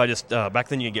 And so I just, back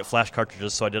then you could get flash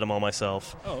cartridges, so I did them all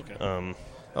myself. Oh, okay.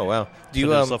 Oh, wow. Do you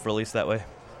self-release that way?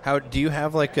 How do you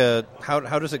have like how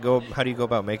does it go? How do you go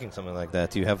about making something like that?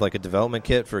 Do you have like a development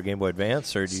kit for Game Boy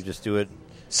Advance, or do you just do it?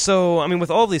 So, I mean, with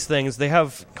all these things, they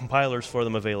have compilers for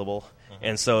them available.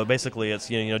 And so basically it's,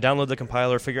 download the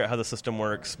compiler, figure out how the system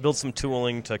works, build some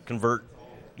tooling to convert,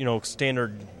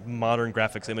 standard modern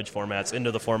graphics image formats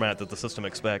into the format that the system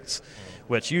expects,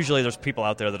 which usually there's people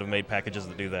out there that have made packages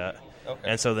that do that. Okay.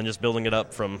 And so then just building it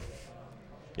up from,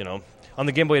 on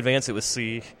the Game Boy Advance it was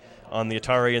C. On the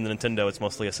Atari and the Nintendo, it's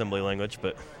mostly assembly language.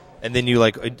 But and then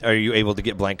are you able to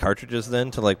get blank cartridges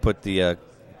then to put the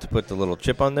little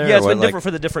chip on there? Yeah, it's been different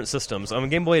for the different systems. On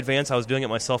Game Boy Advance, I was doing it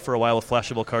myself for a while with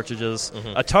flashable cartridges.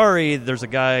 Mm-hmm. Atari, there's a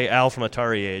guy, Al from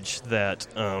Atari Age, that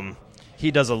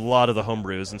he does a lot of the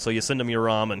homebrews, and so you send him your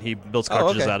ROM, and he builds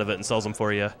cartridges out of it and sells them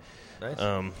for you. Nice.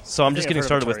 So I'm just getting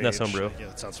started with NES Homebrew. Yeah,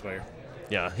 that sounds familiar.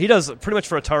 Yeah, he does pretty much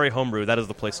for Atari Homebrew. That is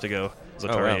the place to go, is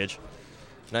Atari Age.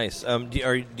 Nice.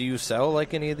 Do you sell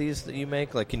like any of these that you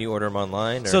make? Like, can you order them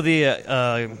online? Or? So the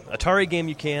Atari game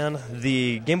you can.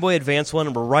 The Game Boy Advance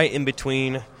one, we're right in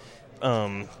between.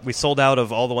 We sold out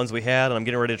of all the ones we had, and I'm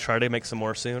getting ready to try to make some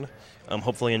more soon,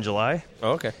 hopefully in July.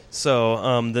 Oh, okay. So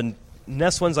the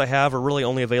NES ones I have are really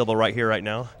only available right here, right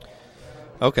now.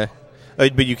 Okay.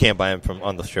 But you can't buy them from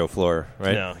on the show floor,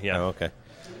 right? No, yeah. Oh, okay.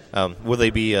 Will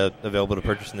they be available to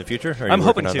purchase in the future? I'm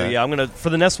hoping to. Yeah, I'm gonna for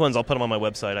the NES ones. I'll put them on my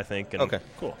website, I think. And okay,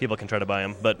 cool. People can try to buy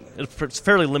them, but it's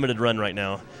fairly limited run right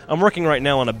now. I'm working right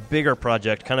now on a bigger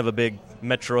project, kind of a big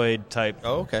Metroid type,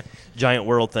 giant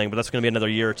world thing. But that's going to be another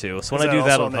year or two. So when I do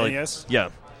that, I'll probably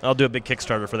I'll do a big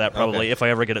Kickstarter for that probably if I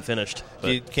ever get it finished.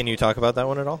 Can you talk about that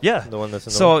one at all? Yeah, the one that's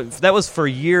in so that was for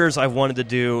years. I've wanted to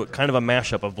do kind of a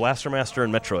mashup of Blaster Master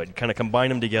and Metroid, kind of combine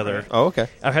them together. Oh, okay.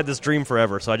 I've had this dream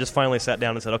forever, so I just finally sat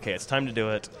down and said, okay, it's time to do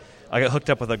it. I got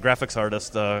hooked up with a graphics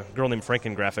artist, a girl named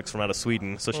Franken Graphics from out of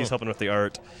Sweden, so she's helping with the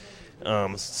art.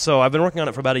 So I've been working on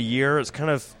it for about a year. It's kind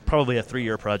of probably a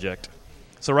 3-year project.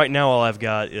 So right now all I've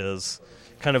got is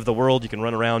kind of the world you can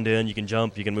run around in, you can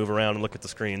jump, you can move around and look at the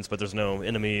screens, but there's no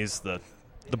enemies. The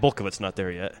bulk of it's not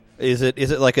there yet. Is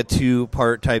it like a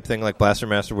 2-part type thing like Blaster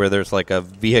Master where there's like a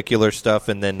vehicular stuff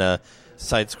and then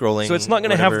side-scrolling? So it's not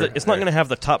going to have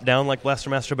the top down like Blaster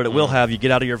Master, but it will have you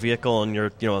get out of your vehicle and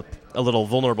you're a little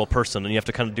vulnerable person, and you have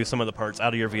to kind of do some of the parts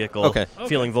out of your vehicle,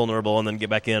 feeling vulnerable, and then get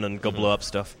back in and go blow up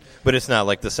stuff. But it's not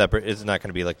like the separate. It's not going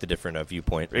to be like the different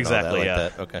viewpoint. Exactly. And all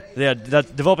that, like that. Okay. Yeah,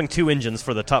 developing 2 engines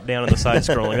for the top down and the side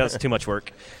scrolling. That's too much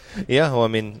work. Yeah. Well, I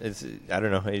mean, I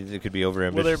don't know. It could be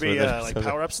overambitious. Will there be like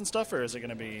power ups and stuff, or is it going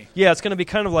to be? Yeah, it's going to be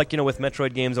kind of like with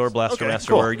Metroid games or Blaster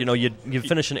Master, where you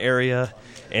finish an area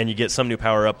and you get some new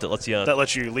power up that lets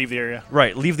you leave the area.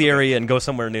 Right, leave the area and go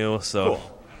somewhere new. So.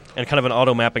 Cool. And kind of an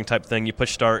auto-mapping type thing. You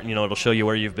push start, and, it'll show you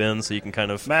where you've been, so you can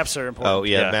kind of... Maps are important. Oh,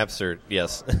 yeah. Maps are,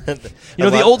 yes.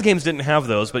 the old games didn't have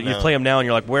those, but you play them now, and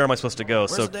you're like, where am I supposed to go?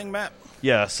 Where's the dang map?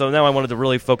 Yeah, so now I wanted to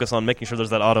really focus on making sure there's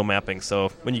that auto mapping. So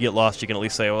when you get lost, you can at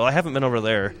least say, "Well, I haven't been over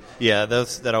there." Yeah,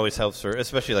 that always helps for,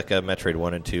 especially like a Metroid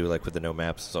 1 and 2, like with the no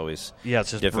maps. It's always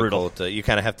it's just difficult. brutal. You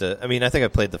kind of have to. I mean, I think I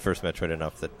played the first Metroid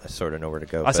enough that I sort of know where to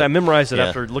go. I memorized it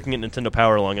after looking at Nintendo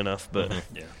Power long enough, but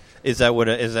yeah. Is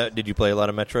that? Did you play a lot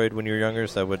of Metroid when you were younger?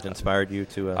 Is that what inspired you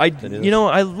to? I do this?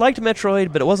 I liked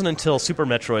Metroid, but it wasn't until Super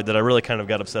Metroid that I really kind of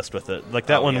got obsessed with it. Like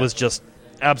that one was just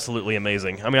absolutely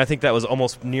amazing. I mean, I think that was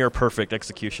almost near perfect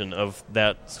execution of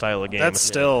that style of game. That's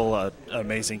still an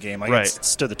amazing game. Like, Right. It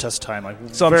stood the test of time. Like,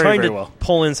 So I'm very, trying very to well.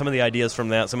 pull in some of the ideas from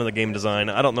that, some of the game design.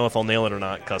 I don't know if I'll nail it or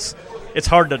not because it's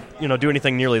hard to do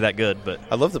anything nearly that good. But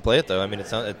I love to play it though. I mean, it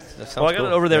sounds well, I got cool.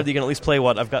 it over there that you can at least play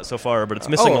what I've got so far, but it's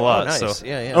missing a lot. nice. So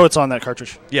Yeah. Oh, it's on that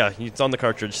cartridge. yeah, it's on the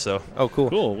cartridge. So Oh, cool.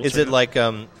 Cool. We'll Is check it it like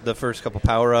the first couple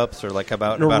power ups, or like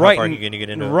about No, how right far n- are you going to get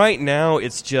into it? Right now,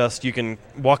 it's just you can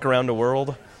walk around a world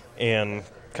and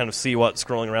kind of see what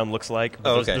scrolling around looks like. But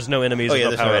Oh, there's- okay. there's no enemies. Oh, yeah,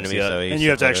 there's there's no no power-ups enemies, yet. so And you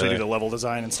have to actually do the level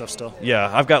design and stuff still. Yeah,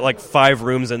 I've got like 5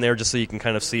 rooms in there just so you can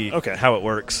kind of see how it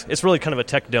works. It's really kind of a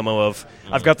tech demo of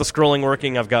I've got the scrolling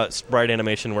working, I've got sprite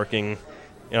animation working,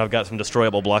 I've got some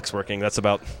destroyable blocks working. That's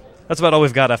about all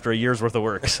we've got after a year's worth of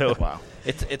work. So Wow.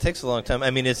 It takes a long time. I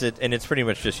mean, and it's pretty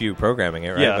much just you programming it,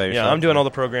 right? yeah, by yeah, yourself? I'm doing all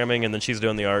the programming and then she's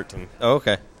doing the art and Oh,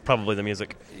 okay. probably the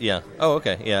music. Yeah. Oh,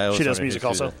 okay. Yeah. I was She does wondering music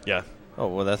who's also? Yeah, Oh,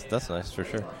 well, that's nice for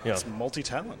sure. yeah. It's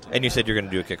multi-talent. And you said you're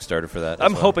going to do a Kickstarter for that. as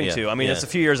I'm well. hoping Yeah. to. I mean, Yeah. it's a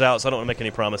few years out, so I don't want to make any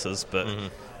promises, but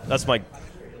that's my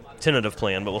tentative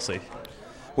plan. But we'll see.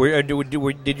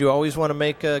 Did you always want to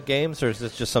make games, or is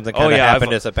this just something Oh, kind of yeah, happened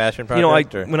I've- as a passion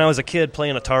project? or? When I was a kid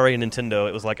playing Atari and Nintendo,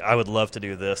 it was like I would love to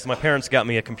do this. My parents got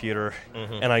me a computer,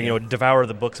 and I devour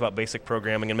the books about basic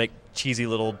programming and make cheesy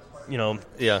little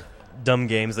Yeah. dumb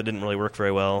games that didn't really work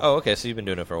very well. Oh, okay. So you've been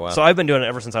doing it for a while. So I've been doing it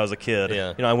ever since I was a kid.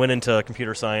 Yeah. I went into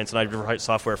computer science and I write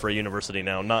software for a university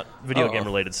now, not video game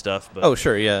related stuff. But oh,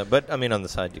 sure, yeah. But I mean, on the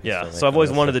side, you can yeah. still make So I've always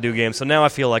all that wanted stuff. to do games. So now I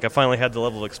feel like I finally had the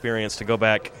level of experience to go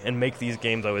back and make these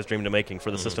games I always dreamed of making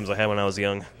for the systems I had when I was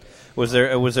young. Was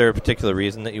there a particular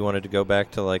reason that you wanted to go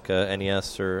back to like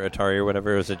NES or Atari or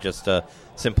whatever? Was it just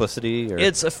simplicity? Or?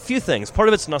 It's a few things. Part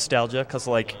of it's nostalgia because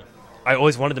like I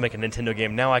always wanted to make a Nintendo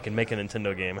game. Now I can make a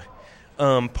Nintendo game.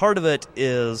 Part of it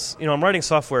is, I'm writing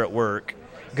software at work.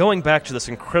 Going back to this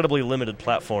incredibly limited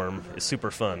platform is super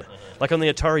fun. Like on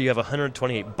the Atari, you have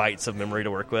 128 bytes of memory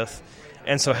to work with.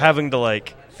 And so having to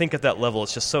like think at that level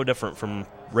is just so different from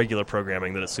regular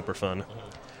programming that it's super fun.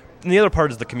 And the other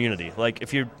part is the community. Like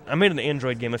I made an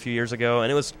Android game a few years ago,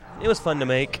 and it was fun to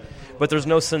make, but there's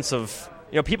no sense of,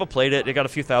 people played it, it got a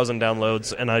few thousand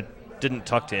downloads, and I didn't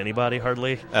talk to anybody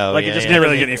hardly. Oh, Like, yeah, you just yeah. didn't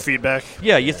really get any feedback.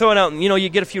 Yeah, you throw it out and, you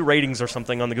get a few ratings or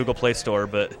something on the Google Play Store,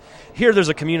 but here there's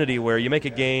a community where you make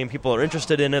a game, people are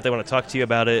interested in it, they want to talk to you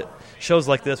about it. Shows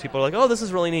like this, people are like, oh, this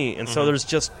is really neat. And so there's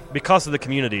just, because of the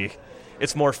community,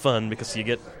 it's more fun because you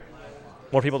get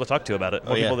more people to talk to about it,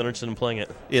 more yeah. people that are interested in playing it.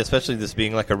 Yeah, especially this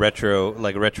being like a retro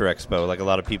expo. Like a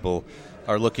lot of people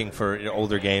are looking for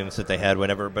older games that they had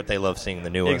whenever, but they love seeing the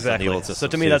new ones. Exactly. And the old So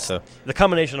systems to me, too, that's so. the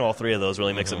combination of all three of those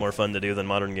really makes it more fun to do than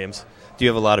modern games. Do you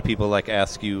have a lot of people like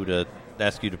ask you to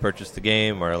purchase the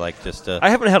game, or like just? I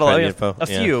haven't had a try lot, the info? a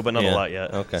few, but not a lot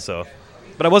yet. Okay. So,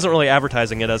 but I wasn't really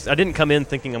advertising it as I didn't come in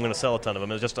thinking I'm going to sell a ton of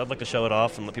them. It was just I'd like to show it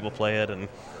off and let people play it. And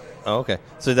Oh, okay.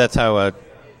 So that's how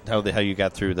you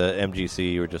got through the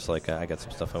MGC. You were just like, I got some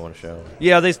stuff I want to show.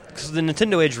 yeah, cause the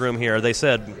Nintendo Age room here, they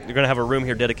said you're going to have a room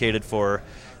here dedicated for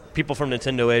people from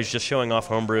Nintendo Age, just showing off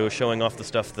homebrew, showing off the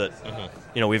stuff that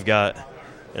we've got,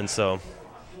 and so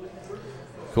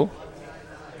Cool.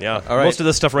 yeah, All right. most of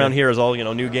this stuff around here is all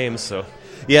new games. So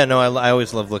Yeah, no, I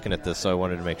always love looking at this, so I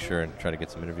wanted to make sure and try to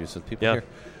get some interviews with people here.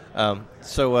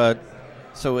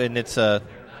 So and it's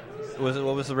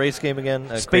what was the race game again?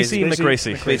 Spacey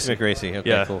McRacy. Spacey McRacy. Okay,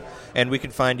 Yeah. cool. And we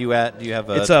can find you at. Do you have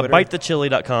a? it's Twitter?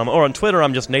 bitethechili.com, or on Twitter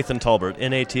I'm just Nathan Talbert,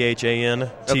 NATHAN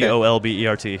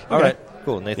All right,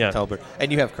 cool, Nathan Yeah. Talbert.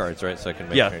 And you have cards, right? So I can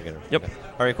make Yeah. sure you get them. Yep. Okay.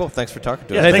 All right, cool. Thanks for talking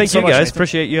to Yeah, us. hey, Thanks thank so you much, guys. Nathan.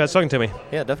 Appreciate you guys talking to me.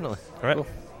 Yeah, definitely. All right. Cool.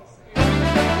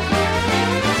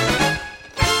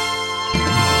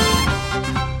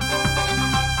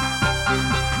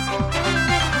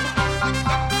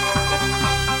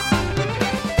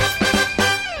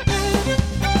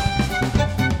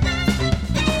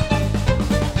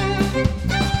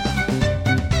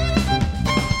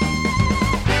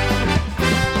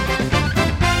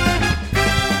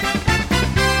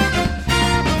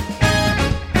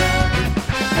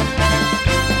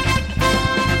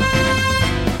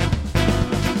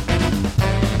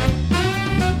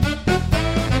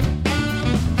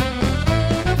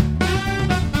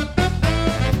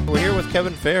 We're here with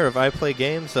Kevin Fair of I Play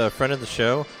Games, a friend of the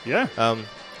show. Yeah.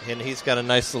 And he's got a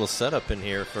nice little setup in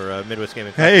here for Midwest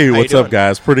Gaming. Hey, what's up,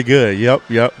 guys? Pretty good. Yep.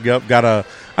 Got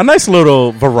a nice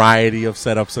little variety of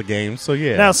setups of games. So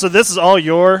yeah. Now, so this is all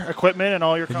your equipment and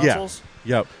all your consoles?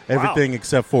 Yep. Everything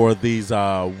except for these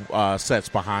sets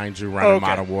behind you running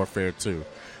Modern Warfare 2.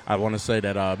 I want to say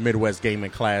that Midwest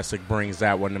Gaming Classic brings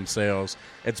that one themselves.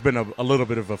 It's been a little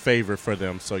bit of a favorite for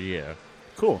them. So yeah.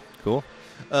 Cool.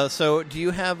 So do you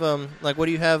have what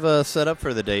do you have set up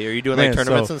for the day? Are you doing like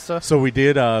tournaments and stuff? So we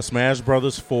did Smash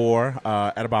Brothers 4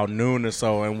 at about noon or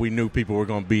so, and we knew people were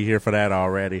going to be here for that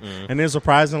already. And then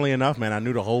surprisingly enough, man, I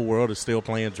knew the whole world is still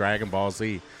playing Dragon Ball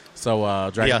Z. So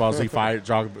Dragon Ball Z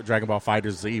Dragon Ball Fighter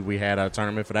Z, we had a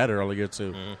tournament for that earlier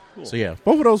too. Cool. So yeah,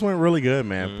 both of those went really good,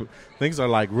 man. Things are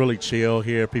like really chill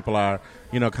here. People are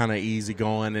kind of easy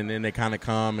going, and then they kind of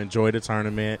come enjoy the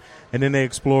tournament, and then they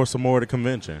explore some more of the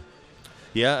convention.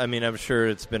 Yeah, I mean, I'm sure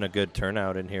it's been a good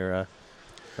turnout in here.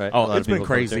 Right? Oh, it's been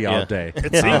crazy all day.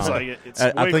 It seems like it. It's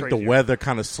I think the weather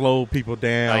kind of slowed people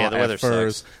down the at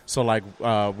first. Sucks. So, like,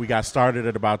 we got started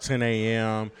at about 10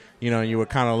 a.m., and you were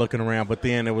kind of looking around, but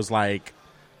then it was like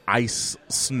ice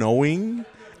snowing,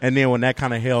 and then when that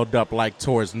kind of held up like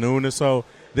towards noon or so,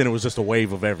 then it was just a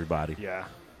wave of everybody.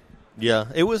 Yeah,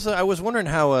 it was. I was wondering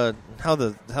how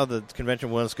the convention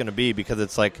was going to be, because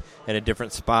it's like in a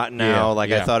different spot now. I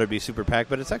thought it'd be super packed,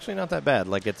 but it's actually not that bad.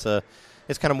 Like it's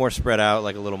kind of more spread out,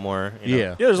 like a little more.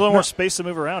 Yeah, there's a little more space to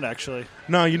move around. Actually,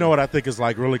 no, you know what I think is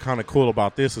like really kind of cool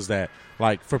about this is that,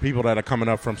 like, for people that are coming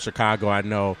up from Chicago, I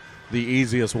know the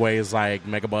easiest way is like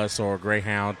Megabus or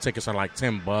Greyhound. Tickets are like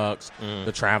 $10.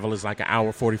 The travel is like an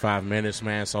hour 45 minutes,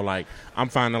 man. So like I'm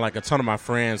finding like a ton of my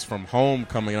friends from home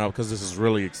coming up because this is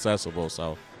really accessible.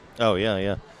 So. Oh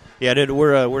yeah. Dude,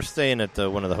 we're staying at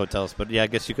one of the hotels, but yeah, I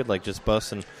guess you could like just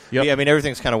bus and I mean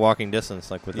everything's kind of walking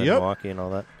distance, like within Milwaukee and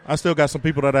all that. I still got some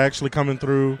people that are actually coming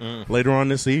through later on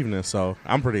this evening, so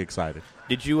I'm pretty excited.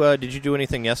 Did you do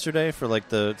anything yesterday for like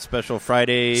the special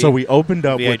Friday? So we opened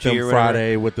up with them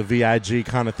Friday with the VIG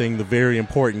kind of thing, the very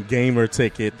important gamer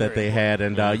ticket that they had,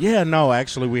 and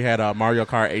actually we had Mario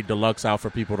Kart 8 Deluxe out for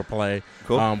people to play.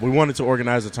 Cool. We wanted to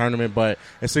organize a tournament, but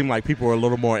it seemed like people were a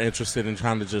little more interested in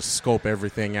trying to just scope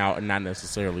everything out and not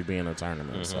necessarily be in a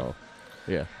tournament. So,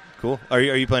 yeah. Cool. Are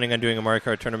you planning on doing a Mario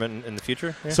Kart tournament in the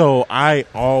future? Yeah. So I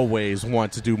always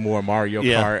want to do more Mario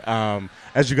Kart.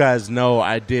 As you guys know,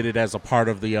 I did it as a part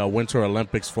of the Winter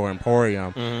Olympics for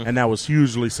Emporium, and that was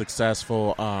hugely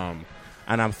successful.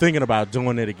 And I'm thinking about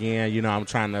doing it again. I'm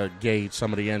trying to gauge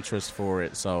some of the interest for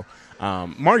it. So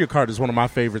Mario Kart is one of my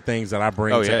favorite things that I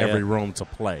bring to every room to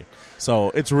play. So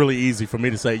it's really easy for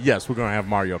me to say, yes, we're going to have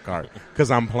Mario Kart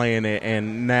because I'm playing it.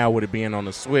 And now with it being on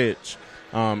the Switch,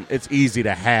 it's easy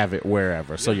to have it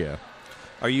wherever. So, yeah.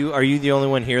 Are you the only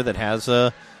one here that has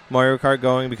Mario Kart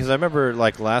going? Because I remember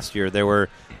like last year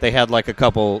they had like a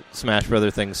couple Smash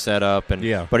Brother things set up, but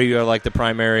are you like the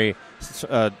primary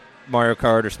Mario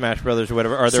Kart or Smash Brothers or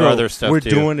whatever? Are there other stuff we're too?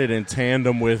 Doing it in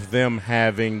tandem with them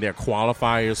having their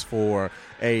qualifiers for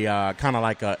a kind of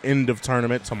like a end of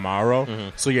tournament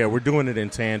tomorrow. So yeah, we're doing it in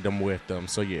tandem with them.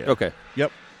 So yeah. Okay.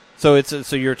 Yep. So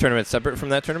so your tournament's separate from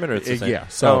that tournament, or it's the same? Yeah.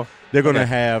 So they're going to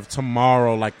have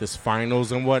tomorrow like this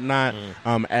finals and whatnot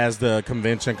as the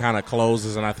convention kind of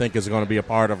closes, and I think it's going to be a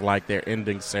part of like their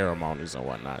ending ceremonies and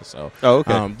whatnot. So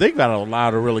they've got a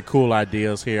lot of really cool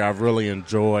ideas here. I've really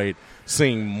enjoyed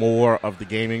seeing more of the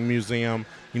gaming museum.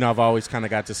 I've always kind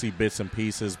of got to see bits and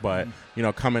pieces, but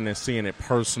coming and seeing it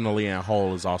personally and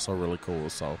whole is also really cool.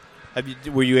 So,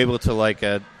 were you able to like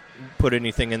put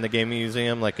anything in the gaming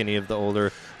museum, like any of the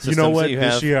older systems? You know what? That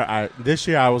you have? This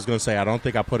year I was going to say I don't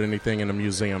think I put anything in the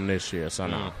museum this year. So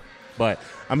no. But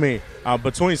I mean,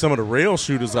 between some of the rail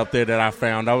shooters up there that I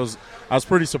found, I was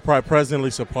pretty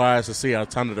pleasantly surprised to see a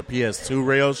ton of the PS2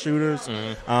 rail shooters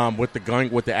with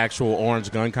the actual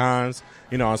orange gun cons.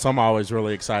 And so I'm always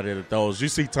really excited at those. You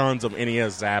see tons of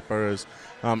NES zappers.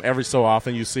 Every so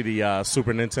often you see the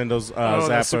Super Nintendo's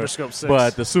zapper, Super Scope 6.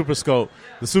 But the Super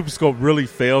Scope really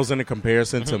fails in a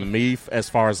comparison to MIF as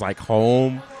far as like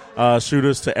home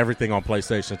shooters to everything on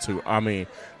PlayStation 2. I mean,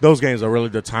 those games are really,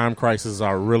 the time crises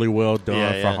are really well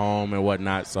done for home and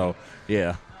whatnot. So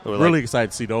yeah, really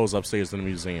excited to see those upstairs in the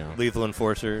museum. Lethal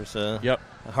Enforcers. Yep.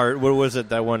 What was it?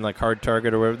 That one like Hard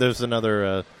Target or whatever. There's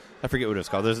another. I forget what it's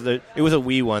called. It was a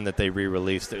Wii one that they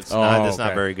re-released. It's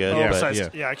not very good.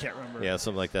 I can't remember. Yeah,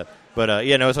 something like that. But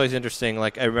it's always interesting.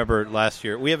 Like I remember last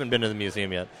year, we haven't been to the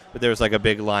museum yet, but there was like a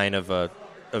big line of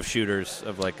shooters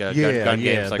of like gun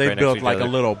games. Like they right built next to like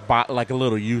each a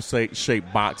little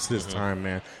U-shaped box this time,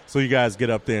 man. So you guys get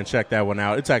up there and check that one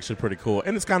out. It's actually pretty cool,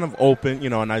 and it's kind of open.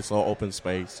 A nice little open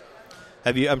space.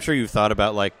 I'm sure you've thought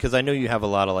about because I know you have a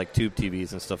lot of tube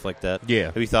TVs and stuff like that. Yeah.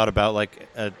 Have you thought about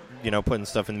putting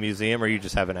stuff in the museum, or you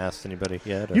just haven't asked anybody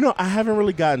yet? Or? I haven't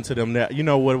really gotten to them.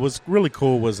 What was really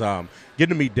cool was getting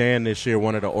to meet Dan this year,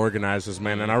 one of the organizers,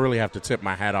 man, and I really have to tip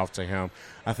my hat off to him.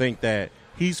 I think that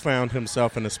he's found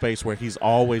himself in a space where he's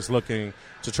always looking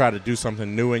to try to do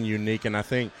something new and unique, and I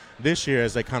think this year,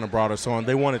 as they kind of brought us on,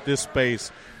 they wanted this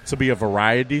space to be a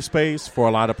variety space for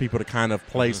a lot of people to kind of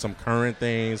play some current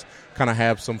things, kind of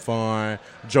have some fun,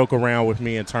 joke around with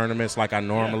me in tournaments like I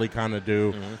normally kind of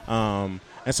do.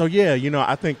 And so,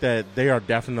 I think that they are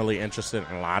definitely interested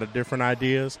in a lot of different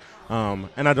ideas. And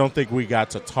I don't think we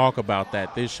got to talk about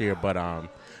that this year. But,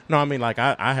 no, I mean,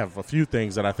 I have a few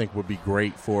things that I think would be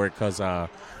great for it because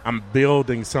I'm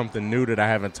building something new that I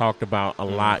haven't talked about a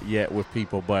lot yet with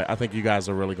people. But I think you guys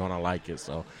are really going to like it.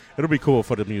 So it'll be cool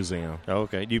for the museum. Oh,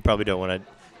 okay. You probably don't want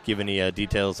to give any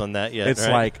details on that yet, It's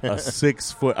right? like a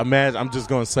 6 foot. Imagine, I'm just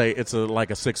going to say it's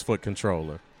like a 6 foot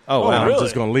controller. Oh, wow. I'm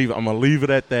just gonna leave it. I'm gonna leave it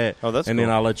at that. Oh, that's and cool.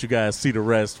 then I'll let you guys see the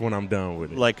rest when I'm done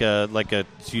with it. So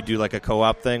you do like a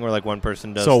co-op thing where one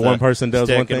person does. So one person does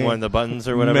stick one thing, and one of the buttons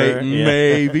or whatever.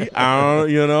 Maybe I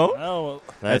don't. Oh, well,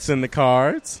 that's in the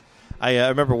cards. I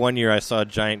remember one year I saw a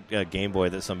giant Game Boy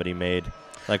that somebody made.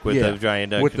 With the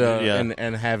giant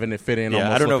and having it fit in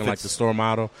almost I don't know looking if like the store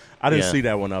model. I didn't see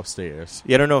that one upstairs.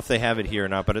 Yeah, I don't know if they have it here or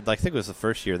not, but I think it was the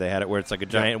first year they had it where it's like a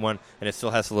giant one and it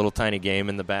still has a little tiny game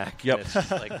in the back. Yep. And it's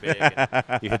just big.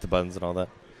 And you hit the buttons and all that.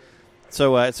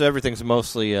 So everything's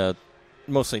mostly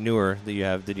newer that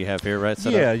you have here, right?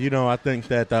 I think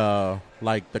that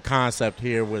the concept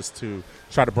here was to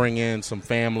try to bring in some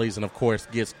families and of course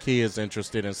get kids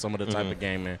interested in some of the type of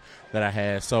gaming that I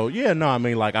had. So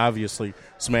obviously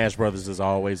Smash Brothers is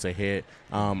always a hit.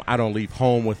 I don't leave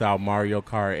home without Mario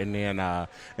Kart, and then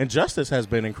Injustice has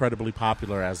been incredibly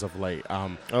popular as of late.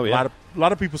 A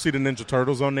lot of people see the Ninja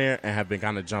Turtles on there and have been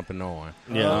kind of jumping on.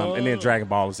 And then Dragon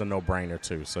Ball is a no-brainer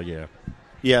too. So yeah,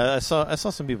 I saw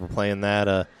some people playing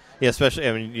that. Especially,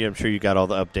 I'm sure you got all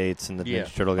the updates and the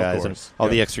Ninja Turtle guys and all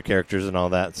the extra characters and all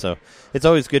that. So it's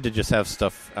always good to just have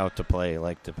stuff out to play,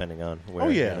 depending on where. Oh,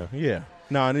 yeah, yeah.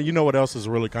 No, and you know what else is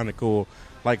really kind of cool?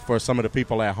 For some of the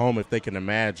people at home, if they can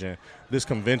imagine, this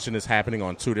convention is happening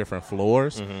on 2 different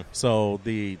floors. So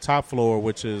the top floor,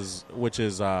 which is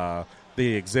the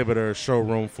exhibitor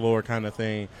showroom floor kind of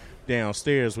thing.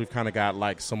 Downstairs, we've kind of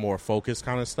got some more focused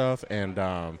kind of stuff, and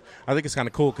I think it's kind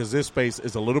of cool because this space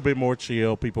is a little bit more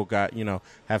chill. People got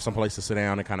have some place to sit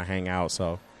down and kind of hang out.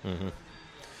 So,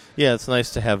 yeah, it's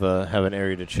nice to have an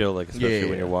area to chill, especially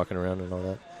when you're walking around and all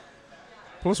that.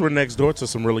 Plus, we're next door to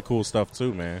some really cool stuff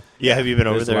too, man. Yeah, have you been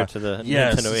over there to the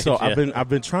Nintendo Age? So I've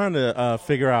been trying to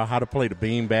figure out how to play the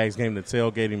Beanbags game, the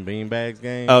tailgating Beanbags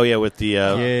game. Oh yeah, with the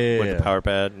power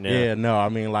pad.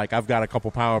 I've got a couple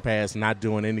power pads, not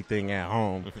doing anything at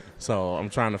home, so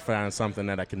I'm trying to find something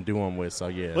that I can do them with. So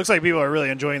yeah, looks like people are really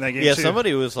enjoying that game. Yeah, too.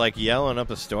 Somebody was yelling up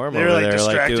a storm they were over there,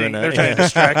 distracting. They're trying to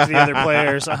distract the other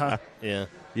players.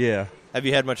 Yeah. Have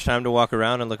you had much time to walk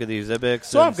around and look at the exhibits?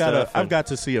 So I've got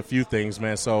to see a few things,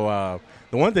 man. So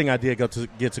the one thing I did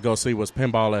get to go see was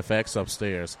Pinball FX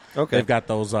upstairs. Okay, they've got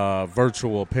those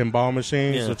virtual pinball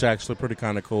machines, which are actually pretty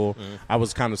kind of cool. I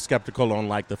was kind of skeptical on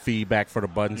the feedback for the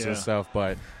buttons and stuff,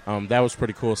 but that was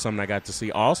pretty cool. Something I got to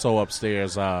see. Also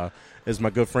upstairs is my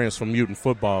good friends from Mutant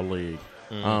Football League.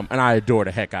 And I adore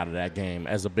the heck out of that game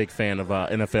as a big fan of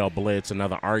NFL Blitz and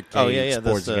other arcade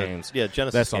sports games. Yeah,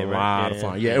 Genesis That's game, a lot of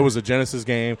fun. Yeah, it was a Genesis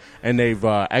game, and they've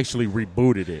actually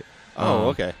rebooted it. Oh,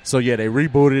 okay. So, yeah, they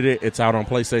rebooted it. It's out on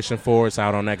PlayStation 4. It's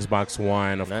out on Xbox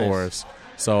One, of course.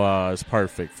 So it's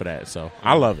perfect for that. So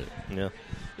I love it. Yeah.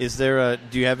 Is there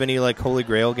do you have any Holy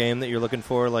Grail game that you're looking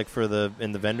for in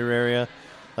the vendor area?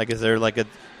 Is there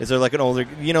an older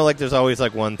there's always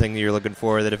one thing that you're looking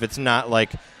for that if it's not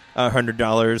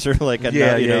 $100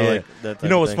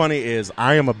 or what's funny is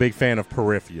I am a big fan of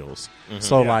peripherals.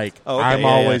 So I'm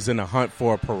always in a hunt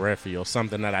for a peripheral,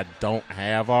 something that I don't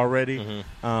have already.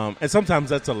 And sometimes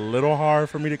that's a little hard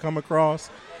for me to come across.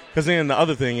 Because then the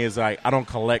other thing is I don't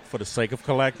collect for the sake of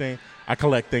collecting. I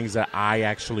collect things that I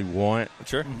actually want.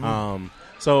 Sure.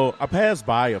 So I passed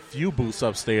by a few booths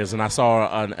upstairs and I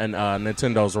saw a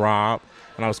Nintendo's Rob.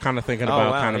 And I was kind of thinking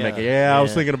about I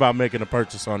was thinking about making a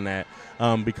purchase on that.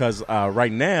 Because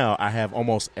right now I have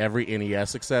almost every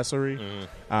NES accessory,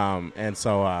 and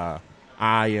so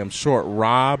I am short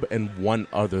Rob and one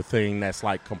other thing that's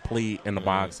complete in the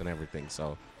box and everything.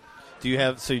 So, do you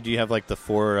have the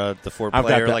four I've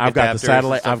player got the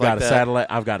satellite. I've got a that? satellite.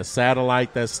 I've got a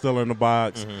satellite that's still in the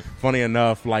box. Funny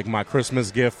enough, my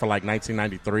Christmas gift for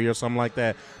 1993 or something like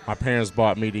that, my parents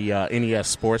bought me the NES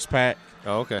Sports Pack.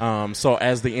 Oh, okay. So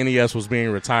as the NES was being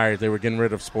retired, they were getting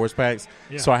rid of sports packs.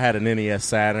 Yeah. So I had an NES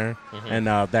Saturn, and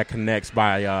that connects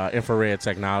by infrared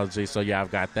technology. So, yeah,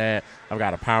 I've got that. I've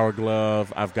got a Power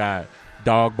Glove. I've got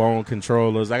dog bone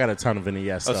controllers. I got a ton of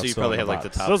NES stuff. So you probably have like the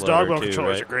top Those dog bone too,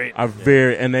 controllers right? are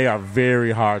great. And they are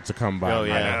very hard to come by. Oh,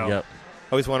 yeah. Yep.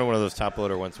 I always wanted one of those top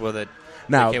loader ones. Well, that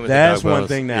Now, came with the that's dog one bones.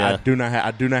 thing that I do not have.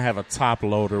 I do not have a top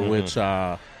loader,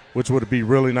 which would be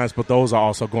really nice. But those are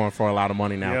also going for a lot of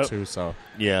money now too. So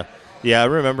yeah, I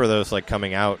remember those like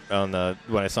coming out on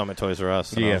when I saw them at Toys R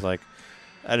Us. And I was like,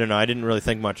 I don't know. I didn't really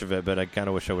think much of it, but I kind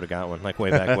of wish I would have got one like way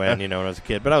back when, when I was a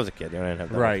kid. But I was a kid. I didn't have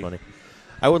that much money.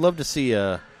 I would love to see.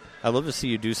 I'd love to see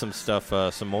you do some stuff,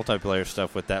 some multiplayer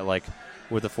stuff with that, like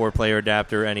with the 4-player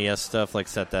adapter, NES stuff, like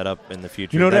set that up in the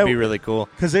future. That'd be really cool.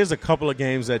 Because there's a couple of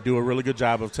games that do a really good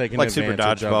job of taking like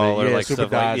advantage Super Dodgeball of it. or like Super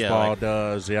stuff like Dodgeball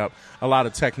does. Yep. A lot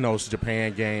of Technos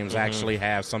Japan games actually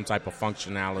have some type of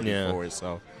functionality for it.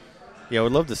 So yeah, I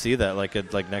would love to see that, like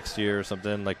next year or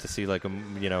something. Like to see like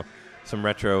some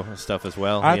retro stuff as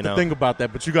well. I have to think about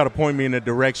that, but you got to point me in the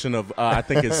direction of I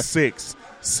think it's 6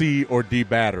 C or D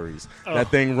batteries. That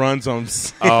thing runs on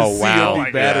C or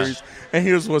D batteries. And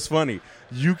here's what's funny.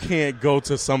 You can't go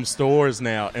to some stores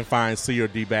now and find C or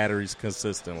D batteries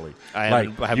consistently. I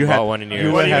haven't bought one in years.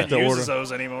 No one even uses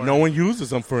those anymore. No one uses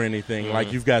them for anything.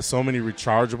 Like, you've got so many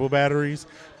rechargeable batteries.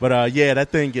 But, that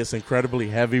thing gets incredibly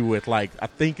heavy with, like, I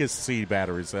think it's C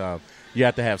batteries. You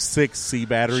have to have 6 C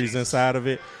batteries inside of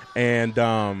it. And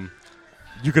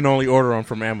you can only order them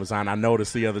from Amazon. I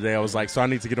noticed the other day. I was like, so I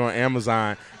need to get on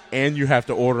Amazon, and you have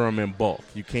to order them in bulk.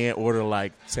 You can't order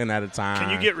like 10 at a time.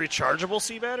 Can you get rechargeable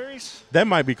C batteries? That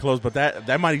might be close, but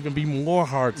that might even be more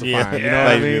hard to find. You know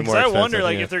what I mean? I wonder,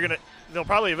 if they'll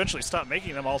probably eventually stop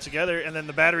making them altogether, and then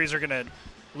the batteries are going to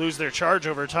lose their charge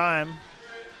over time.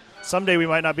 Someday we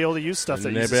might not be able to use stuff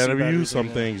that uses C batteries. They better use some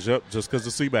things just because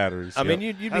of C batteries. I mean,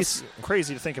 you'd be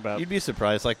crazy to think about. You'd be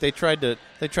surprised. Like they tried to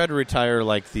retire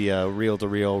like the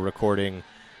reel-to-reel recording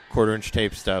quarter-inch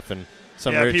tape stuff, and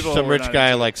some rich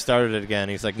guy like started it again.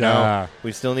 He's like, no,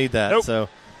 we still need that. Nope. So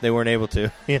they weren't able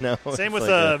to. Same with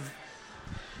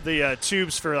the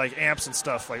tubes for like amps and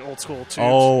stuff, like old school tubes.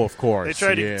 Oh, of course. They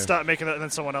tried to stop making that, and then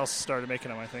someone else started making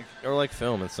them, I think. Or like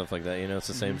film and stuff like that. It's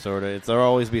the same sort of. There'll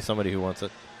always be somebody who wants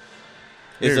it.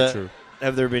 Very true.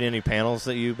 Have there been any panels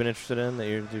that you've been interested in that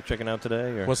you're checking out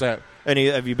today? Or what's that?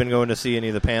 Have you been going to see any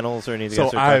of the panels or any of the guys?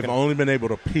 So I've only been able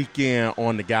to peek in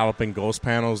on the Galloping Ghost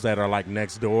panels that are like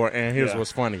next door. And here's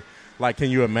what's funny. Like, can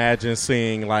you imagine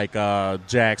seeing like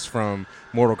Jax from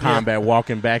Mortal Kombat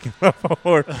walking back and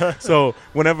forth? So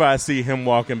whenever I see him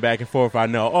walking back and forth, I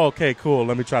know, okay, cool.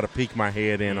 Let me try to peek my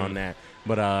head in on that.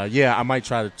 But I might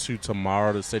try to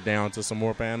tomorrow to sit down to some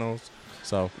more panels.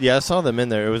 So yeah, I saw them in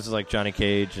there. It was like Johnny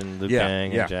Cage and Liu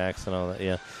Kang and Jax and all that.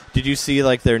 Yeah. Did you see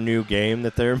like their new game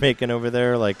that they're making over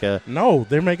there? Like no,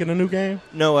 they're making a new game.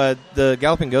 No, the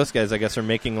Galloping Ghost guys, I guess, are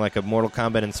making like a Mortal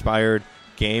Kombat inspired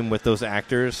game with those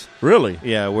actors. Really?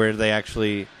 Yeah, where they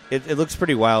actually it looks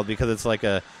pretty wild because it's like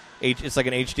it's like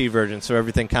an HD version, so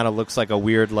everything kind of looks like a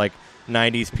weird like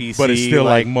 90s PC, but it's still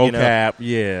like mocap.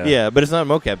 Yeah, but it's not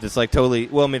mocap. It's like totally.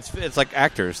 Well, I mean, it's like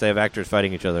actors. They have actors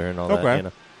fighting each other and all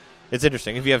that. It's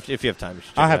interesting. If you have time, you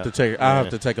should check I'll have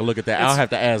to take a look at that. I'll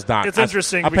have to ask Doc. It's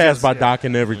interesting. I passed by Doc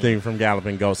and everything from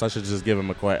Galloping Ghost. I should just give him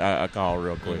a call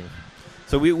real quick.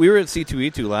 So we were at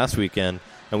C2E2 last weekend,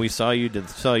 and we saw you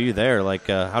there. Like,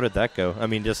 how did that go? I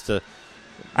mean, just to.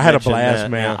 I had a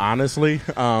blast, man. Yeah. Honestly,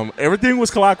 everything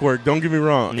was clockwork. Don't get me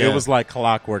wrong. Yeah. It was like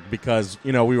clockwork because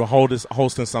we were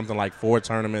hosting something like 4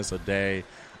 tournaments a day,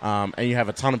 and you have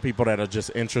a ton of people that are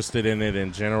just interested in it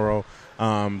in general.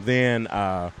 Then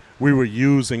we were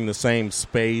using the same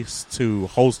space to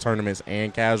host tournaments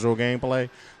and casual gameplay.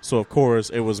 So, of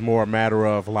course, it was more a matter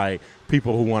of, like,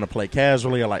 people who want to play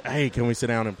casually are like, hey, can we sit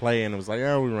down and play? And it was like,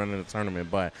 we're running a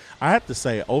tournament. But I have to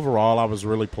say, overall, I was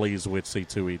really pleased with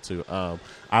C2E2.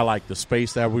 I like the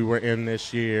space that we were in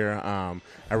this year.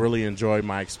 I really enjoyed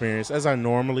my experience, as I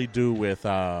normally do with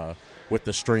the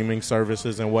streaming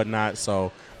services and whatnot.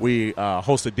 So we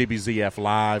hosted DBZF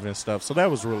Live and stuff. So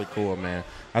that was really cool, man.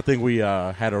 I think we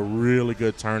had a really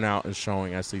good turnout and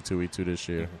showing at C2E2 this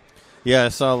year. Yeah, I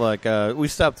saw we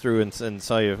stopped through and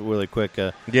saw you really quick.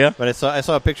 Yeah, but I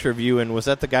saw a picture of you, and was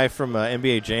that the guy from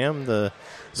NBA Jam, the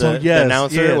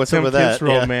announcer? Yeah, what's Tim up with that?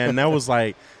 Kitzrow, man, that was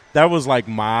like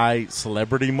my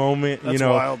celebrity moment. That's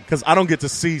wild. Because I don't get to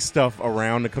see stuff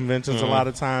around the conventions a lot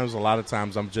of times. A lot of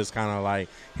times I'm just kind of like,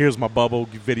 here's my bubble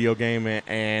video game,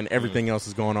 and everything else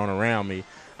is going on around me.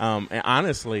 And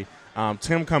honestly,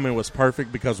 Tim coming was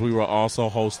perfect because we were also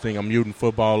hosting a Mutant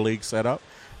Football League setup.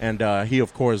 And he,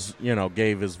 of course,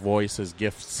 gave his voice, his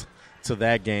gifts to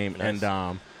that game. Nice.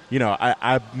 And,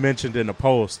 I mentioned in the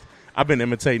post, I've been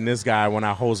imitating this guy when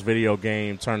I host video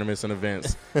game tournaments and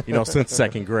events, since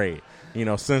second grade.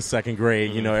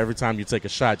 Every time you take a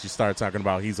shot, you start talking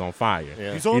about he's on fire.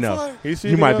 Yeah. He's on fire.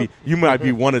 You might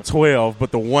be 1 of 12,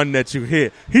 but the one that you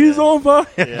hit, he's on fire.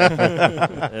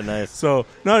 Yeah. Nice. So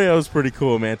it was pretty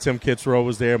cool, man. Tim Kitzrow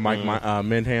was there. Mike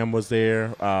Minham was there.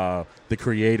 The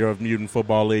creator of Mutant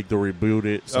Football League, the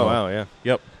rebooted. So, oh wow, yeah.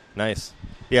 Yep. Nice.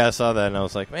 Yeah, I saw that and I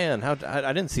was like, man,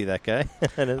 I didn't see that guy.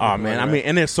 Oh man,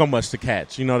 and there's so much to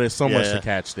catch. There's so much to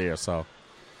catch there. So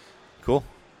cool.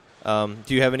 Do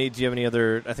you have any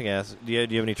other? I think I asked. Do you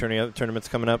have any tournaments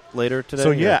coming up later today?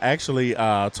 So actually,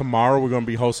 tomorrow we're going to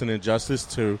be hosting Injustice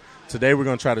 2. Today we're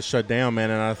going to try to shut down,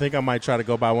 man, and I think I might try to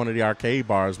go by one of the arcade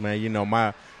bars,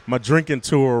 man. My drinking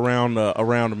tour around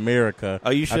America.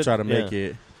 Oh, you should. I try to make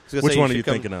it. Which one are you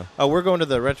thinking of? Oh, we're going to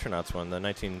the Retronauts one, the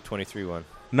 1923 one.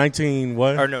 19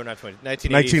 what? Or no, not 20.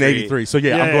 1983. So, I'm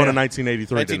going to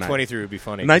 1983 1923 would be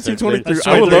funny.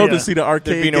 1923. I would love to see the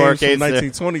arcade games from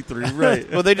 1923,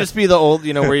 right. Well, they just be the old,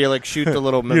 where you, shoot the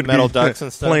little metal ducks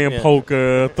and stuff. Playing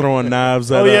poker, throwing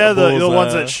knives at the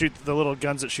ones that shoot, the little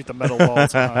guns that shoot the metal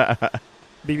balls.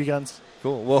 BB guns.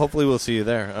 Cool. Well, hopefully we'll see you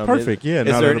there. Perfect.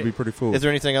 That'll be pretty cool. Is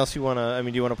there anything else you want to,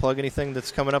 do you want to plug anything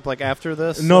that's coming up after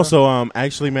this? No, so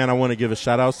actually, man, I want to give a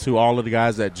shout-out to all of the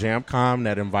guys at JamCom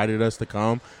that invited us to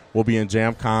come. We'll be in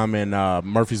JamCom in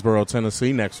Murfreesboro,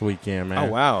 Tennessee next weekend, man.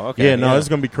 Oh, wow. Okay. Yeah, it's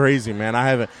going to be crazy, man.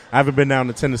 I haven't been down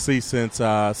to Tennessee since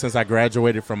I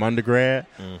graduated from undergrad.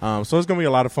 So it's going to be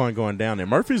a lot of fun going down there.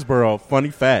 Murfreesboro, funny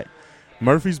fact,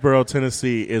 Murfreesboro,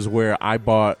 Tennessee is where I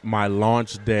bought my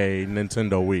launch day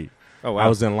Nintendo Wii. Oh, wow. I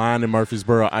was in line in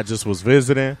Murfreesboro. I just was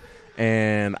visiting,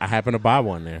 and I happened to buy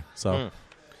one there. So,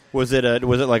 was it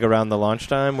around the launch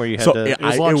time where you had to? It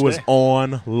was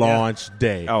on launch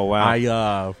day. Oh wow!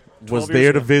 I was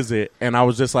there to visit, and I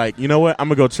was just like, you know what? I'm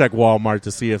gonna go check Walmart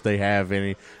to see if they have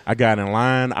any. I got in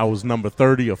line. I was number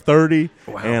 30 of 30,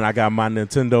 and I got my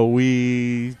Nintendo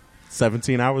Wii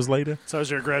 17 hours later. So that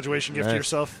was your graduation gift to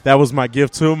yourself? That was my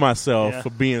gift to myself for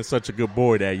being such a good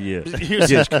boy that year.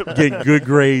 Getting good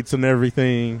grades and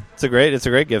everything. It's a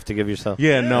great gift to give yourself.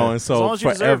 And so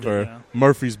forever,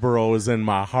 Murfreesboro is in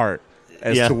my heart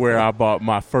as to where I bought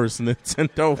my first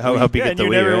Nintendo. I hope you get the Wii.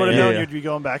 You never would have known you'd be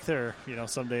going back there,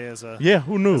 someday as a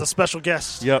who knew? As a special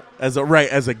guest. Yep, as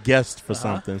a guest for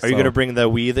something. Are you going to bring the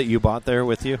Wii that you bought there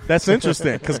with you? That's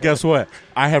interesting because guess what?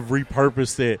 I have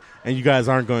repurposed it, and you guys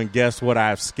aren't going to guess what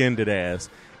I've skinned it as.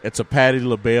 It's a Patti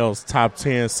LaBelle's top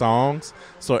 10 songs.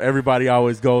 So everybody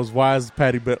always goes, "Why is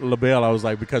Patti LaBelle?" I was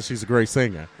like, because she's a great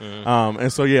singer.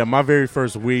 And so my very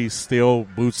first Wii still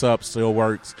boots up, still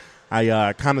works.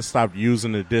 I kind of stopped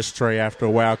using the disc tray after a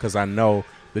while because I know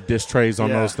the disc trays on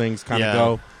those things kind of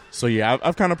go. So,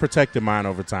 I've kind of protected mine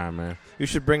over time, man. You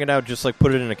should bring it out, just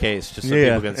put it in a case, just so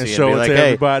people can see and show it. Be to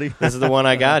everybody. Hey, this is the one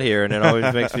I got here, and it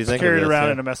always makes me think of it. Carry it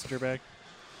around in a messenger bag.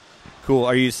 Cool.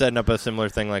 Are you setting up a similar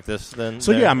thing like this then?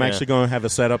 So, I'm actually going to have a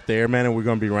setup there, man, and we're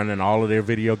going to be running all of their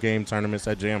video game tournaments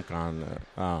at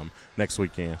JamCon next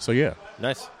weekend. So,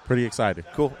 Nice. Pretty excited.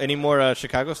 Cool. Any more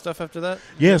Chicago stuff after that?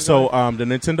 Yeah, so the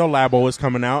Nintendo Labo is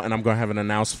coming out, and I'm going to have an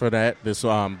announcement for that this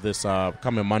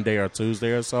coming Monday or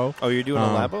Tuesday or so. Oh, you're doing a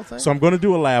Labo thing? So I'm going to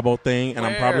do a Labo thing, and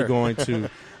I'm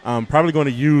probably going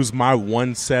to use my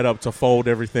one setup to fold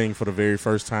everything for the very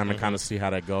first time and kind of see how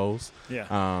that goes. Yeah.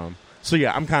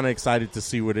 I'm kind of excited to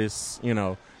see where this,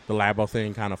 the Labo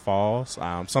thing kind of falls.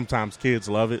 Sometimes kids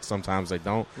love it. Sometimes they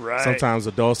don't. Right. Sometimes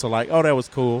adults are like, "Oh, that was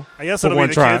cool." I guess it'll be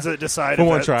the kids that decide if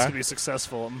it's going to be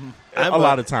successful. A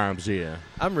lot of times, yeah.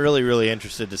 I'm really, really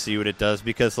interested to see what it does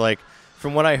because,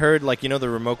 from what I heard, the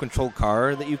remote control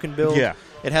car that you can build,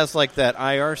 it has that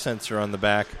IR sensor on the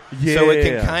back, so it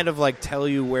can kind of tell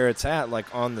you where it's at,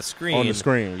 on the screen. On the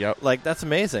screen, yep. That's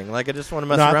amazing. I just want to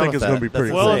mess around with that. I think it's going to be pretty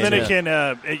cool. Well, and then it can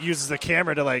it uses the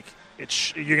camera to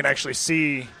you can actually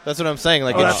see. That's what I'm saying.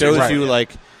 It shows you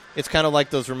it's kind of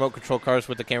like those remote control cars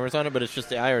with the cameras on it, but it's just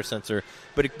the IR sensor.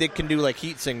 But it can do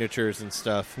heat signatures and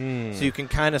stuff, so you can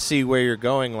kind of see where you're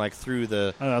going through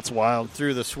the. Oh, that's wild.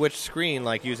 Through the switch screen,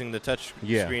 using the touch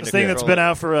screen. This thing that's been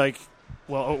out for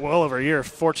well over a year,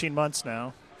 14 months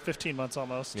now, 15 months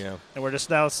almost. Yeah, and we're just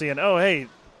now seeing. Oh, hey,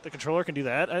 the controller can do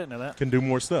that. I didn't know that. Can do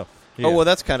more stuff. Yeah. Oh, well,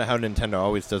 that's kind of how Nintendo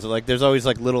always does it. There's always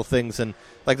little things, and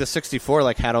the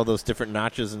 64 had all those different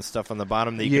notches and stuff on the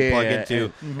bottom that you can plug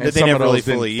into that they never really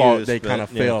fully used. They kind of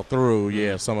fell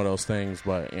through, some of those things,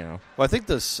 but Well, I think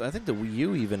the Wii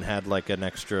U even had an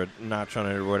extra notch on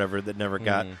it or whatever that never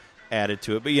got added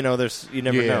to it. But you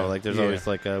never know. There's always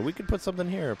we could put something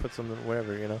here or put something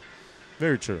whatever.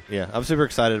 Very true. Yeah, I'm super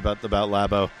excited about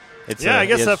Labo. It's I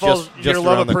guess it's that falls. just Your love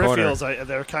around of the corner. peripherals,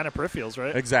 they're kind of peripherals,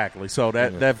 right? Exactly. So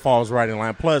that falls right in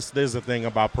line. Plus, there's a thing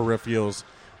about peripherals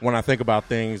when I think about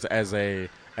things as a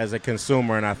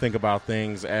consumer, and I think about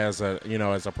things as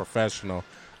a professional.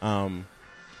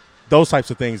 Those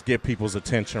types of things get people's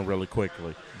attention really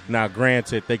quickly. Now,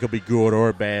 granted, they could be good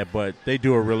or bad, but they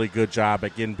do a really good job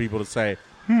at getting people to say,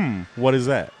 what is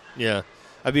that? Yeah.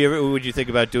 Would you think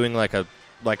about doing like an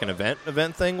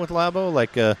event thing with Labo?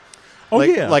 Like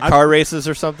car races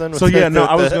or something? So, I was going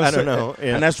to say, I don't know.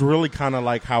 Yeah. And that's really kind of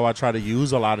like how I try to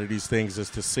use a lot of these things is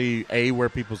to see, A, where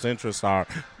people's interests are,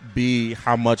 B,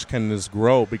 how much can this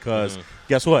grow? Because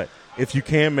guess what? If you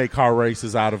can make car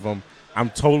races out of them, I'm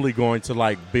totally going to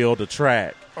like build a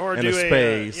track or and do a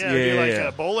space. do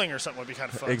like bowling or something would be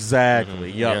kind of fun.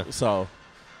 Exactly. Yeah. So,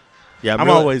 I'm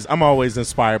always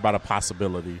inspired by the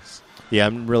possibilities. Yeah,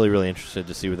 I'm really, really interested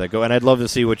to see where that go, and I'd love to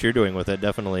see what you're doing with it.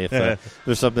 Definitely, if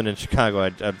there's something in Chicago,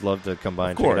 I'd love to come by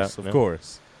and check it out. Of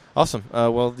course. Awesome.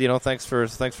 Well, thanks for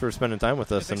spending time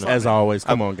with us. And as always,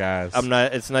 come on, guys.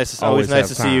 It's nice. Always nice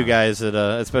to see you guys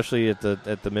especially at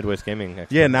the Midwest Gaming Expo.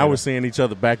 Yeah, now we're seeing each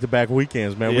other back-to-back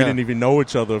weekends, man. Yeah. We didn't even know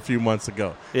each other a few months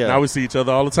ago. Yeah. Now we see each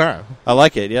other all the time. I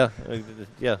like it. Yeah,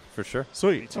 yeah, for sure.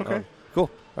 Sweet. Okay. Cool.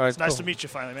 All right. It's nice to meet you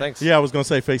finally, man. Thanks. Yeah, I was gonna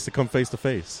say face to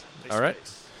face. All right.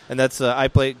 And that's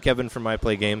Kevin from I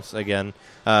Play Games again.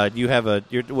 You have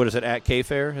what is it, at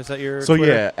KFair? Is that your So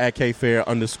Twitter? yeah, at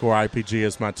KFair_IPG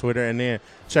is my Twitter. And then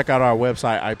check out our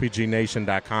website,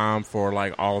 IPGNation.com, for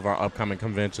like all of our upcoming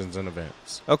conventions and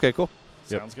events. Okay, cool.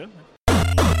 Sounds good.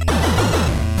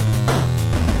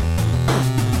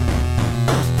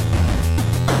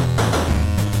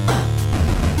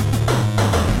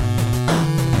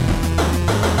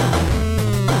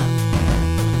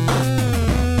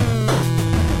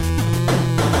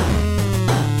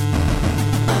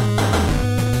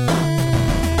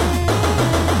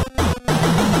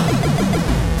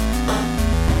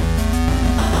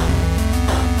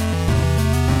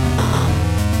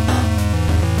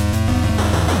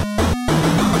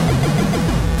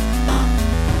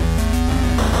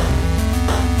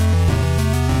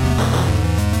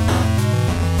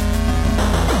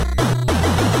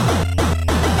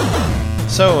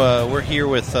 So we're here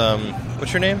with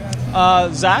what's your name?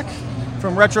 Zach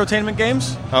from Retrotainment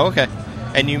Games. Oh, okay.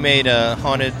 And you made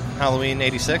Haunted Halloween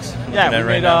 '86. Yeah, we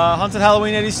made Haunted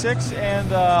Halloween '86 and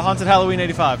Haunted Halloween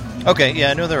 '85. Okay, yeah,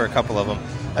 I know there were a couple of them.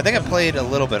 I think I played a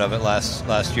little bit of it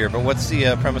last year. But what's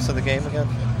the premise of the game again?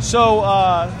 So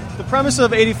the premise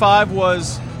of '85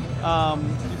 was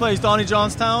he plays Donnie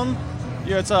Johnstown.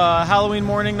 It's Halloween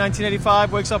morning,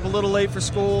 1985. Wakes up a little late for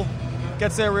school.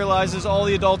 Gets there, realizes all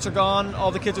the adults are gone, all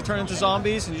the kids are turned into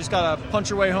zombies, and you just gotta punch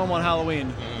your way home on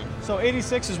Halloween. So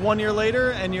 '86 is 1 year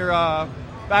later, and you're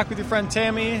back with your friend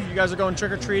Tammy. You guys are going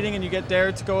trick-or-treating, and you get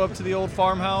dared to go up to the old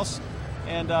farmhouse,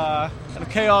 and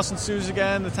chaos ensues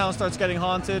again. The town starts getting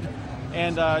haunted,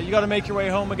 and you got to make your way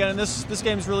home again. And this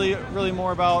game's really, really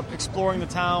more about exploring the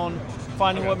town,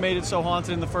 finding what made it so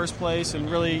haunted in the first place, and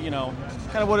really, kind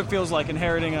of what it feels like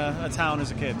inheriting a town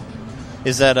as a kid.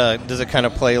 Is that does it kind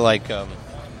of play like a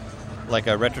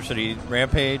Retro City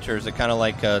Rampage, or is it kind of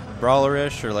like a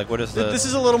brawler-ish, or like what is the? This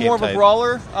is a little game more of type? a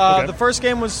brawler. Okay. The first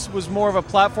game was more of a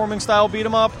platforming style beat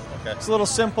 'em up. Okay. It's a little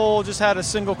simple, just had a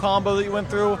single combo that you went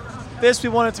through. This we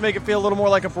wanted to make it feel a little more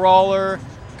like a brawler,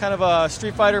 kind of a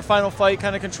Street Fighter Final Fight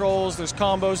kind of controls. There's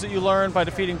combos that you learn by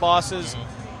defeating bosses,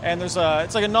 and it's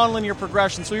like a non-linear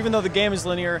progression. So even though the game is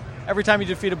linear, every time you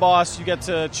defeat a boss, you get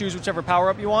to choose whichever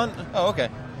power-up you want. Oh, okay.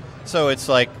 So it's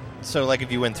like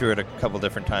if you went through it a couple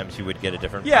different times, you would get a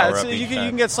different power up you each can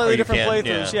time. get slightly different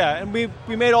playthroughs. Yeah, and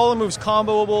we made all the moves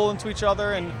comboable into each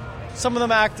other, and some of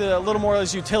them act a little more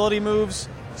as utility moves.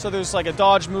 So there's like a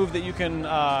dodge move that you can.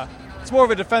 It's more of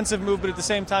a defensive move, but at the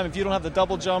same time, if you don't have the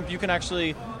double jump, you can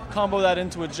actually combo that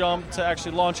into a jump to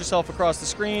actually launch yourself across the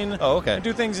screen. Oh, okay. And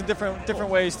do things in different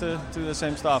ways to do the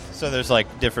same stuff. So there's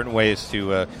like different ways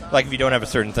to like if you don't have a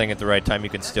certain thing at the right time, you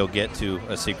can still get to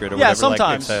a secret or yeah, whatever.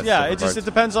 Sometimes. Like, It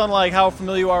depends on like how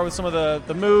familiar you are with some of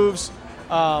the moves.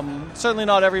 Certainly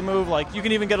not every move. Like you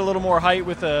can even get a little more height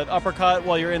with an uppercut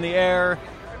while you're in the air.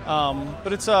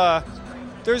 But it's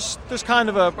there's kind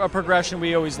of a progression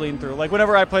we always lean through. Like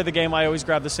whenever I play the game, I always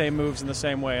grab the same moves in the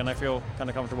same way, and I feel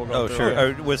kind of comfortable going through it.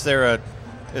 Oh, sure.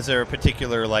 Is there a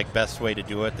particular like best way to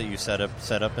do it that you set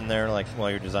up in there like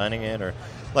while you're designing it, or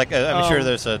like I'm sure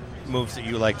there's moves that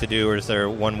you like to do, or is there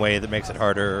one way that makes it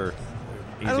harder? Or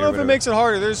easier, I don't know if it makes it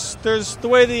harder. There's the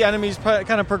way the enemies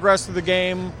kind of progress through the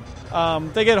game.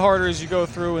 They get harder as you go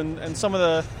through, and some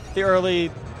of the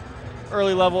early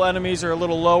level enemies are a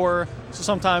little lower. So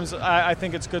sometimes I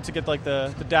think it's good to get like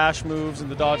the dash moves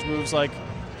and the dodge moves like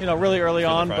really early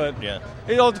on, front, but yeah.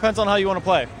 it all depends on how you want to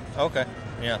play. Okay.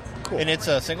 Yeah. Cool. And it's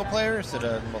a single player or is it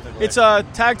a multiplayer? It's a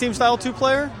tag team style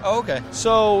 2-player. Oh, okay.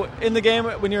 So in the game,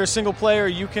 when you're a single player,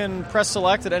 you can press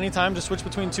select at any time to switch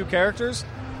between 2 characters.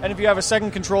 And if you have a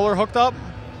second controller hooked up,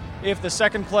 if the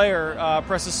second player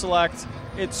presses select,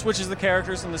 it switches the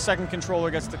characters, and the second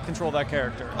controller gets to control that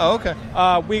character. Oh, okay.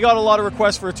 We got a lot of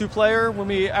requests for a 2-player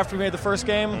after we made the first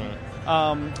game,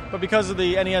 but because of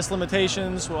the NES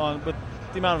limitations, with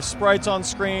the amount of sprites on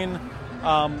screen,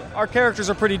 our characters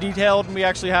are pretty detailed, and we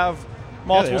actually have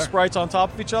multiple sprites on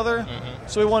top of each other.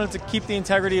 So we wanted to keep the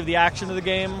integrity of the action of the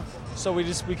game, so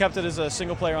we kept it as a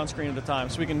single player on screen at a time,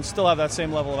 so we can still have that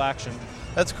same level of action.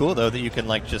 That's cool, though, that you can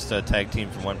just tag team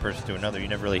from one person to another. You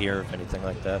never really hear of anything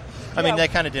like that. I mean, they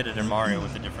kind of did it in Mario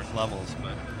with the different levels,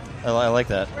 but I like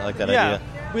that. I like that idea.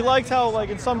 We liked how,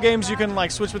 in some games you can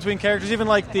switch between characters, even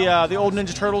the old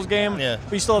Ninja Turtles game. Yeah.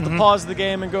 But you still have to pause the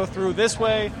game and go through. This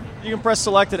way, you can press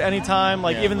select at any time,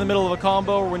 even in the middle of a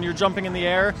combo or when you're jumping in the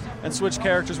air, and switch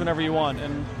characters whenever you want.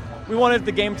 And we wanted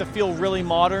the game to feel really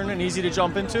modern and easy to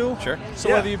jump into. Sure. So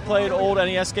whether you played old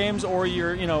NES games or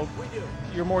you're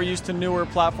more used to newer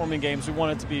platforming games, we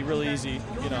want it to be really easy,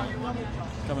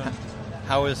 come in.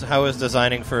 How is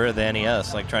designing for the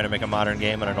NES, trying to make a modern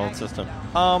game on an old system?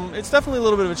 It's definitely a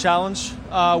little bit of a challenge.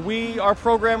 Our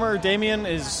programmer, Damien,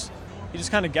 he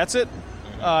just kind of gets it.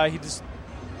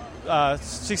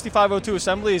 6502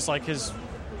 assembly is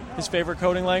his favorite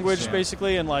coding language,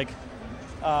 basically, and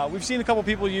we've seen a couple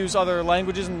people use other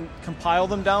languages and compile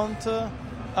them down to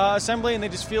assembly, and they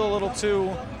just feel a little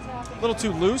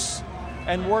too loose.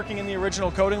 And working in the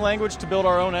original coding language to build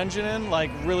our own engine in,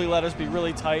 really let us be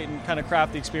really tight and kind of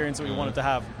craft the experience that we wanted to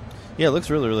have. Yeah, it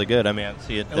looks really, really good. I mean, I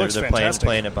see it. They're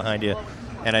playing it behind you,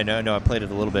 and I know I played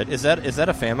it a little bit. Is that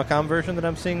a Famicom version that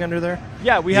I'm seeing under there?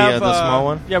 Yeah, we have the small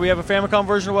one. Yeah, we have a Famicom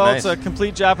version as well. Nice. It's a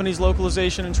complete Japanese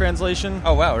localization and translation.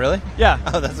 Oh wow, really? Yeah.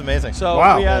 Oh, that's amazing. So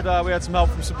we had some help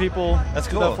from some people. That's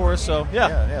do cool. that for us. So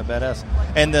yeah, badass.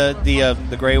 And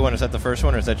the gray one, is that the first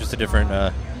one, or is that just a different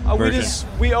version?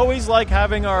 We always like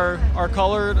having our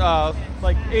colored.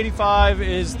 85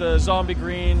 is the zombie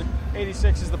green.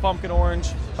 86 is the pumpkin orange.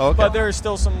 Oh, okay. But there are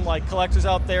still some collectors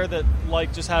out there that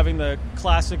like just having the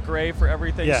classic gray for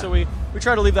everything. Yeah. So we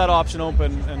try to leave that option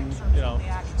open, and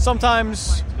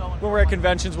sometimes when we're at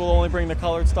conventions we'll only bring the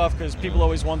colored stuff because people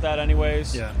always want that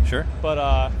anyways. Yeah, sure.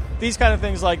 But these kind of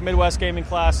things like Midwest Gaming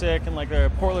Classic and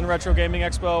the Portland Retro Gaming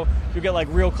Expo, you get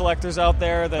real collectors out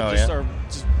there that are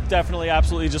just definitely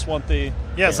absolutely just want the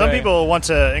some gray. people want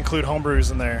to include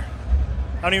homebrews in there.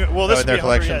 I don't even. Well, this would their be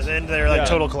homebrew, collections. in their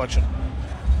total collection.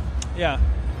 Yeah,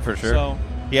 for sure. So,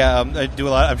 I do a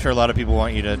lot. I'm sure a lot of people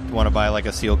want to buy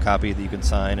a sealed copy that you can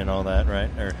sign and all that,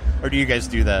 right? Or do you guys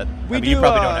do that? You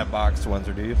probably don't have boxed ones,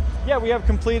 or do you? Yeah, we have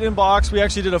complete in box. We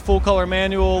actually did a full color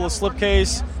manual, a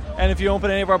slipcase, and if you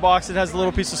open any of our box, it has a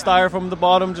little piece of styrofoam at the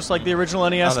bottom, just like the original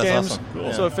NES games. Awesome.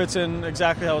 Cool. So it fits in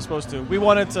exactly how it's supposed to. We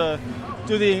wanted to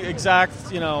do the exact,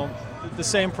 the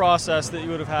same process that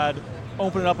you would have had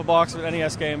opening up a box of an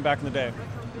NES game back in the day.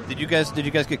 Did you guys get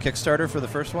Kickstarter for the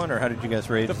first one, or how did you guys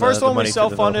raise the first one? money We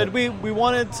self-funded. to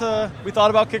develop it? We thought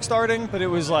about kickstarting, but it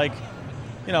was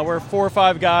we're 4 or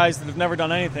 5 guys that have never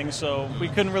done anything, so we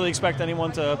couldn't really expect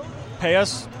anyone to pay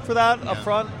us for that up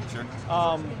front. Sure.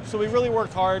 So we really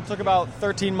worked hard. It took about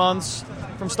 13 months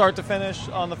from start to finish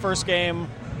on the first game.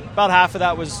 About half of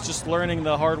that was just learning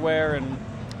the hardware, and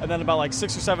then about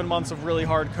 6 or 7 months of really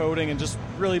hard coding and just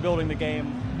really building the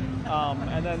game.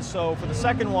 And then so for the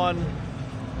second one,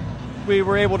 we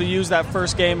were able to use that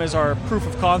first game as our proof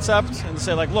of concept and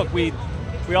say look, we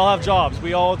all have jobs.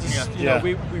 We all just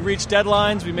we reached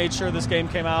deadlines. We made sure this game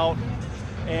came out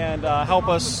and help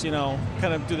us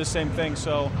kind of do the same thing.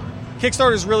 So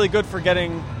Kickstarter is really good for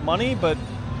getting money, but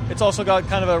it's also got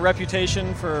kind of a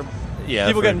reputation for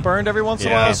people getting burned every once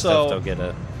in a while. So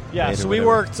so we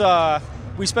worked.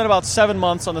 We spent about 7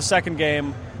 months on the second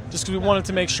game just because we wanted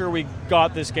to make sure we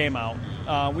got this game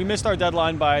out. We missed our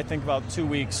deadline by I think about 2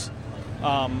 weeks.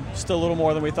 Still a little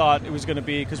more than we thought it was going to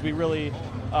be because we really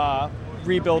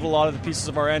rebuilt a lot of the pieces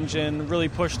of our engine, really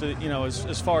pushed it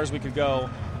as far as we could go.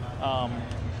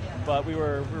 But we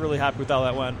were really happy with how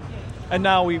that went. And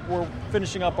now we're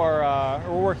finishing up we're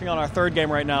working on our third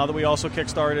game right now that we also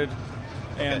kickstarted.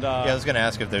 And I was going to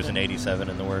ask if there's an 87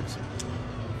 in the works.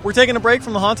 We're taking a break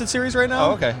from the Haunted series right now.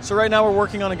 Oh, okay. So right now we're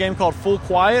working on a game called Full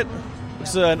Quiet, which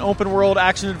is an open world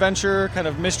action adventure kind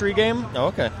of mystery game. Oh,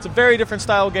 okay. It's a very different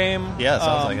style game. Yeah, it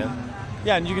sounds like it.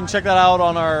 Yeah, and you can check that out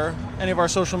on any of our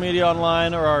social media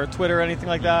online or our Twitter or anything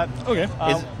like that. Okay.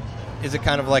 Is it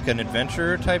kind of like an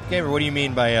adventure type game, or what do you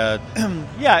mean by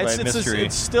it's mystery?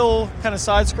 It's still kind of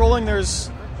side scrolling.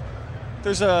 There's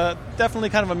there's definitely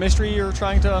kind of a mystery you're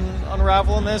trying to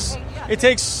unravel in this. It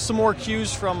takes some more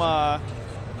cues from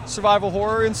survival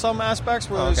horror in some aspects,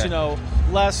 where there's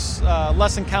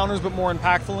less encounters but more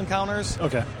impactful encounters.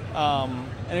 Okay.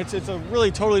 And it's a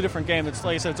really totally different game. It's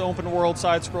like I said, it's open world,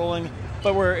 side scrolling,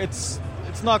 but where it's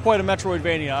not quite a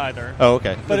Metroidvania either. Oh,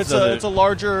 okay. But it's a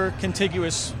larger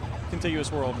contiguous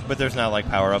world. But there's not like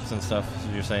power-ups and stuff,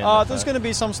 as you're saying? There's going to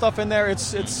be some stuff in there.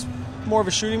 It's more of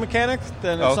a shooting mechanic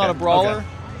than it's not a brawler.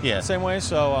 Okay. Yeah. The same way.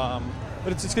 So,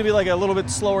 but it's going to be like a little bit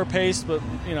slower paced, but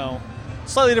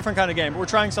slightly different kind of game. But we're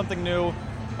trying something new.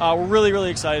 We're really,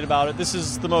 really excited about it. This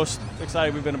is the most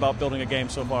excited we've been about building a game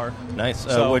so far. Nice.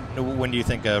 So, when do you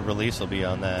think a release will be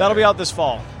on that? That'll be out this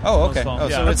fall. Oh, okay. Fall. Oh,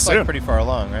 yeah. so it's like pretty far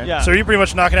along, right? Yeah. So are you pretty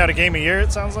much knocking out a game a year,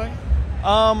 it sounds like?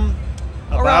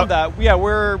 Around that. Yeah,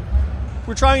 we're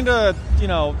trying to,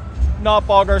 not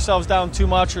bog ourselves down too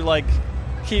much or like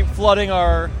keep flooding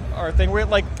our thing. We're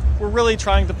really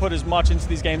trying to put as much into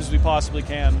these games as we possibly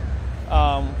can.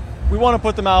 We want to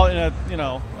put them out in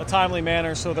a timely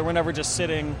manner so that we're never just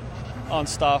sitting on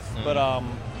stuff. But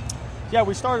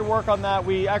we started work on that.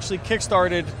 We actually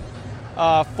kickstarted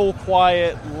Full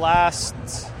Quiet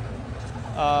last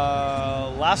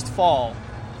fall,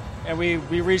 and we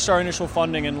reached our initial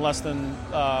funding in less than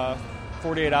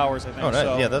 48 hours, I think. Oh, nice.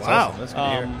 So, yeah, that's awesome. That's good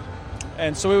to hear.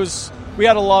 And so we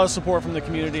had a lot of support from the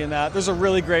community in that. There's a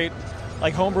really great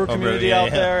homebrew community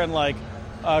out there, and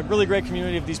a really great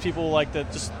community of these people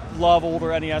that just love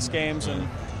older NES games, and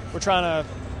we're trying to,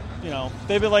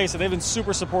 they've been, like I said, they've been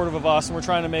super supportive of us, and we're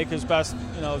trying to make as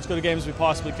good a game as we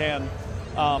possibly can,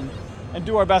 and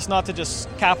do our best not to just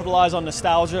capitalize on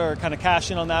nostalgia or kind of cash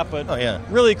in on that, but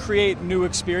really create new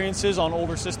experiences on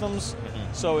older systems.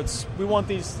 So we want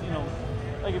these,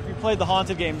 like if you played the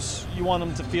Haunted games, you want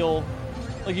them to feel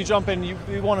like you jump in, you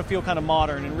want to feel kind of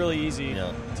modern and really easy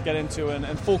to get into,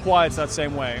 and Full Quiet's that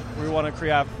same way. We want to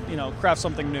craft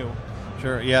something new.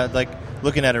 Sure, yeah, like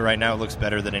looking at it right now, it looks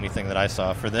better than anything that I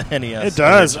saw for the NES. It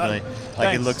does.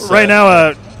 It looks right now.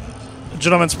 A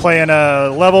gentleman's playing a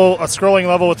scrolling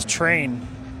level with a train,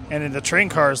 and the train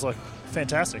cars look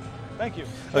fantastic. Thank you.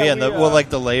 Oh yeah,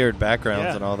 the layered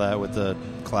backgrounds and all that with the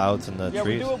clouds and the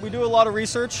trees. We do a lot of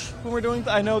research when we're doing.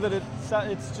 I know that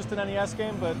it's just an NES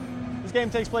game, but this game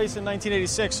takes place in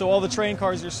 1986, so all the train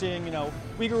cars you're seeing,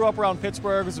 we grew up around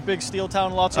Pittsburgh. It was a big steel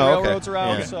town, lots of railroads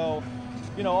around. Yeah. So,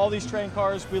 all these train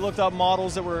cars, we looked up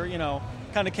models that were,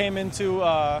 kind of came into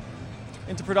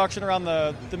production around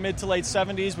the mid to late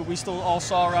 70s, but we still all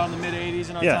saw around the mid 80s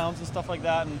in our towns and stuff like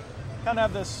that. And kind of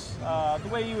have this, the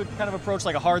way you would kind of approach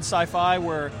like a hard sci-fi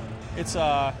where it's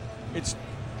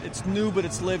new but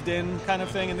it's lived in kind of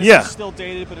thing. And this is still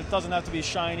dated, but it doesn't have to be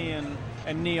shiny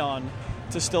and neon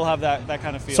to still have that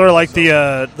kind of feel. Sort of like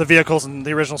the vehicles in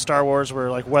the original Star Wars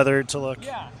were like weathered to look.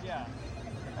 Yeah.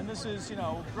 And this is,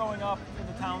 growing up in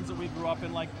the towns that we grew up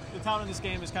in, like the town in this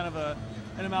game is kind of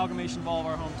an amalgamation of all of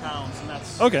our hometowns, and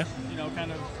that's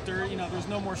kind of dirt. There's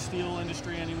no more steel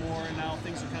industry anymore, and now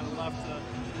things are kind of left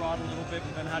to rot a little bit.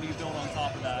 But then how do you build on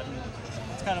top of that? And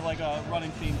it's kind of like a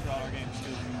running theme throughout our games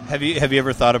too. Have you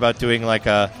ever thought about doing like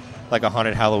a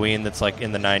haunted Halloween that's like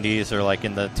in the 90s or like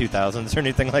in the 2000s or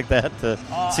anything like that to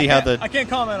see how I can't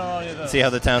comment on any of those. See how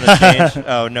the town has changed.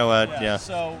 Oh no,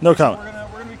 So no comment.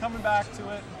 We're gonna be coming back to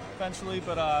it eventually,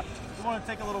 but we want to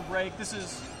take a little break. This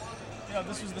is.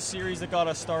 This was the series that got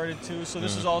us started too, so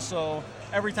this is also,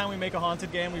 every time we make a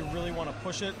Haunted game, we really want to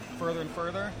push it further and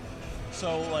further.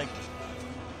 So,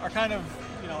 our kind of,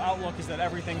 outlook is that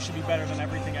everything should be better than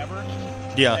everything ever.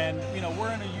 Yeah. And,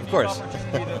 we're in a unique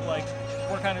opportunity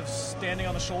that, we're kind of standing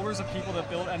on the shoulders of people that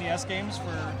built NES games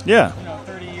for,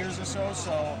 30 years or so.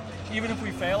 So, even if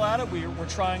we fail at it, we're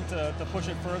trying to push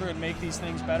it further and make these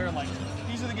things better. And,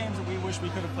 these are the games that we wish we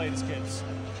could have played as kids.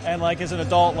 And, as an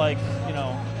adult,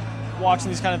 watching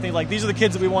these kind of things, these are the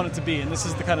kids that we wanted to be, and this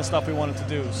is the kind of stuff we wanted to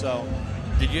do. So,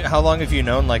 how long have you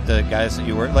known the guys that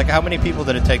you were? How many people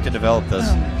did it take to develop this?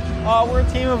 We're a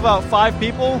team of about 5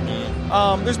 people.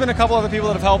 There's been a couple other people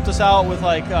that have helped us out with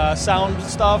sound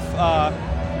stuff.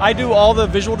 I do all the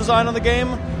visual design on the game.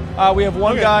 We have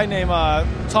one guy named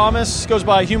Thomas, goes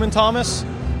by Human Thomas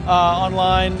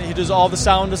online. He does all the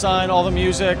sound design, all the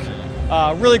music.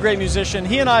 Really great musician.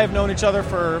 He and I have known each other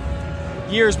for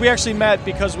years. We actually met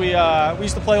because we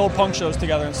used to play old punk shows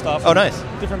together and stuff. Oh, nice.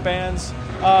 Different bands.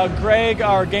 Greg,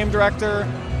 our game director,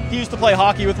 he used to play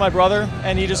hockey with my brother,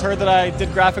 and he just heard that I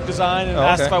did graphic design and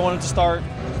asked if I wanted to start,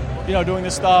 doing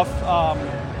this stuff.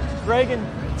 Greg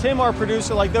and Tim, our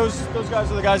producer, those guys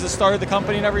are the guys that started the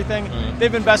company and everything.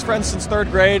 They've been best friends since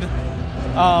 3rd grade.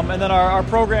 And then our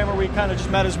programmer, we kind of just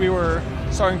met as we were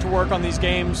starting to work on these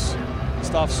games. and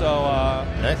stuff. So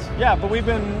nice. Yeah, but we've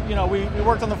been, we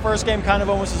worked on the first game kind of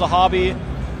almost as a hobby.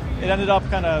 It ended up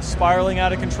kind of spiraling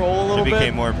out of control a little bit. It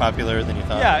became more popular than you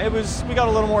thought. Yeah, we got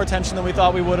a little more attention than we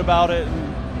thought we would about it,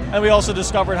 and we also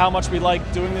discovered how much we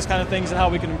like doing this kind of things and how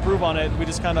we can improve on it. We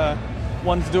just kind of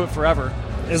wanted to do it forever.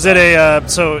 Is it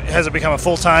so has it become a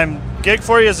full-time gig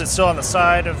for you? Is it still on the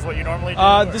side of what you normally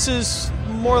do? This is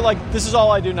more like, this is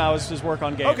all I do now is work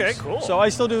on games. Okay, cool. So I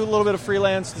still do a little bit of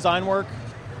freelance design work.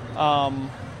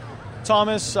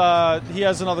 Thomas, he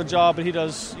has another job, but he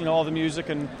does, all the music,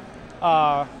 and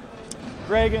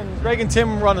Greg and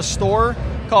Tim run a store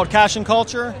called Cash and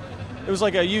Culture. It was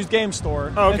like a used game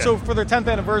store. Oh, okay. And so for their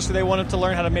 10th anniversary, they wanted to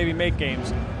learn how to maybe make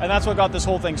games. And that's what got this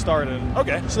whole thing started.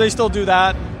 Okay. So they still do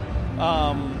that.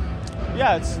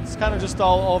 It's kind of just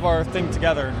all of our thing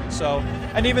together. So,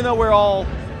 and even though we're all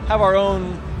have our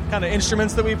own kind of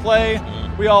instruments that we play,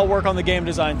 we all work on the game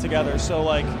design together. So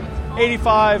like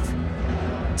 85,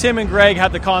 Tim and Greg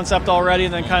had the concept already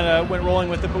and then kind of went rolling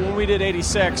with it. But when we did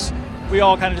 86, we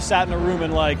all kind of just sat in a room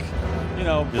and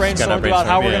brainstormed about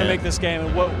how we're going to make this game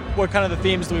and what kind of the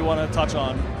themes do we want to touch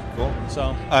on. Cool.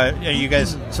 So, you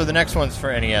guys. So the next one's for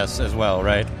NES as well,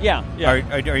 right? Yeah.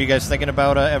 Are you guys thinking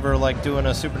about ever doing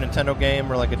a Super Nintendo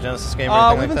game or like a Genesis game or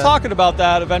anything we've like been that? talking about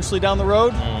that eventually down the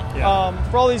road.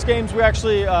 For all these games, we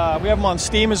actually we have them on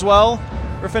Steam as well.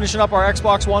 We're finishing up our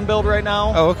Xbox One build right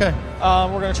now. Oh, okay.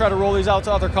 We're going to try to roll these out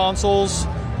to other consoles.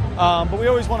 But we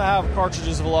always want to have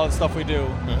cartridges of a lot of the stuff we do.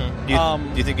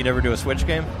 Mm-hmm. Do you think you'd ever do a Switch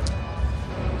game?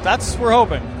 We're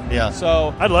hoping. Yeah.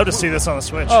 So I'd love to see this on the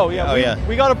Switch. Oh yeah.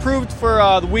 We got approved for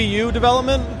the Wii U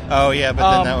development. Oh yeah,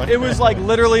 but then that one. It was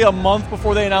literally a month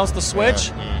before they announced the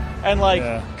Switch, and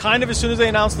kind of as soon as they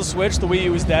announced the Switch, the Wii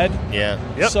U was dead. Yeah.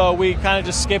 Yep. So we kind of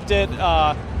just skipped it,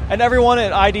 and everyone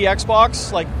at ID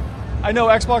Xbox, I know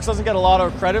Xbox doesn't get a lot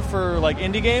of credit for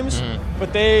indie games,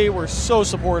 but they were so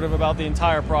supportive about the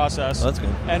entire process. Oh, that's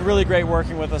good. And really great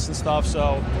working with us and stuff.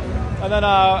 So, and then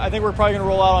I think we're probably going to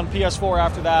roll out on PS4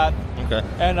 after that. Okay.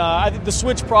 And I think the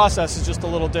Switch process is just a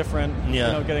little different.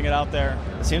 Yeah. Getting it out there.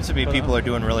 It seems to be people are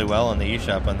doing really well on the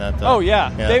eShop on that. Though. Oh yeah.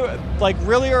 They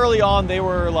really early on they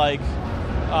were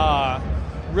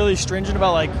really stringent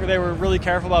about they were really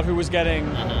careful about who was getting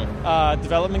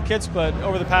development kits, but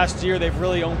over the past year they've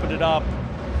really opened it up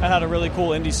and had a really cool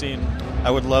indie scene. I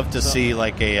would love to see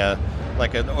an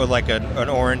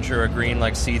orange or a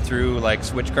green see-through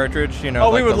Switch cartridge. We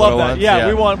would love that. Yeah,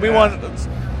 we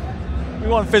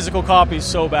want physical copies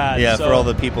so bad. Yeah, so. For all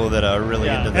the people that are really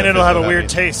into that. And it'll have a weird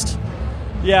taste.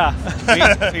 Yeah.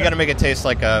 you got to make it taste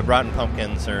like Rotten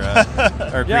Pumpkins or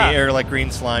green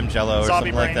slime Jello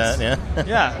Zombie or something brains. like that.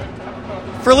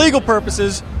 Yeah. For legal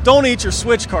purposes, don't eat your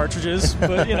Switch cartridges,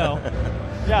 but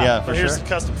Yeah, for here's sure. the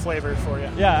custom flavor for you.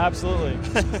 Yeah, absolutely.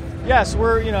 Yes,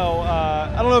 we're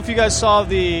I don't know if you guys saw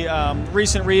the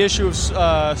recent reissue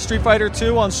of Street Fighter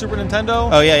 2 on Super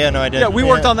Nintendo. Oh yeah, no, I did. Yeah, we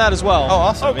worked on that as well. Oh,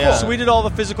 awesome. Oh, cool. Yeah. So we did all the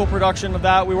physical production of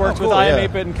that. We worked with IM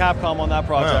 8-Bit and Capcom on that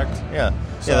project. Wow. Yeah.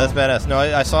 So. Yeah, that's badass. No,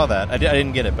 I saw that. I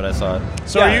didn't get it, but I saw it.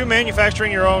 So are you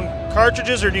manufacturing your own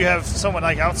cartridges, or do you have someone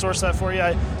outsource that for you?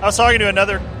 I was talking to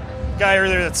another guy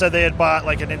earlier that said they had bought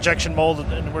an injection mold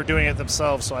and were doing it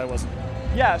themselves, so I wasn't.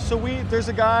 Yeah, so there's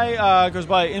a guy goes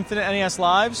by Infinite NES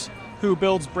Lives who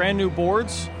builds brand new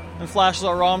boards and flashes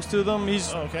our ROMs to them.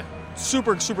 He's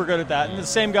super, super good at that. And the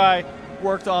same guy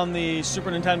worked on the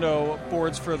Super Nintendo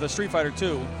boards for the Street Fighter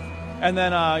 2. And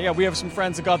then, we have some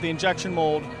friends that got the injection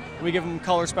mold. We give them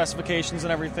color specifications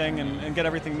and everything and get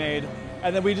everything made.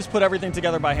 And then we just put everything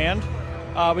together by hand.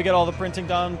 We get all the printing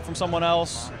done from someone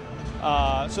else.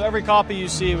 So every copy you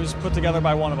see was put together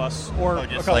by one of us or a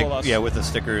couple of us. Yeah, with the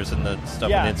stickers and the stuff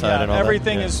on the inside and all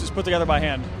everything that. is put together by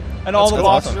hand. And all the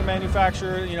boxes are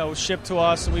manufactured, shipped to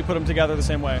us, and we put them together the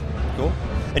same way. Cool.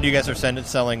 And you guys are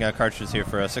selling cartridges here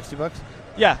for $60?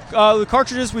 Yeah, the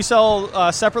cartridges we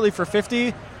sell separately for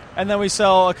 $50, and then we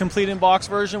sell a complete in-box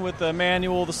version with the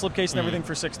manual, the slipcase, and everything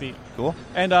for $60. Cool.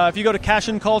 And if you go to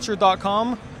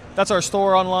cashandculture.com, that's our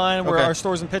store online. Our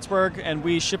store's in Pittsburgh, and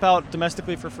we ship out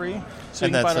domestically for free, so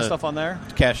you can find our stuff on there.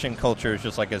 Cash in culture is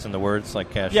just as in the words,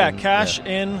 cash. Yeah, cash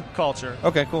in culture.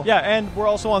 Okay, cool. Yeah, and we're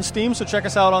also on Steam, so check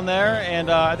us out on there. And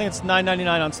I think it's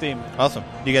 $9.99 on Steam. Awesome.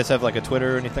 Do you guys have a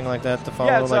Twitter or anything like that to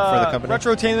follow? Yeah, it's for the company.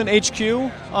 Retrotainment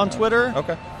HQ on Twitter.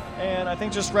 Okay. And I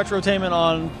think just Retrotainment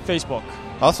on Facebook.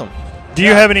 Awesome. Do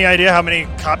you have any idea how many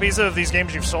copies of these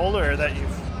games you've sold or that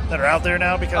are out there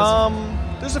now? Because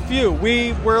there's a few.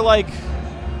 We're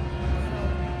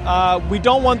we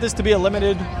don't want this to be a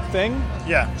limited thing.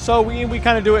 Yeah. So we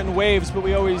kind of do it in waves, but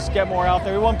we always get more out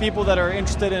there. We want people that are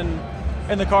interested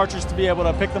in the cartridge to be able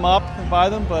to pick them up and buy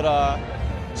them. But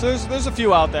so there's a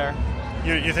few out there.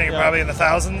 You think probably in the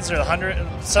thousands or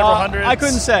the several hundreds? I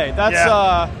couldn't say.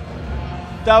 That's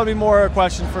that would be more a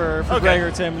question for Greg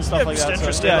or Tim and stuff like that.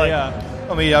 Interested.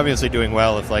 So, I mean, obviously doing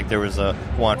well if like there was a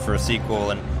want for a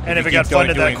sequel and if it got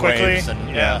funded that quickly.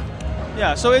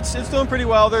 Yeah. So it's doing pretty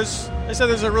well. There's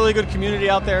a really good community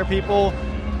out there. People,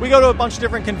 we go to a bunch of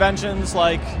different conventions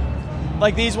like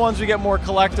these ones. We get more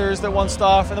collectors that want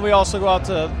stuff, and then we also go out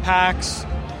to PAX.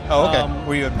 Oh, okay.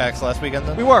 Were you at PAX last weekend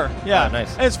then? We were, yeah. Oh,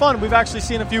 nice. And it's fun. We've actually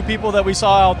seen a few people that we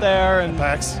saw out there, and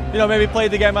PAX. Maybe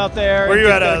played the game out there. Were you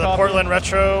at the Portland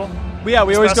Retro? We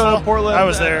always go to Portland. I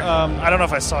was there. I don't know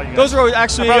if I saw you guys. Those are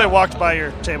actually. I probably walked by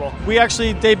your table. We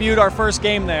actually debuted our first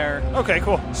game there. Okay,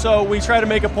 cool. So we try to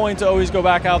make a point to always go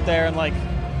back out there and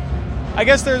I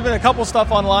guess there's been a couple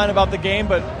stuff online about the game,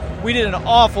 but we did an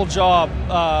awful job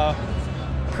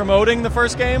promoting the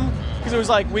first game because it was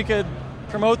like we could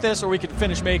promote this or we could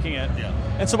finish making it. Yeah.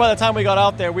 And so by the time we got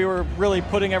out there, we were really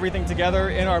putting everything together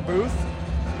in our booth.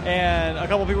 And a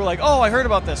couple of people were like, "Oh, I heard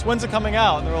about this. When's it coming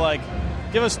out?" And they were like,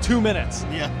 "Give us 2 minutes,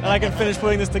 and I can finish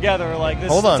putting this together." Like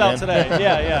this is out today.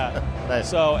 Yeah. Nice.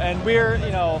 So, and we're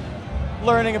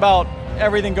learning about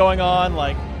everything going on.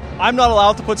 Like, I'm not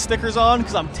allowed to put stickers on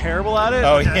because I'm terrible at it.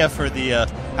 Oh yeah, for the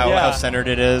how centered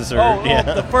it is.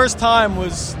 The first time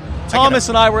was Thomas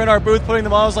and I were in our booth putting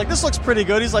them on. I was like, "This looks pretty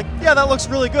good." He's like, "Yeah, that looks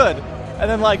really good." And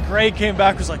then Greg came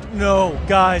back, was like, "No,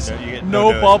 guys,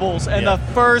 no bubbles." And the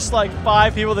first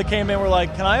 5 people that came in were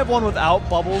like, "Can I have one without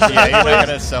bubbles?" Yeah, you're not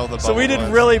gonna sell the bubbles. So we did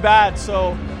really bad.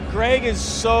 So Greg is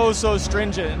so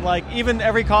stringent. And even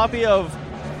every copy of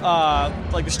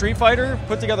the Street Fighter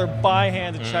put together by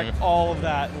hand to check all of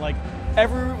that.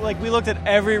 And we looked at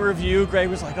every review. Greg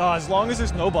was like, "Oh, as long as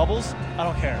there's no bubbles, I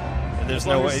don't care." There's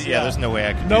no way. Yeah, there's no way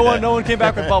I could. No one came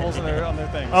back with bubbles on their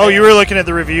thing. Oh, you were looking at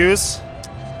the reviews.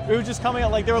 It was just coming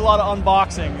out there were a lot of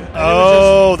unboxing.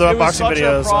 The unboxing videos.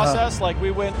 It was such a process.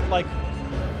 We went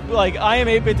I Am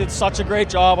 8-Bit did such a great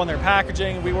job on their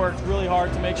packaging. We worked really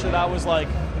hard to make sure that was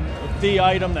the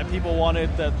item that people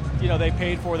wanted, that they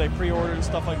paid for, they pre-ordered and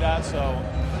stuff like that. So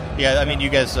yeah, I mean, you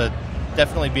guys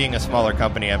definitely being a smaller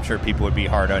company, I'm sure people would be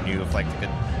hard on you if the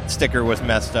sticker was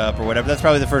messed up or whatever. That's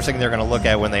probably the first thing they're going to look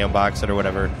at when they unbox it or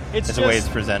whatever. It's the way it's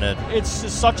presented. It's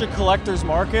just such a collector's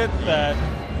market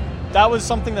that was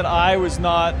something that I was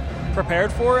not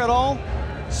prepared for at all.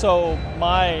 So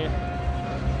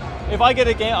if I get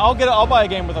a game, I'll buy a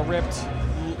game with a ripped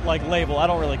label. I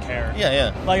don't really care.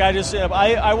 Yeah.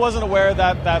 I wasn't aware of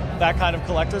that kind of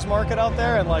collector's market out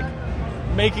there, and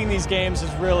making these games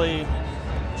has really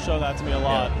shown that to me a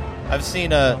lot. Yeah. I've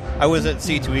seen I was at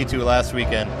C2E2 last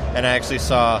weekend, and I actually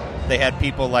saw they had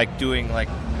people doing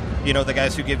the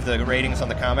guys who give the ratings on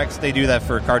the comics. They do that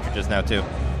for cartridges now too.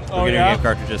 Video game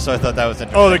cartridges, so I thought that was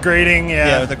interesting. Oh, the grading,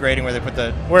 yeah, the grading where they put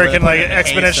where it can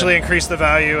exponentially increase the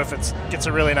value if it gets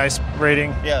a really nice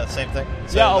rating. Yeah, same thing.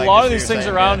 So, a lot of these things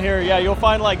around here. Yeah, you'll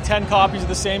find 10 copies of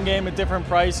the same game at different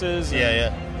prices.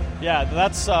 Yeah.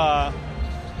 That's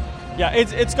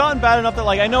it's gotten bad enough that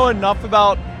I know enough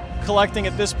about collecting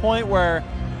at this point where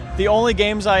the only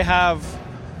games I have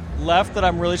left that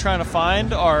I'm really trying to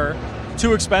find are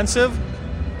too expensive.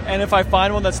 And if I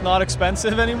find one that's not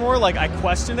expensive anymore, I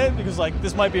question it because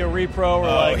this might be a repro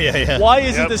or why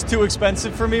isn't this too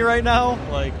expensive for me right now?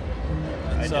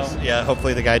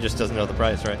 Hopefully the guy just doesn't know the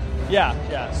price, right?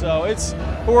 Yeah. So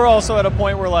but we're also at a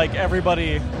point where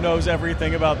everybody knows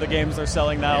everything about the games they're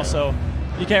selling now, so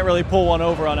you can't really pull one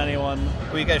over on anyone.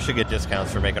 Well, you guys should get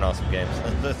discounts for making awesome games.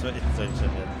 That's what you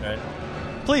should do, right?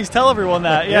 Please tell everyone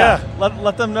that. Yeah.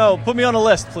 Let them know. Put me on a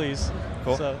list, please.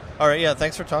 Cool. So. All right, yeah,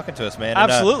 thanks for talking to us, man.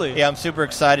 Absolutely. And, I'm super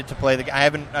excited to play I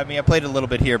played it a little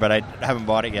bit here, but I haven't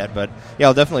bought it yet. But, yeah,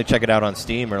 I'll definitely check it out on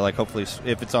Steam or, hopefully,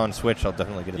 if it's on Switch, I'll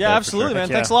definitely get it there. Yeah, absolutely, man.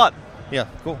 Sure. Thanks a lot. Yeah,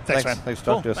 cool. Thanks, man. Thanks for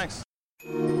talking to us. Thanks.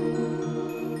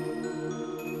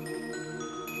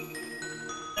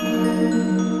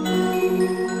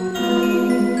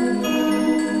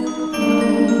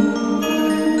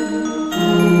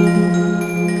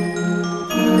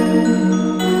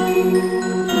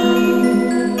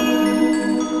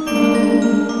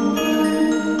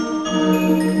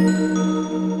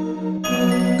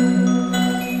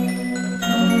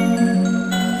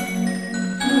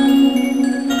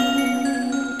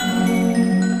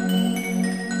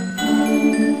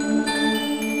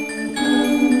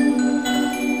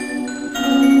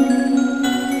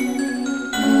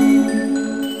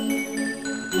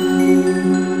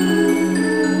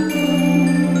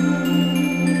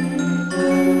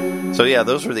 So yeah,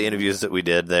 those were the interviews that we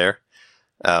did there.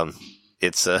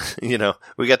 It's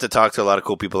we got to talk to a lot of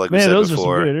cool people, we said those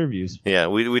before. Are some great interviews. Yeah,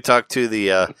 we talked to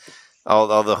the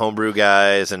all the homebrew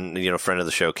guys and, friend of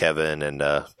the show, Kevin, and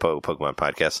Pokemon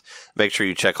Podcast. Make sure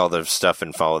you check all their stuff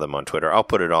and follow them on Twitter. I'll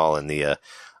put it all in the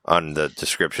on the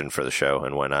description for the show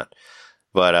and whatnot.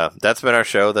 But that's been our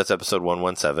show. That's episode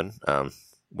 117.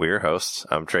 We're your hosts.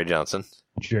 I'm Trey Johnson.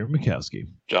 Jared Mikowski.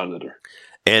 John Nitter.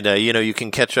 And, you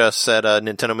can catch us at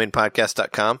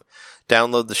NintendoMainPodcast.com.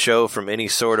 Download the show from any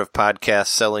sort of podcast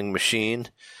selling machine.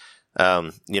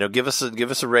 Give us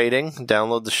a rating,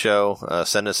 download the show,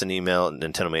 send us an email at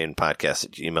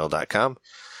NintendoMainPodcast@gmail.com,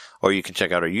 or you can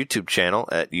check out our YouTube channel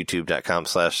at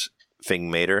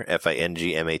youtube.com/Fingmater,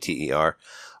 FINGMATER,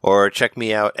 or check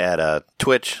me out at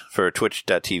Twitch for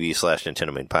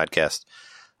twitch.tv/NintendoMainPodcast.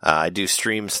 I do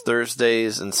streams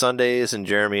Thursdays and Sundays, and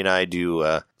Jeremy and I do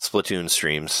Splatoon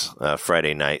streams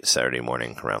Friday night, Saturday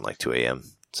morning around like 2 a.m.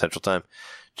 Central Time.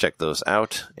 Check those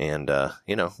out, and,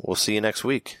 we'll see you next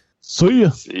week. See ya.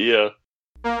 See ya.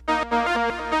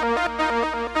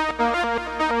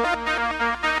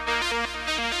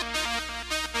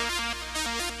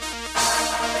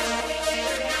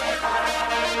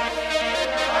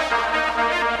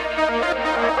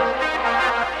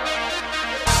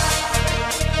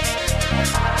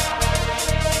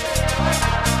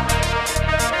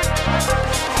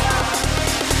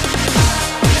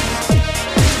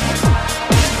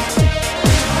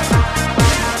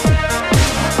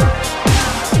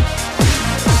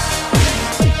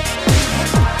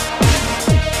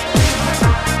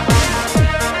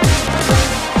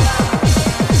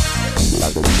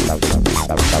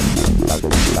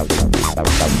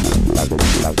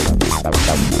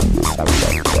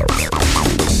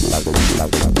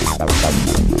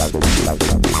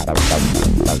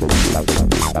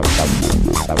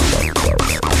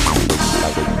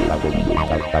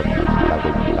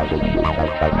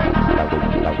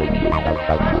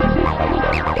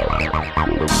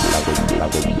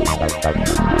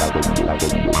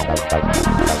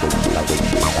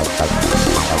 Thank you.